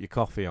you've spilt your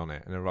coffee on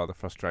it in a rather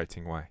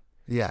frustrating way.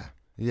 Yeah.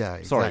 Yeah,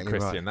 exactly. Sorry,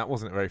 Christian, right. That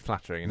wasn't a very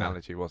flattering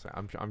analogy, was it?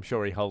 I'm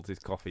sure he holds his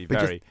coffee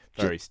very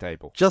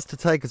stable. Just to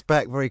take us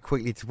back very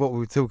quickly to what we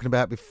were talking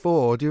about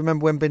before, do you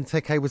remember when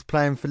Benteke was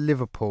playing for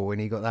Liverpool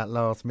and he got that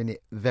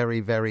last-minute,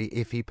 very, very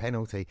iffy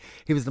penalty?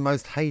 He was the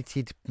most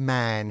hated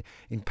man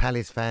in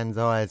Palace fans'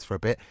 eyes for a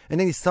bit, and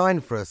then he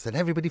signed for us and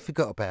everybody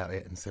forgot about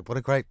it and said what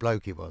a great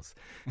bloke he was.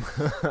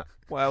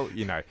 Well,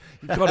 you've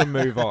got to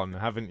move on,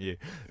 haven't you?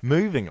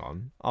 Moving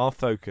on, our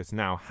focus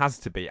now has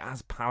to be,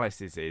 as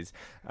Palace's is,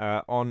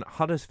 on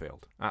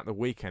Huddersfield at the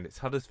weekend. It's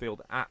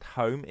Huddersfield at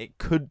home. It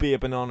could be a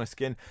banana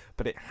skin,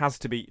 but it has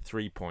to be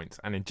 3 points.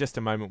 And in just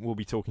a moment, we'll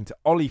be talking to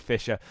Ollie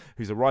Fisher,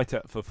 who's a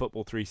writer for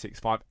Football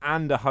 365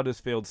 and a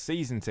Huddersfield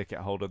season ticket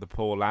holder, the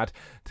poor lad,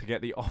 to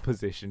get the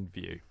opposition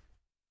view.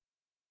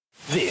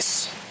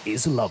 This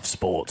is Love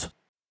Sport.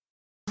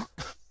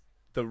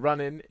 The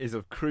run-in is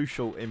of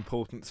crucial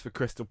importance for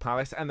Crystal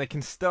Palace, and they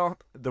can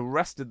start the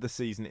rest of the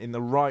season in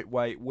the right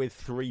way with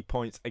 3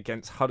 points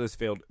against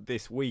Huddersfield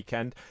this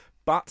weekend.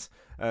 But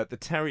the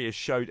Terriers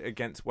showed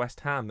against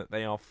West Ham that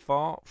they are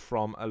far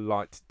from a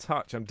light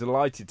touch. I'm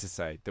delighted to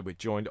say that we're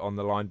joined on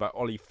the line by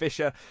Ollie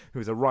Fisher,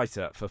 who is a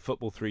writer for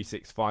Football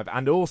 365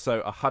 and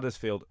also a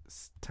Huddersfield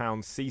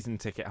Town season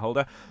ticket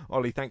holder.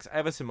 Ollie, thanks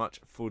ever so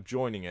much for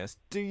joining us.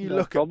 Do you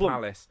look at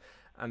Palace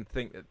and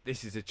think that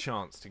this is a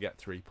chance to get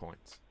 3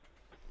 points?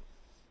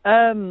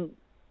 In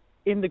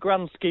the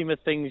grand scheme of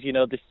things,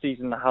 this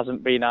season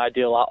hasn't been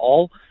ideal at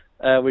all.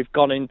 We've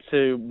gone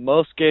into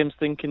most games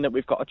thinking that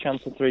we've got a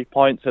chance of 3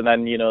 points, and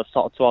then,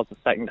 sort of towards the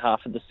second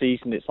half of the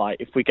season, it's like,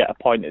 if we get a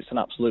point, it's an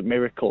absolute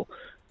miracle.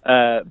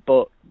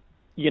 But,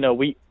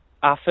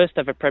 our first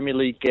ever Premier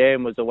League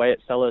game was away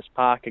at Selhurst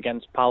Park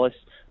against Palace,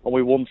 and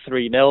we won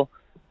 3-0.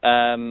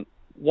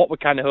 What we're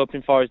kind of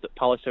hoping for is that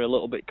Palace are a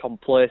little bit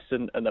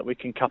complacent and that we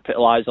can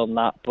capitalise on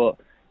that, but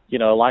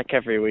like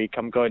every week,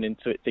 I'm going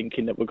into it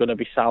thinking that we're going to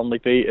be soundly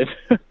beaten.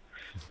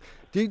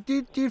 Do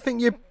you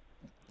think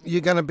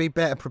you're going to be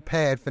better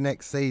prepared for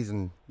next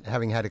season,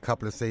 having had a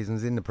couple of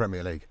seasons in the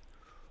Premier League?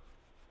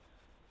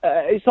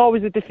 It's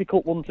always a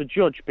difficult one to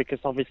judge because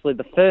obviously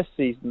the first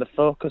season, the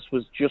focus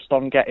was just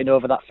on getting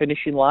over that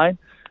finishing line,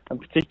 and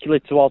particularly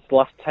towards the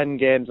last 10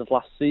 games of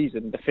last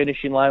season, the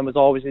finishing line was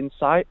always in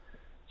sight.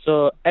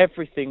 So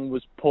everything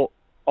was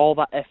all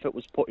that effort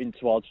was put in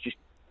towards just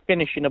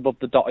finishing above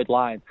the dotted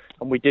line,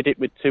 and we did it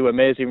with two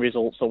amazing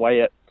results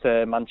away at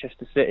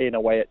Manchester City and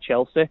away at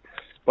Chelsea.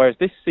 Whereas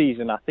this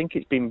season, I think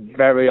it's been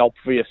very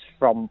obvious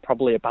from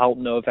probably about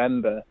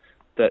November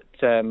that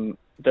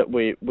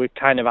we're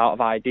kind of out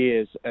of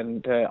ideas,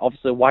 and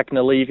obviously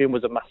Wagner leaving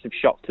was a massive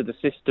shock to the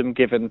system,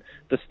 given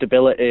the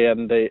stability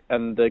and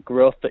the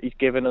growth that he's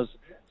given us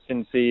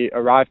since he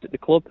arrived at the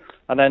club.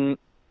 And then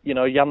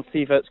Jan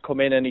Sievert's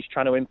come in and he's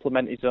trying to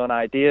implement his own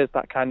ideas,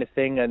 that kind of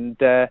thing, and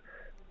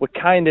we're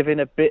kind of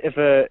in a bit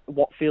of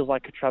what feels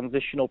like a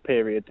transitional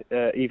period.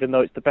 Even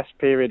though it's the best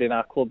period in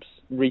our club's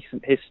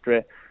recent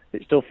history,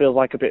 it still feels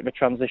like a bit of a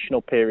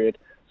transitional period.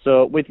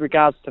 So with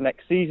regards to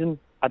next season,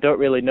 I don't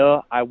really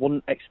know. I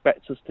wouldn't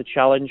expect us to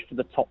challenge for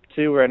the top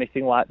 2 or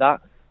anything like that.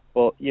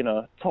 But,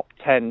 top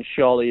 10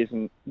 surely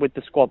isn't, with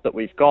the squad that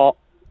we've got,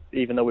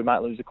 even though we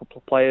might lose a couple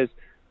of players,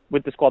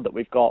 with the squad that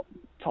we've got,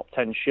 top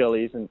 10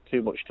 surely isn't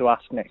too much to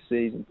ask next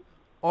season.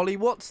 Ollie,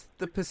 what's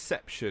the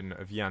perception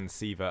of Jan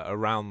Siewert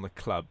around the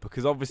club?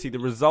 Because obviously the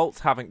results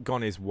haven't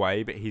gone his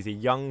way, but he's a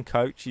young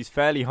coach. He's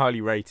fairly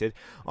highly rated.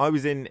 I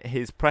was in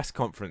his press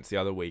conference the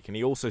other week, and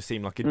he also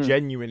seemed like a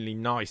genuinely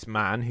nice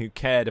man who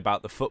cared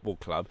about the football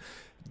club.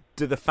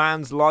 Do the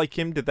fans like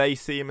him? Do they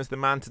see him as the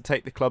man to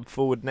take the club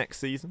forward next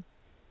season?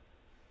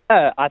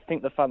 I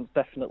think the fans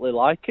definitely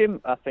like him.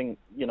 I think,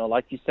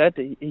 like you said,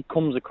 he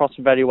comes across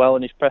very well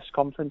in his press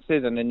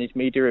conferences and in his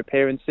media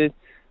appearances.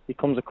 He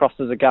comes across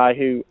as a guy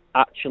who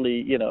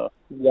actually,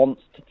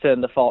 wants to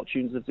turn the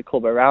fortunes of the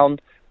club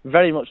around,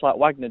 very much like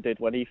Wagner did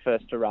when he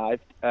first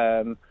arrived.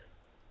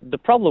 The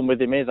problem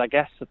with him is, I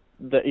guess,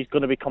 that he's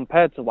going to be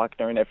compared to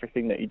Wagner in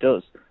everything that he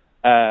does.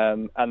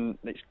 And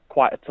it's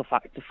quite a tough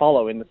act to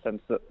follow in the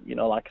sense that,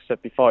 like I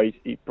said before,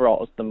 he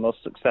brought us the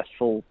most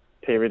successful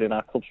period in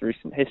our club's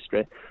recent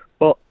history.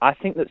 But I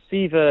think that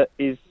Siewert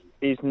is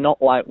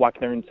not like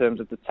Wagner in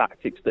terms of the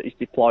tactics that he's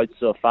deployed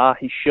so far.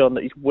 He's shown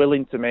that he's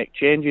willing to make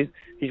changes.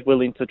 He's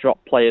willing to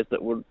drop players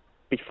that were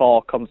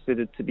before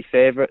considered to be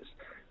favourites.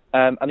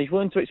 And he's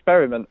willing to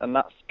experiment. And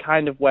that's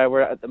kind of where we're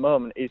at the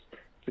moment, is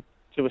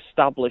to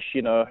establish,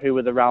 who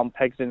are the round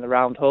pegs in the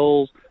round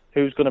holes,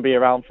 who's going to be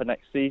around for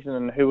next season,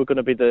 and who are going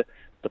to be the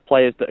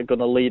players that are going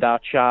to lead our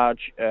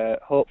charge,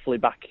 hopefully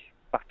back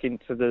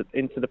into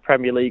the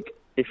Premier League,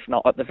 if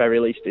not at the very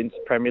least into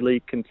Premier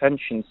League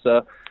contention.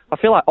 So I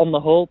feel like on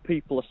the whole,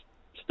 people are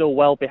still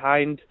well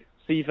behind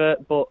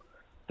Siewert, but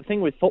the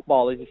thing with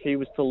football is if he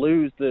was to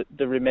lose the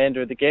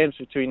remainder of the games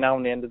between now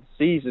and the end of the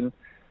season,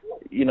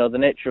 the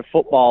nature of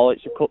football,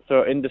 it's a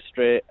cutthroat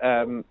industry,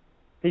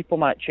 people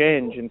might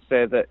change and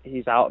say that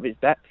he's out of his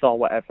depth or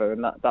whatever,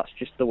 and that's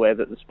just the way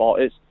that the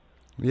sport is.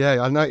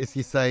 Yeah, I noticed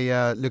you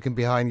say looking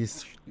behind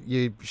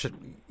your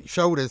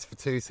shoulders for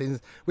 2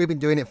 seasons. We've been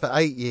doing it for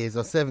 8 years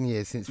or 7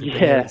 years since we've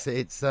been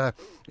here.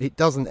 It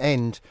doesn't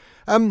end.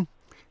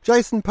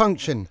 Jason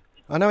Puncheon,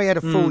 I know he had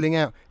a falling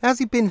out. How's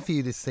he been for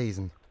you this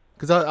season?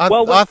 Because I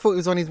thought he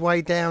was on his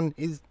way down.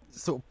 He's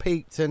sort of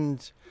peaked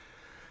and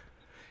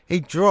he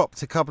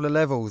dropped a couple of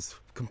levels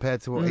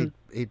compared to what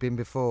he'd been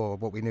before,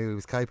 what we knew he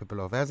was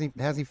capable of. How's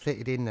he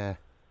fitted in there?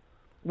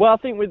 Well, I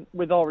think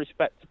with all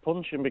respect to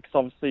Puncheon, because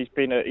obviously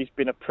he's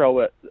been a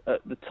pro at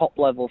the top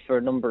level for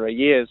a number of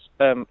years.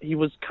 He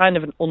was kind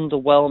of an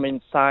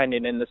underwhelming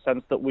signing in the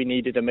sense that we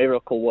needed a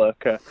miracle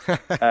worker,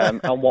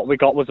 and what we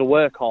got was a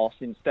workhorse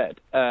instead.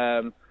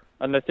 And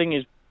the thing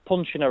is,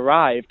 Puncheon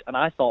arrived, and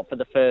I thought for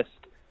the first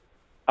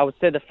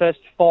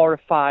 4 or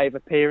 5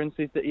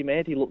 appearances that he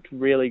made, he looked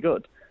really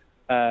good.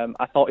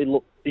 I thought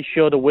he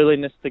showed a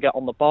willingness to get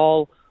on the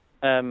ball.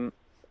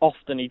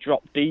 Often he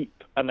dropped deep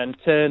and then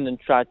turned and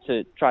tried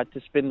to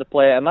spin the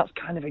play, and that's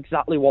kind of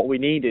exactly what we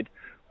needed.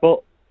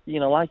 But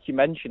like you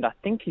mentioned, I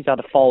think he's had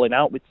a falling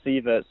out with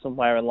Siewert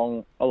somewhere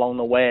along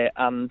the way,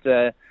 and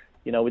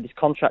with his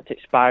contract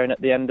expiring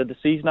at the end of the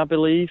season, I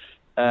believe,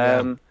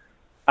 and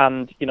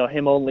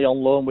him only on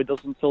loan with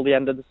us until the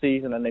end of the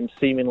season, and him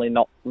seemingly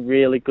not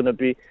really going to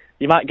be.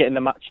 He might get in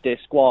the match day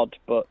squad,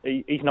 but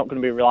he's not going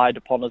to be relied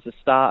upon as a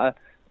starter.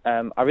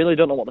 I really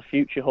don't know what the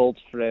future holds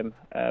for him,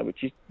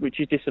 which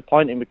is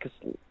disappointing because,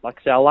 like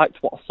I say, I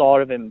liked what I saw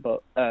of him,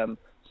 but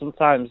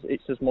sometimes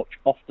it's as much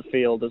off the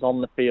field as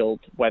on the field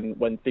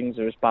when things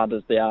are as bad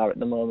as they are at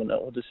the moment at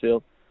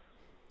Huddersfield.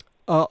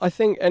 I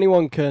think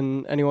anyone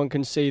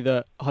can see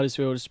that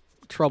Huddersfield's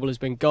trouble has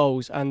been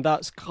goals, and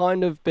that's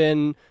kind of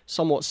been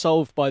somewhat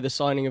solved by the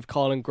signing of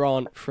Karlan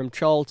Grant from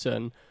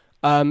Charlton.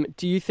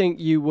 Do you think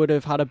you would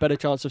have had a better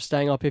chance of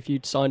staying up if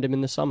you'd signed him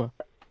in the summer?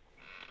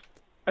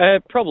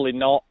 Probably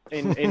not,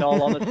 in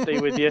all honesty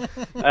with you.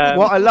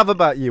 What I love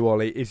about you,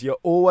 Ollie, is you're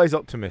always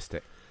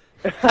optimistic.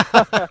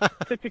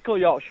 Typical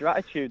Yorkshire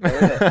attitude, though,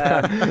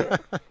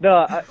 isn't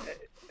it?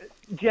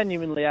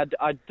 Genuinely,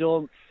 I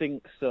don't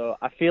think so.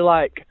 I feel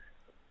like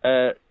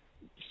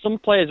some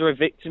players are a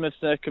victim of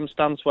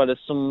circumstance, whereas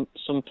some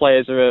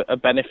players are a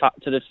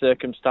benefactor of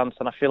circumstance,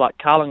 and I feel like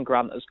Karlan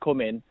Grant has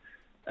come in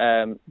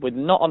with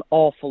not an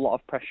awful lot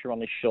of pressure on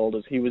his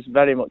shoulders. He was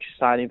very much a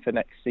signing for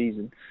next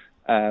season.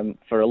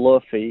 For a low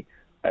fee.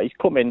 He's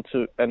come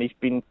into and he's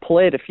been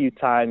played a few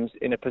times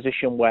in a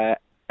position where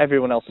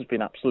everyone else has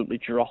been absolutely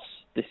dross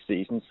this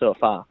season so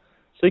far.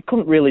 So he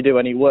couldn't really do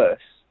any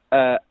worse.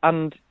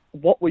 And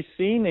what we've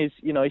seen is,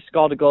 he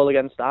scored a goal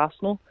against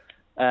Arsenal,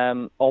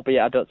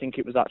 albeit I don't think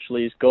it was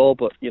actually his goal,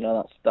 but,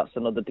 that's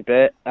another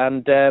debate.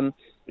 And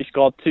he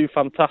scored 2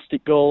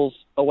 fantastic goals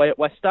away at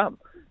West Ham.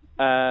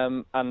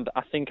 And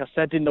I think I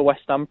said in the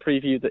West Ham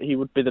preview that he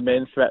would be the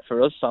main threat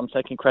for us, so I'm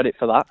taking credit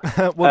for that.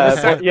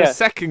 The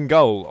second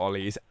goal,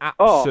 Ollie, is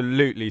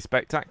absolutely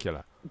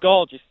spectacular.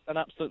 Gorgeous, an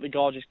absolutely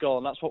gorgeous goal,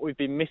 and that's what we've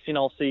been missing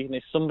all season,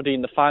 is somebody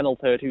in the final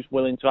third who's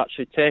willing to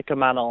actually take a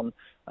man on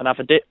and have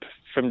a dip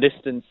from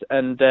distance,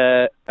 and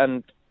it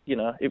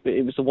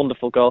was a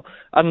wonderful goal.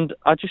 And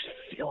I just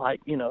feel like,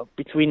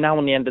 between now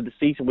and the end of the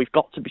season, we've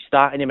got to be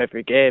starting him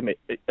every game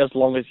as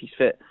long as he's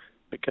fit.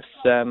 Because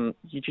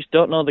you just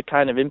don't know the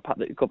kind of impact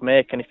that he could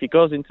make. And if he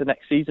goes into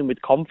next season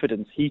with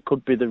confidence, he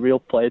could be the real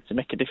player to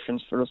make a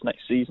difference for us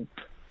next season.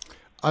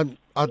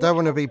 I don't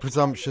want to be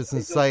presumptuous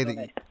and say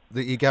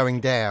that you're going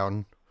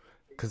down,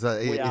 because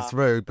it's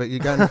rude, but you're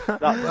going...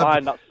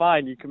 That's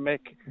fine. You can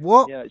make...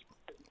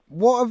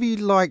 What have you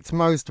liked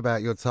most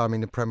about your time in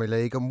the Premier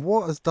League, and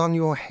what has done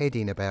your head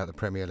in about the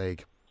Premier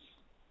League?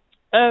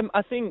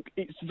 I think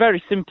it's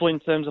very simple in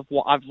terms of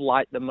what I've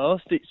liked the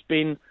most. It's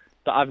been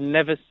that I've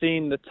never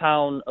seen the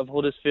town of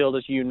Huddersfield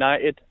as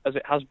united as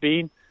it has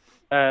been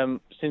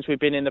since we've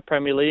been in the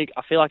Premier League.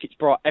 I feel like it's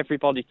brought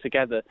everybody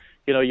together.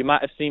 You know, you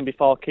might have seen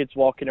before kids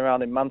walking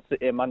around in Man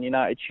City and Man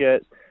United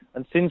shirts.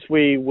 And since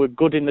we were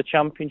good in the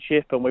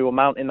Championship and we were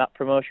mounting that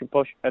promotion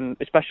push, and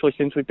especially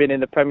since we've been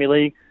in the Premier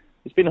League,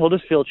 there's been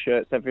Huddersfield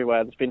shirts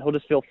everywhere. There's been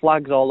Huddersfield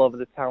flags all over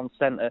the town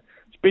centre.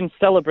 It's been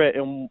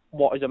celebrating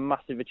what is a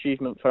massive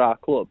achievement for our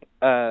club.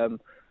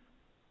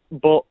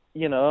 But,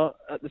 you know,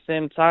 at the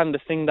same time, the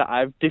thing that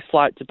I've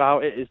disliked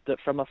about it is that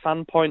from a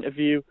fan point of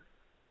view,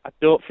 I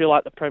don't feel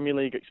like the Premier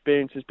League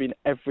experience has been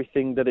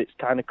everything that it's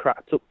kind of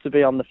cracked up to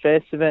be on the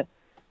face of it.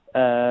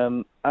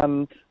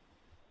 And,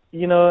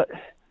 you know,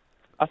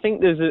 I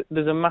think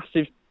there's a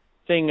massive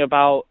thing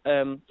about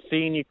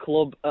seeing your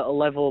club at a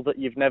level that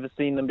you've never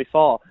seen them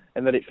before,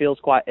 and that it feels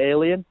quite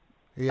alien.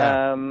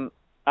 Yeah.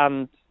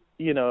 And,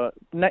 you know,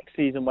 next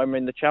season when we're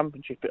in the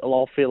Championship, it'll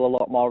all feel a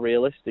lot more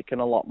realistic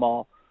and a lot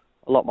more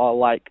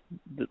like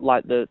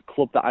the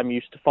club that I'm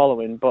used to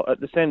following. But at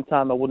the same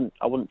time, I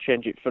wouldn't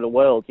change it for the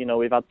world. You know,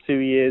 we've had 2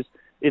 years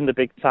in the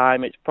big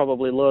time. It's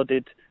probably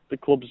loaded the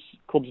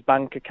club's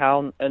bank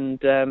account.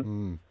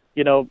 And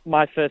you know,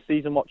 my first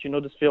season watching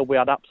Huddersfield, we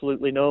had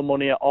absolutely no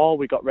money at all.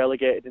 We got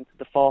relegated into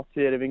the fourth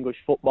tier of English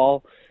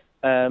football,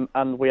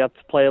 and we had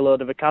to play a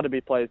load of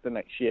academy players the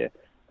next year.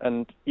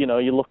 And you know,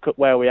 you look at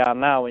where we are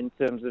now in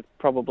terms of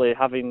probably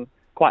having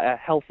quite a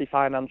healthy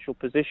financial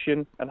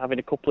position and having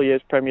a couple of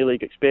years Premier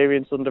League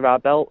experience under our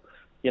belt,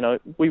 you know,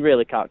 we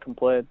really can't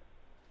complain.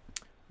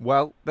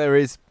 Well, there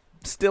is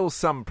still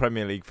some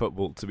Premier League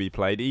football to be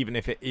played, even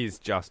if it is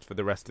just for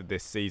the rest of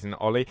this season,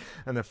 Ollie.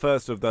 And the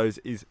first of those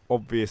is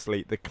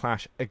obviously the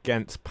clash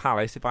against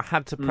Palace. If I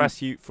had to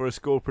press you for a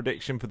score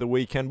prediction for the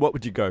weekend, what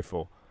would you go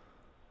for?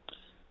 Do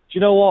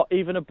you know what?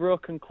 Even a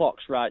broken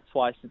clock's right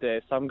twice a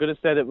day, so I'm going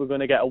to say that we're going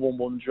to get a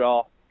 1-1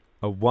 draw.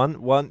 A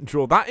 1-1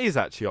 draw. That is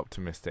actually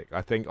optimistic,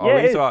 I think,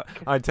 Ollie. Yeah, so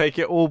I take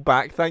it all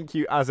back. Thank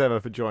you, as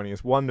ever, for joining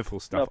us. Wonderful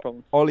stuff. No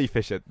problem. Ollie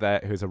Fisher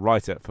there, who's a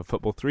writer for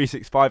Football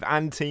 365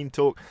 and Team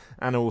Talk,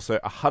 and also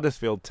a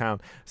Huddersfield Town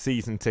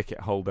season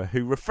ticket holder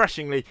who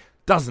refreshingly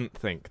doesn't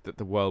think that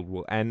the world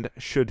will end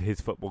should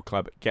his football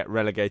club get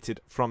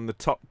relegated from the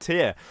top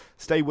tier.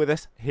 Stay with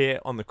us here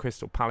on the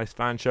Crystal Palace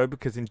Fan Show,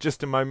 because in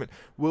just a moment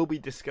we'll be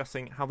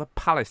discussing how the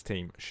Palace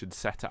team should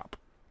set up.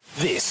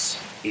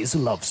 This is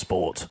Love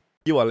Sport.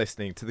 You are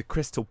listening to the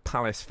Crystal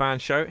Palace Fan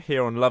Show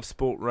here on Love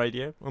Sport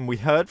Radio, and we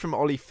heard from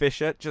Ollie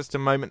Fisher just a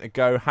moment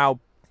ago how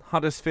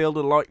Huddersfield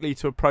are likely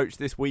to approach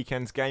this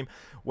weekend's game,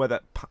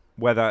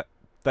 whether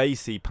they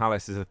see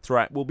Palace as a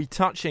threat. We'll be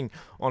touching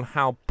on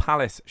how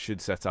Palace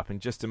should set up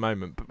in just a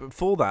moment, but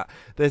before that,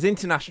 there's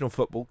international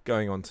football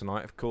going on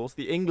tonight, of course.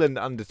 The England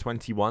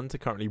under-21s are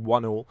currently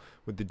 1-1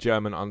 with the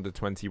German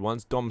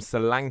under-21s. Dom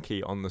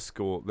Solanke on the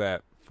score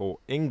there for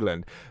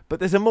England, but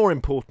there's a more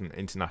important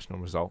international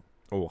result,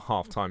 or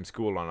half-time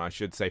scoreline, I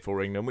should say,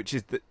 for England, which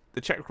is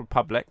the Czech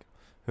Republic,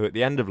 who at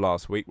the end of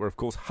last week were, of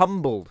course,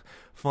 humbled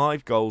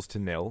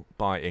 5-0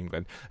 by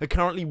England, are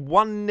currently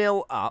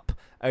 1-0 up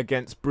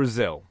against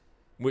Brazil,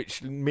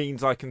 which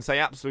means I can say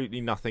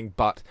absolutely nothing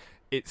but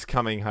it's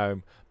coming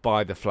home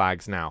by the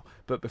flags now.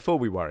 But before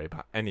we worry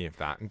about any of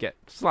that and get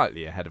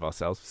slightly ahead of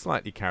ourselves,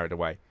 slightly carried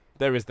away,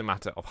 there is the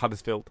matter of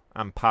Huddersfield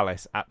and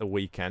Palace at the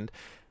weekend.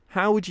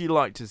 How would you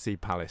like to see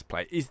Palace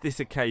play? Is this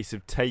a case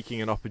of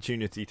taking an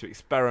opportunity to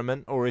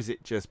experiment, or is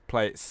it just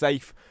play it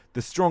safe,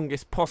 the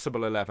strongest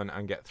possible 11,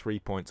 and get 3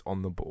 points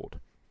on the board?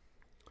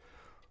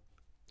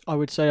 I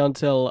would say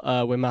until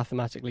we're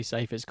mathematically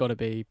safe, it's got to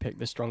be pick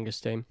the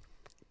strongest team.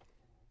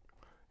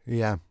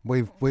 Yeah,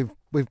 we've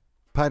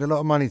paid a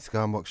lot of money to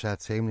go and watch our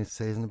team this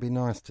season. It'd be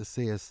nice to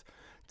see us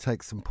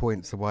take some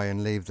points away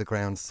and leave the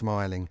ground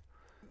smiling.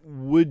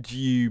 Would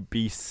you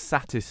be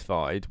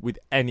satisfied with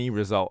any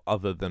result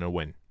other than a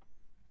win?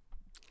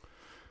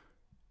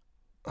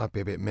 I'd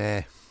be a bit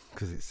meh,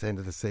 because it's the end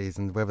of the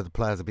season, whether the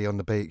players will be on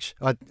the beach.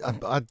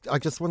 I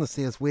just want to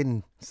see us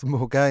win some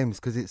more games,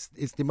 because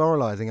it's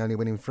demoralising only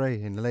winning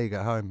 3 in the league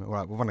at home. All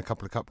right, we've won a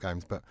couple of cup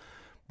games, but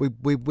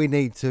we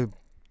need to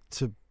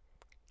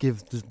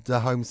give the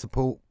home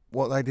support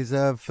what they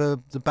deserve for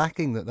the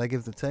backing that they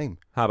give the team.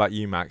 How about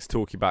you, Max,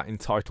 talking about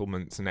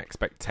entitlements and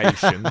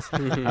expectations?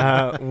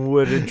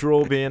 Would a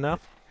draw be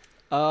enough?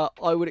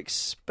 I would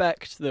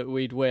expect that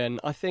we'd win.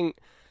 I think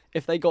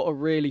if they got a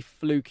really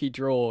fluky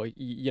draw,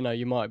 you know,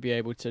 you might be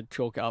able to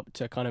chalk it up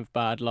to kind of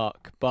bad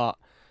luck. But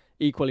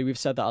equally, we've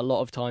said that a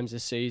lot of times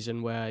this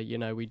season where, you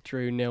know, we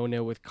drew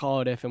 0-0 with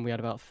Cardiff and we had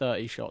about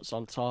 30 shots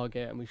on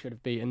target and we should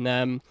have beaten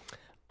them.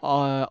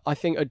 I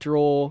think a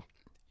draw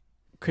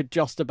could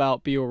just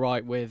about be all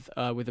right with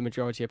the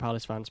majority of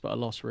Palace fans, but a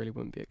loss really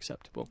wouldn't be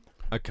acceptable.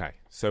 Okay,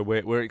 so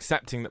we're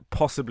accepting that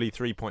possibly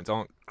 3 points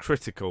aren't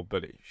critical,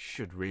 but it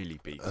should really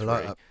be 3.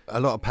 A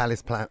lot of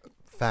Palace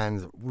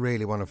fans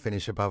really want to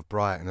finish above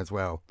Brighton as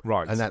well.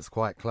 Right. And that's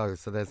quite close.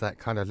 So there's that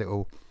kind of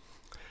little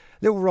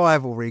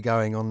rivalry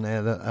going on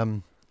there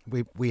that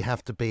we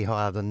have to be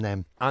higher than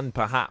them. And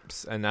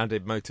perhaps an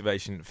added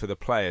motivation for the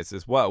players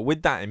as well.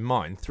 With that in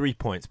mind, 3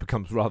 points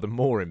becomes rather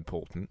more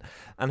important.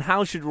 And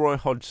how should Roy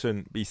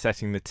Hodgson be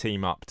setting the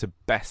team up to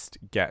best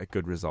get a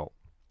good result?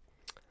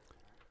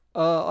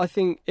 I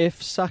think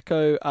if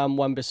Sakho and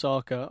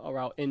Wan-Bissaka are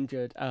out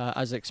injured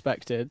as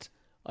expected,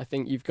 I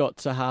think you've got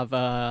to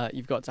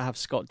have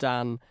Scott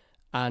Dann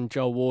and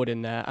Joel Ward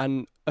in there.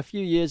 And a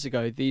few years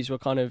ago, these were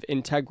kind of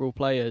integral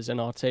players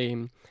in our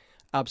team,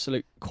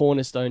 absolute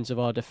cornerstones of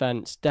our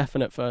defence,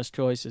 definite first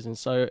choices. And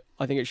so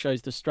I think it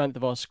shows the strength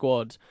of our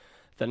squad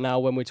that now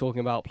when we're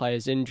talking about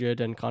players injured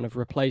and kind of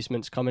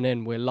replacements coming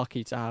in, we're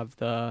lucky to have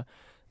to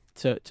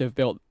have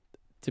built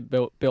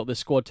the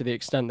squad to the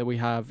extent that we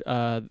have.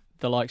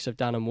 The likes of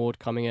Dan and Ward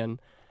coming in.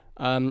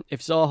 If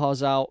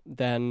Zaha's out,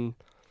 then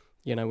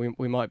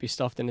we might be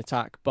stuffed in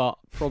attack, but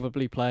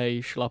probably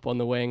play Schlupp on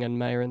the wing and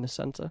Mayer in the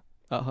centre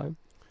at home.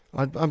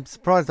 I'm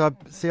surprised.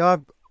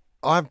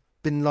 I've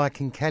been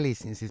liking Kelly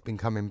since he's been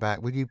coming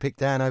back. Would you pick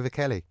Dan over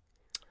Kelly?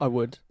 I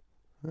would.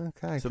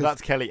 Okay. So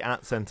that's Kelly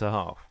at centre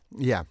half.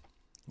 Yeah,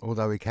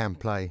 although he can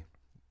play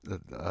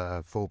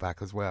the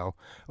fullback as well.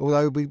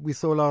 Although we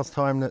saw last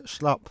time that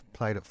Schlupp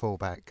played at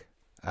fullback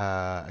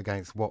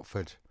against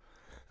Watford.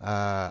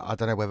 I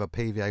don't know whether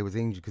PVA was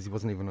injured because he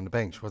wasn't even on the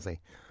bench, was he?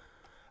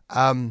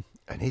 And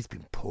he's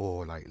been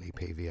poor lately,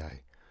 PVA.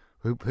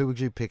 Who would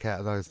you pick out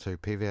of those two,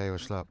 PVA or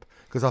Schlupp?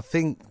 Because I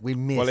think we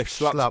missed. Well, if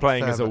Schlupp's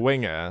playing as a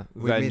winger,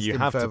 then you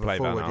have to play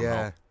Van Aanholt.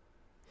 Yeah.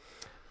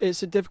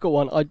 It's a difficult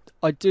one.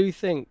 I do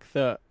think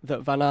that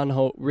Van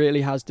Aanholt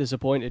really has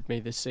disappointed me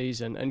this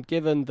season, and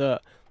given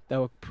that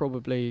there were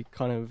probably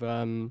kind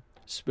of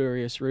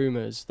spurious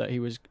rumours that he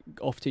was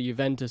off to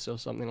Juventus or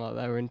something like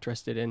that, they were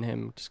interested in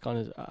him just kind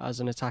of as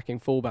an attacking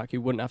fullback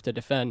who wouldn't have to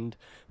defend,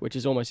 which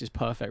is almost his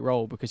perfect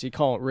role because he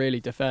can't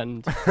really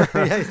defend.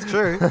 Yeah, it's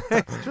true.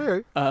 It's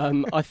true.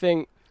 I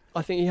think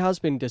he has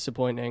been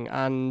disappointing,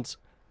 and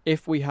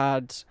if we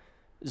had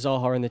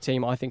Zaha in the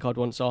team, I think I'd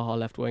want Zaha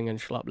left wing and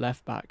Schlupp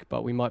left back,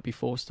 but we might be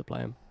forced to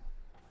play him.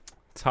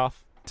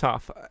 Tough.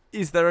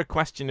 Is there a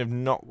question of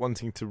not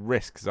wanting to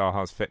risk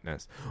Zaha's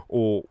fitness?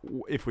 Or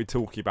if we're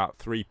talking about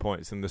 3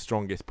 points and the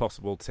strongest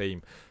possible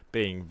team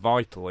being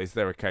vital, is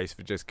there a case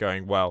for just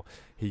going, well,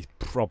 he's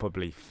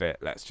probably fit,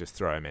 let's just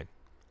throw him in?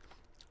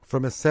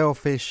 From a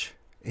selfish,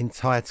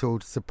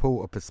 entitled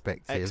supporter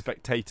perspective,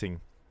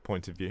 expectating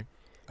point of view,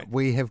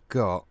 we have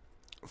got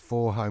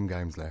 4 home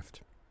games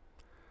left.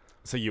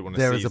 So you want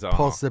to there see is a Zaha.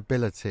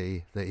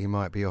 Possibility that he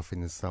might be off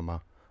in the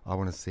summer. I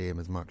want to see him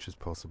as much as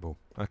possible.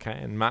 Okay,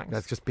 and Max?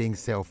 That's just being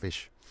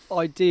selfish.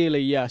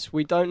 Ideally, yes.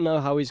 We don't know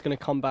how he's going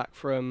to come back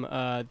from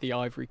the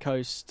Ivory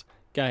Coast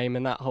game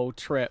and that whole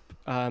trip.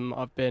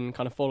 I've been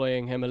kind of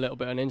following him a little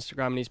bit on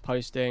Instagram, and he's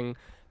posting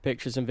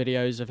pictures and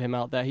videos of him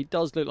out there. He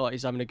does look like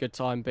he's having a good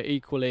time, but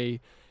equally,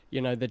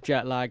 the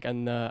jet lag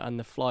and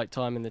the flight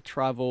time and the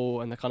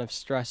travel and the kind of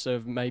stress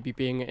of maybe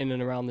being in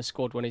and around the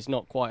squad when he's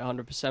not quite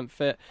 100%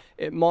 fit,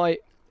 it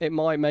might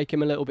make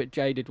him a little bit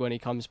jaded when he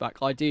comes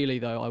back. Ideally,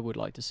 though, I would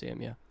like to see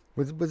him, yeah.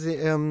 Was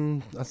it,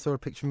 I saw a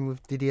picture of him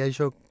with Didier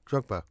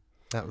Drogba.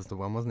 That was the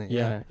one, wasn't it?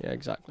 Yeah,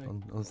 exactly.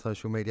 On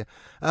social media.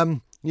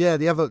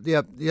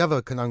 The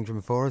other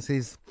conundrum for us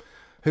is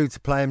who to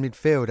play in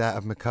midfield out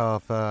of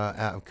MacArthur,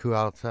 out of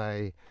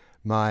Kouyaté,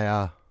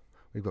 Mayer.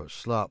 We've got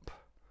Schlupp,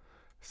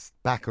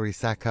 Bakary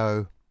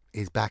Sakho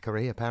is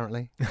Bakary,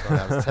 apparently. Oh,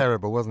 that was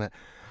terrible, wasn't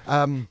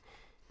it?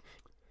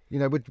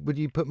 Would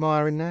you put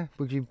Mayer in there?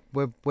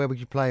 Where would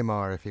you play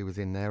Mayer if he was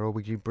in there, or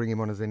would you bring him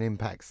on as an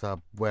impact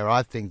sub, where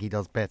I think he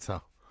does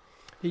better?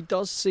 He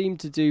does seem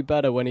to do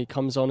better when he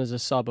comes on as a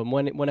sub, and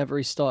whenever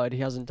he started,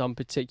 he hasn't done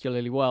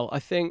particularly well. I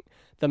think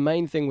the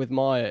main thing with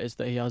Mayer is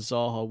that he has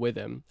Zaha with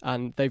him,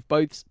 and they've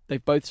both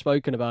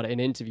spoken about it in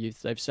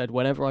interviews. They've said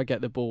whenever I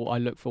get the ball, I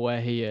look for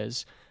where he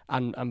is,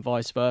 and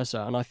vice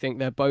versa. And I think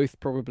they're both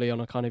probably on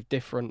a kind of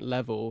different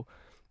level,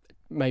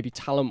 maybe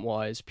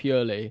talent-wise,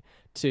 purely,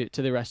 to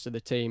the rest of the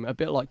team. A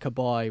bit like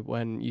Cabaye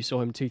when you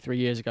saw him 2-3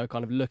 years ago,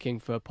 kind of looking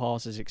for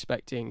passes,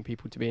 expecting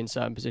people to be in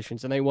certain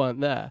positions, and they weren't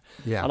there.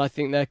 Yeah. And I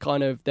think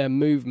their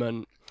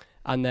movement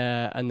and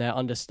their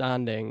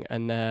understanding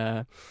and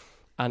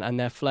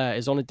their flair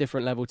is on a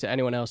different level to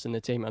anyone else in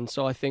the team. And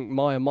so I think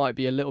Mayer might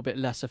be a little bit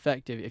less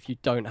effective if you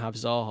don't have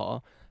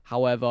Zaha.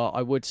 However,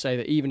 I would say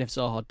that even if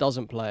Zaha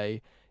doesn't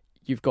play,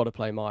 you've got to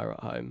play Mayer at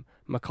home.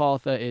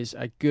 MacArthur is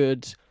a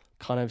good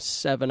kind of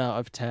 7 out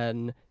of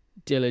 10,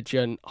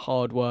 diligent,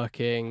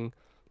 hard-working,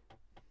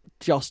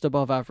 just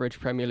above average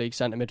Premier League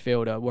centre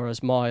midfielder,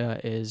 whereas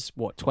Mayer is,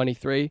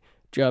 23,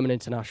 German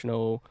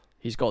international.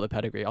 He's got the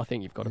pedigree. I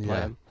think you've got to play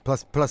him.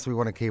 Plus, we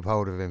want to keep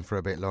hold of him for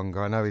a bit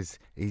longer. I know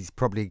he's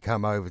probably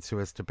come over to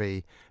us to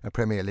be a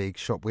Premier League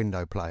shop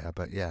window player,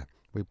 but yeah,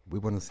 we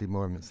want to see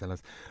more of him at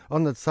Sellers.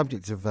 On the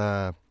subject of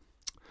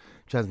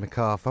Jazz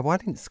MacArthur. Why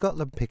didn't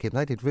Scotland pick him?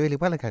 They did really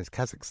well against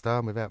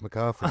Kazakhstan without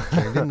MacArthur,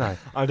 didn't they?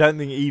 I don't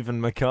think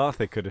even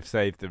MacArthur could have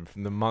saved them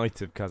from the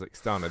might of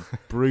Kazakhstan. A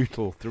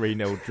brutal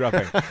 3-0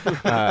 drubbing.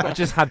 I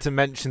just had to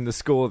mention the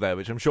score there,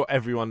 which I'm sure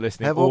everyone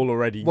listening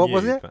already what knew.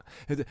 Was it?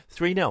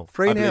 3-0.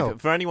 3-0.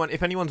 For anyone,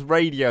 if anyone's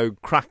radio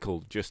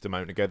crackled just a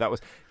moment ago, that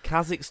was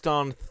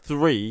Kazakhstan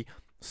 3,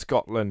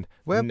 Scotland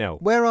 0.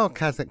 Where are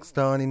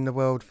Kazakhstan in the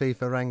world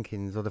FIFA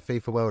rankings or the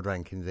FIFA World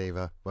Rankings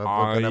either? We're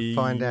going to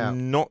find out.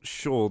 I'm not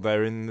sure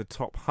they're in the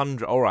top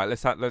 100. All right,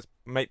 let's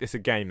make this a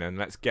game then.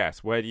 Let's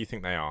guess. Where do you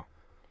think they are?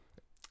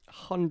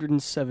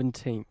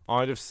 117th.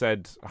 I'd have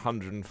said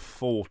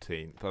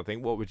 114th. I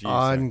think. What would you say?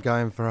 I'm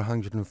going for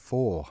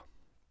 104.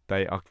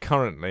 They are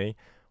currently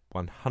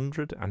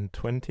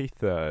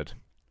 123rd.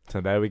 So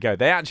there we go.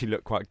 They actually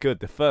look quite good.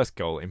 The first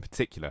goal in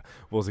particular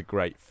was a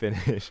great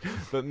finish.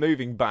 But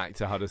moving back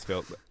to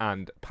Huddersfield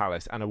and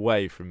Palace and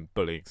away from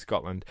bullying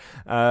Scotland,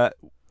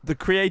 the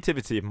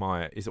creativity of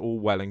Meyer is all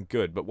well and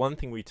good. But one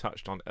thing we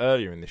touched on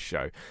earlier in the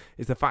show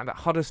is the fact that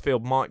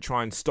Huddersfield might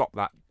try and stop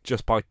that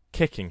just by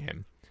kicking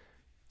him.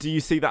 Do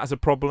you see that as a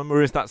problem,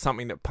 or is that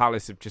something that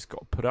Palace have just got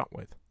to put up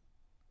with?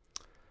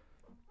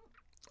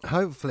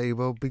 Hopefully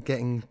we'll be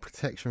getting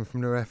protection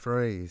from the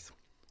referees.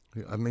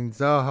 I mean,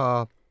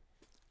 Zaha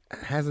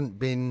hasn't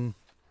been...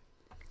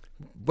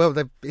 Well,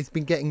 it's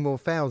been getting more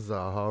fouls,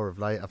 Zaha, of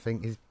late, I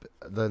think,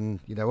 than...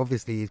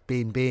 obviously he's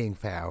been being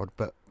fouled,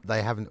 but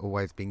they haven't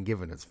always been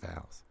given as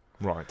fouls.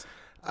 Right.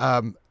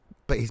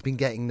 But he's been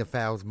getting the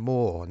fouls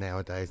more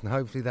nowadays, and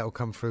hopefully that will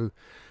come through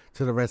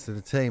to the rest of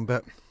the team.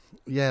 But,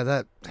 yeah,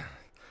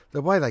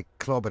 the way they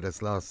clobbered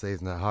us last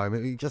season at home,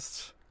 it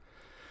just...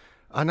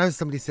 I know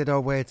somebody said,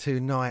 we're too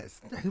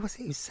nice. Who was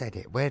it who said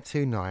it? We're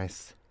too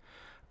nice.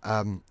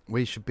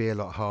 We should be a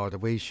lot harder.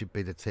 We should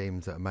be the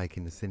teams that are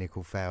making the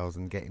cynical fouls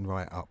and getting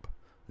right up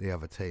the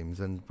other teams.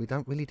 And we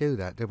don't really do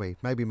that, do we?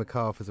 Maybe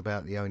MacArthur's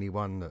about the only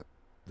one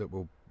that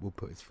will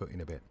put his foot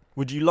in a bit.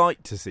 Would you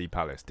like to see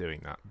Palace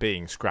doing that?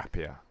 Being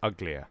scrappier,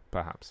 uglier,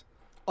 perhaps?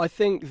 I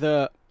think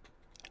that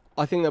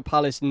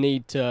Palace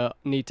need to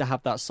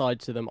have that side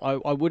to them.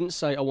 I wouldn't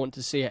say I want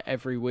to see it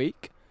every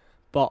week,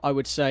 but I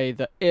would say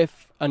that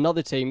if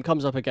another team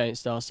comes up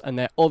against us and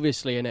they're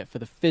obviously in it for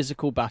the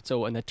physical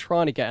battle and they're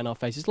trying to get in our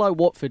faces, like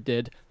Watford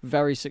did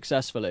very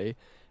successfully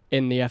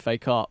in the FA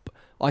Cup,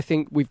 I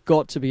think we've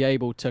got to be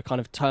able to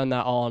kind of turn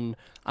that on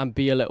and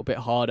be a little bit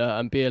harder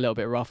and be a little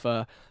bit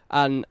rougher.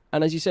 And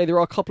as you say, there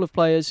are a couple of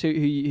players who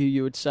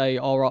you would say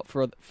are up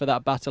for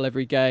that battle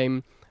every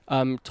game.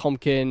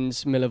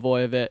 Tompkins,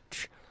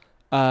 Milivojevic,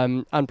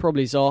 and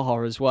probably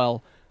Zaha as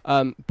well.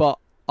 But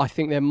I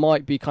think there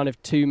might be kind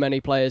of too many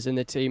players in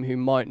the team who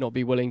might not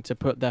be willing to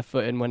put their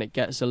foot in when it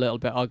gets a little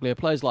bit uglier.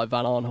 Players like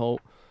Van Aanholt,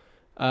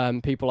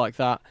 people like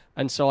that.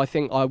 And so I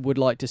think I would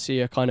like to see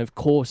a kind of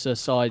coarser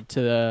side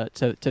to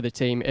the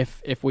team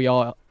if we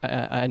are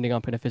ending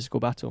up in a physical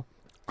battle.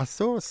 I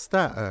saw a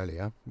stat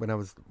earlier when I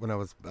was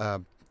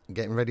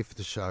getting ready for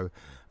the show.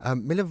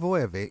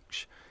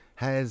 Milivojevic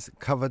has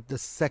covered the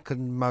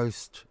second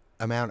most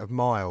amount of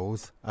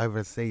miles over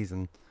a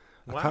season.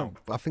 Wow.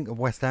 I think a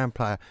West Ham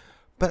player.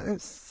 But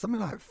it's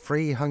something like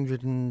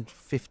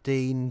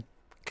 315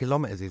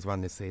 kilometres he's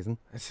run this season.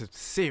 It's a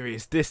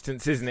serious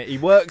distance, isn't it? He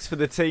works for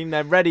the team.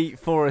 They're ready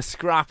for a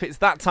scrap. It's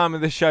that time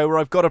of the show where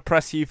I've got to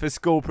press you for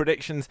score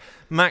predictions.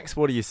 Max,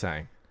 what are you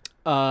saying?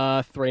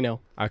 3-0.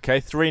 Okay,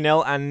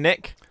 3-0. And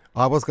Nick?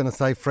 I was going to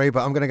say 3,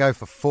 but I'm going to go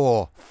for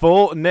 4.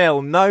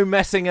 4-0. No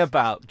messing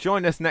about.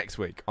 Join us next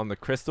week on the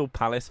Crystal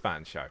Palace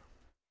Fan Show.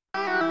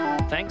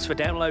 Thanks for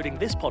downloading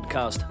this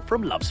podcast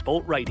from Love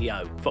Sport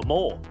Radio. For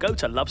more, go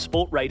to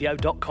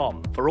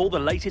lovesportradio.com for all the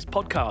latest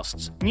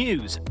podcasts,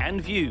 news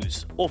and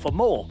views. Or for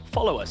more,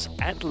 follow us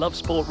at Love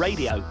Sport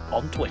Radio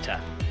on Twitter.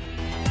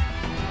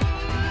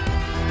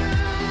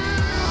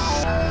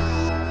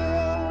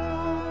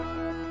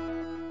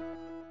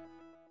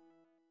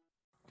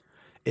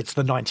 It's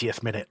the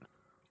 90th minute.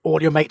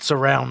 All your mates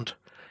around.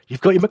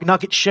 You've got your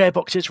McNugget share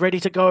boxes ready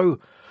to go.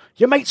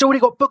 Your mate's already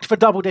got booked for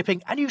double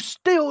dipping, and you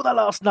steal the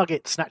last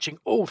nugget, snatching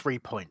all 3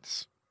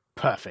 points.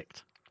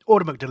 Perfect.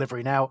 Order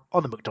McDelivery now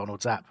on the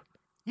McDonald's app.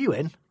 You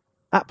in?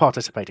 At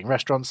participating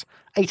restaurants,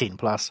 18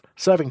 plus,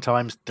 serving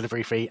times,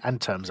 delivery fee,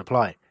 and terms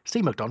apply.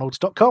 See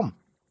mcdonalds.com.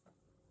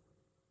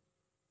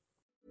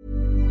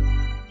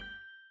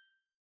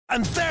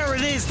 And there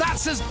it is,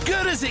 that's as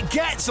good as it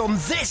gets on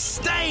this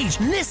stage.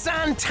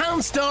 Nissan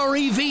Townstar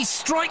EV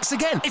strikes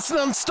again. It's an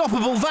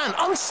unstoppable van,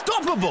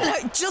 unstoppable.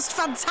 Just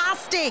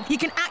fantastic. You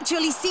can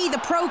actually see the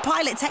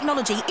ProPilot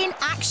technology in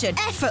action.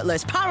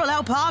 Effortless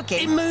parallel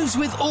parking. It moves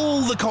with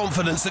all the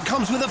confidence that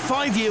comes with a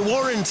 5-year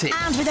warranty.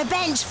 And with a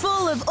bench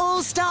full of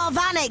all-star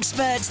van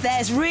experts,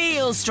 there's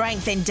real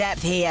strength in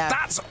depth here.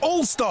 That's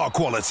all-star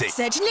quality.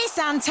 Search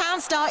Nissan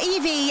Townstar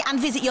EV and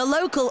visit your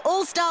local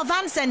all-star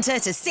van centre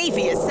to see for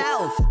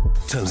yourself.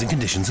 Terms and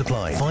conditions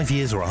apply. 5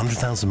 years or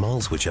 100,000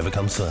 miles, whichever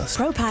comes first.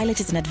 ProPilot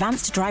is an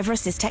advanced driver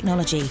assist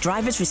technology.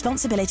 Driver's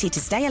responsibility to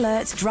stay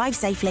alert, drive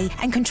safely,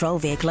 and control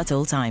vehicle at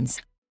all times.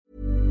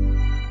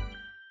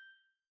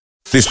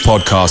 This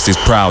podcast is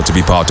proud to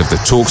be part of the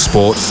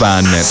TalkSport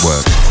Fan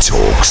Network.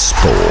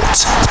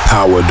 TalkSport.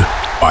 Powered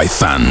by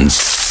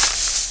fans.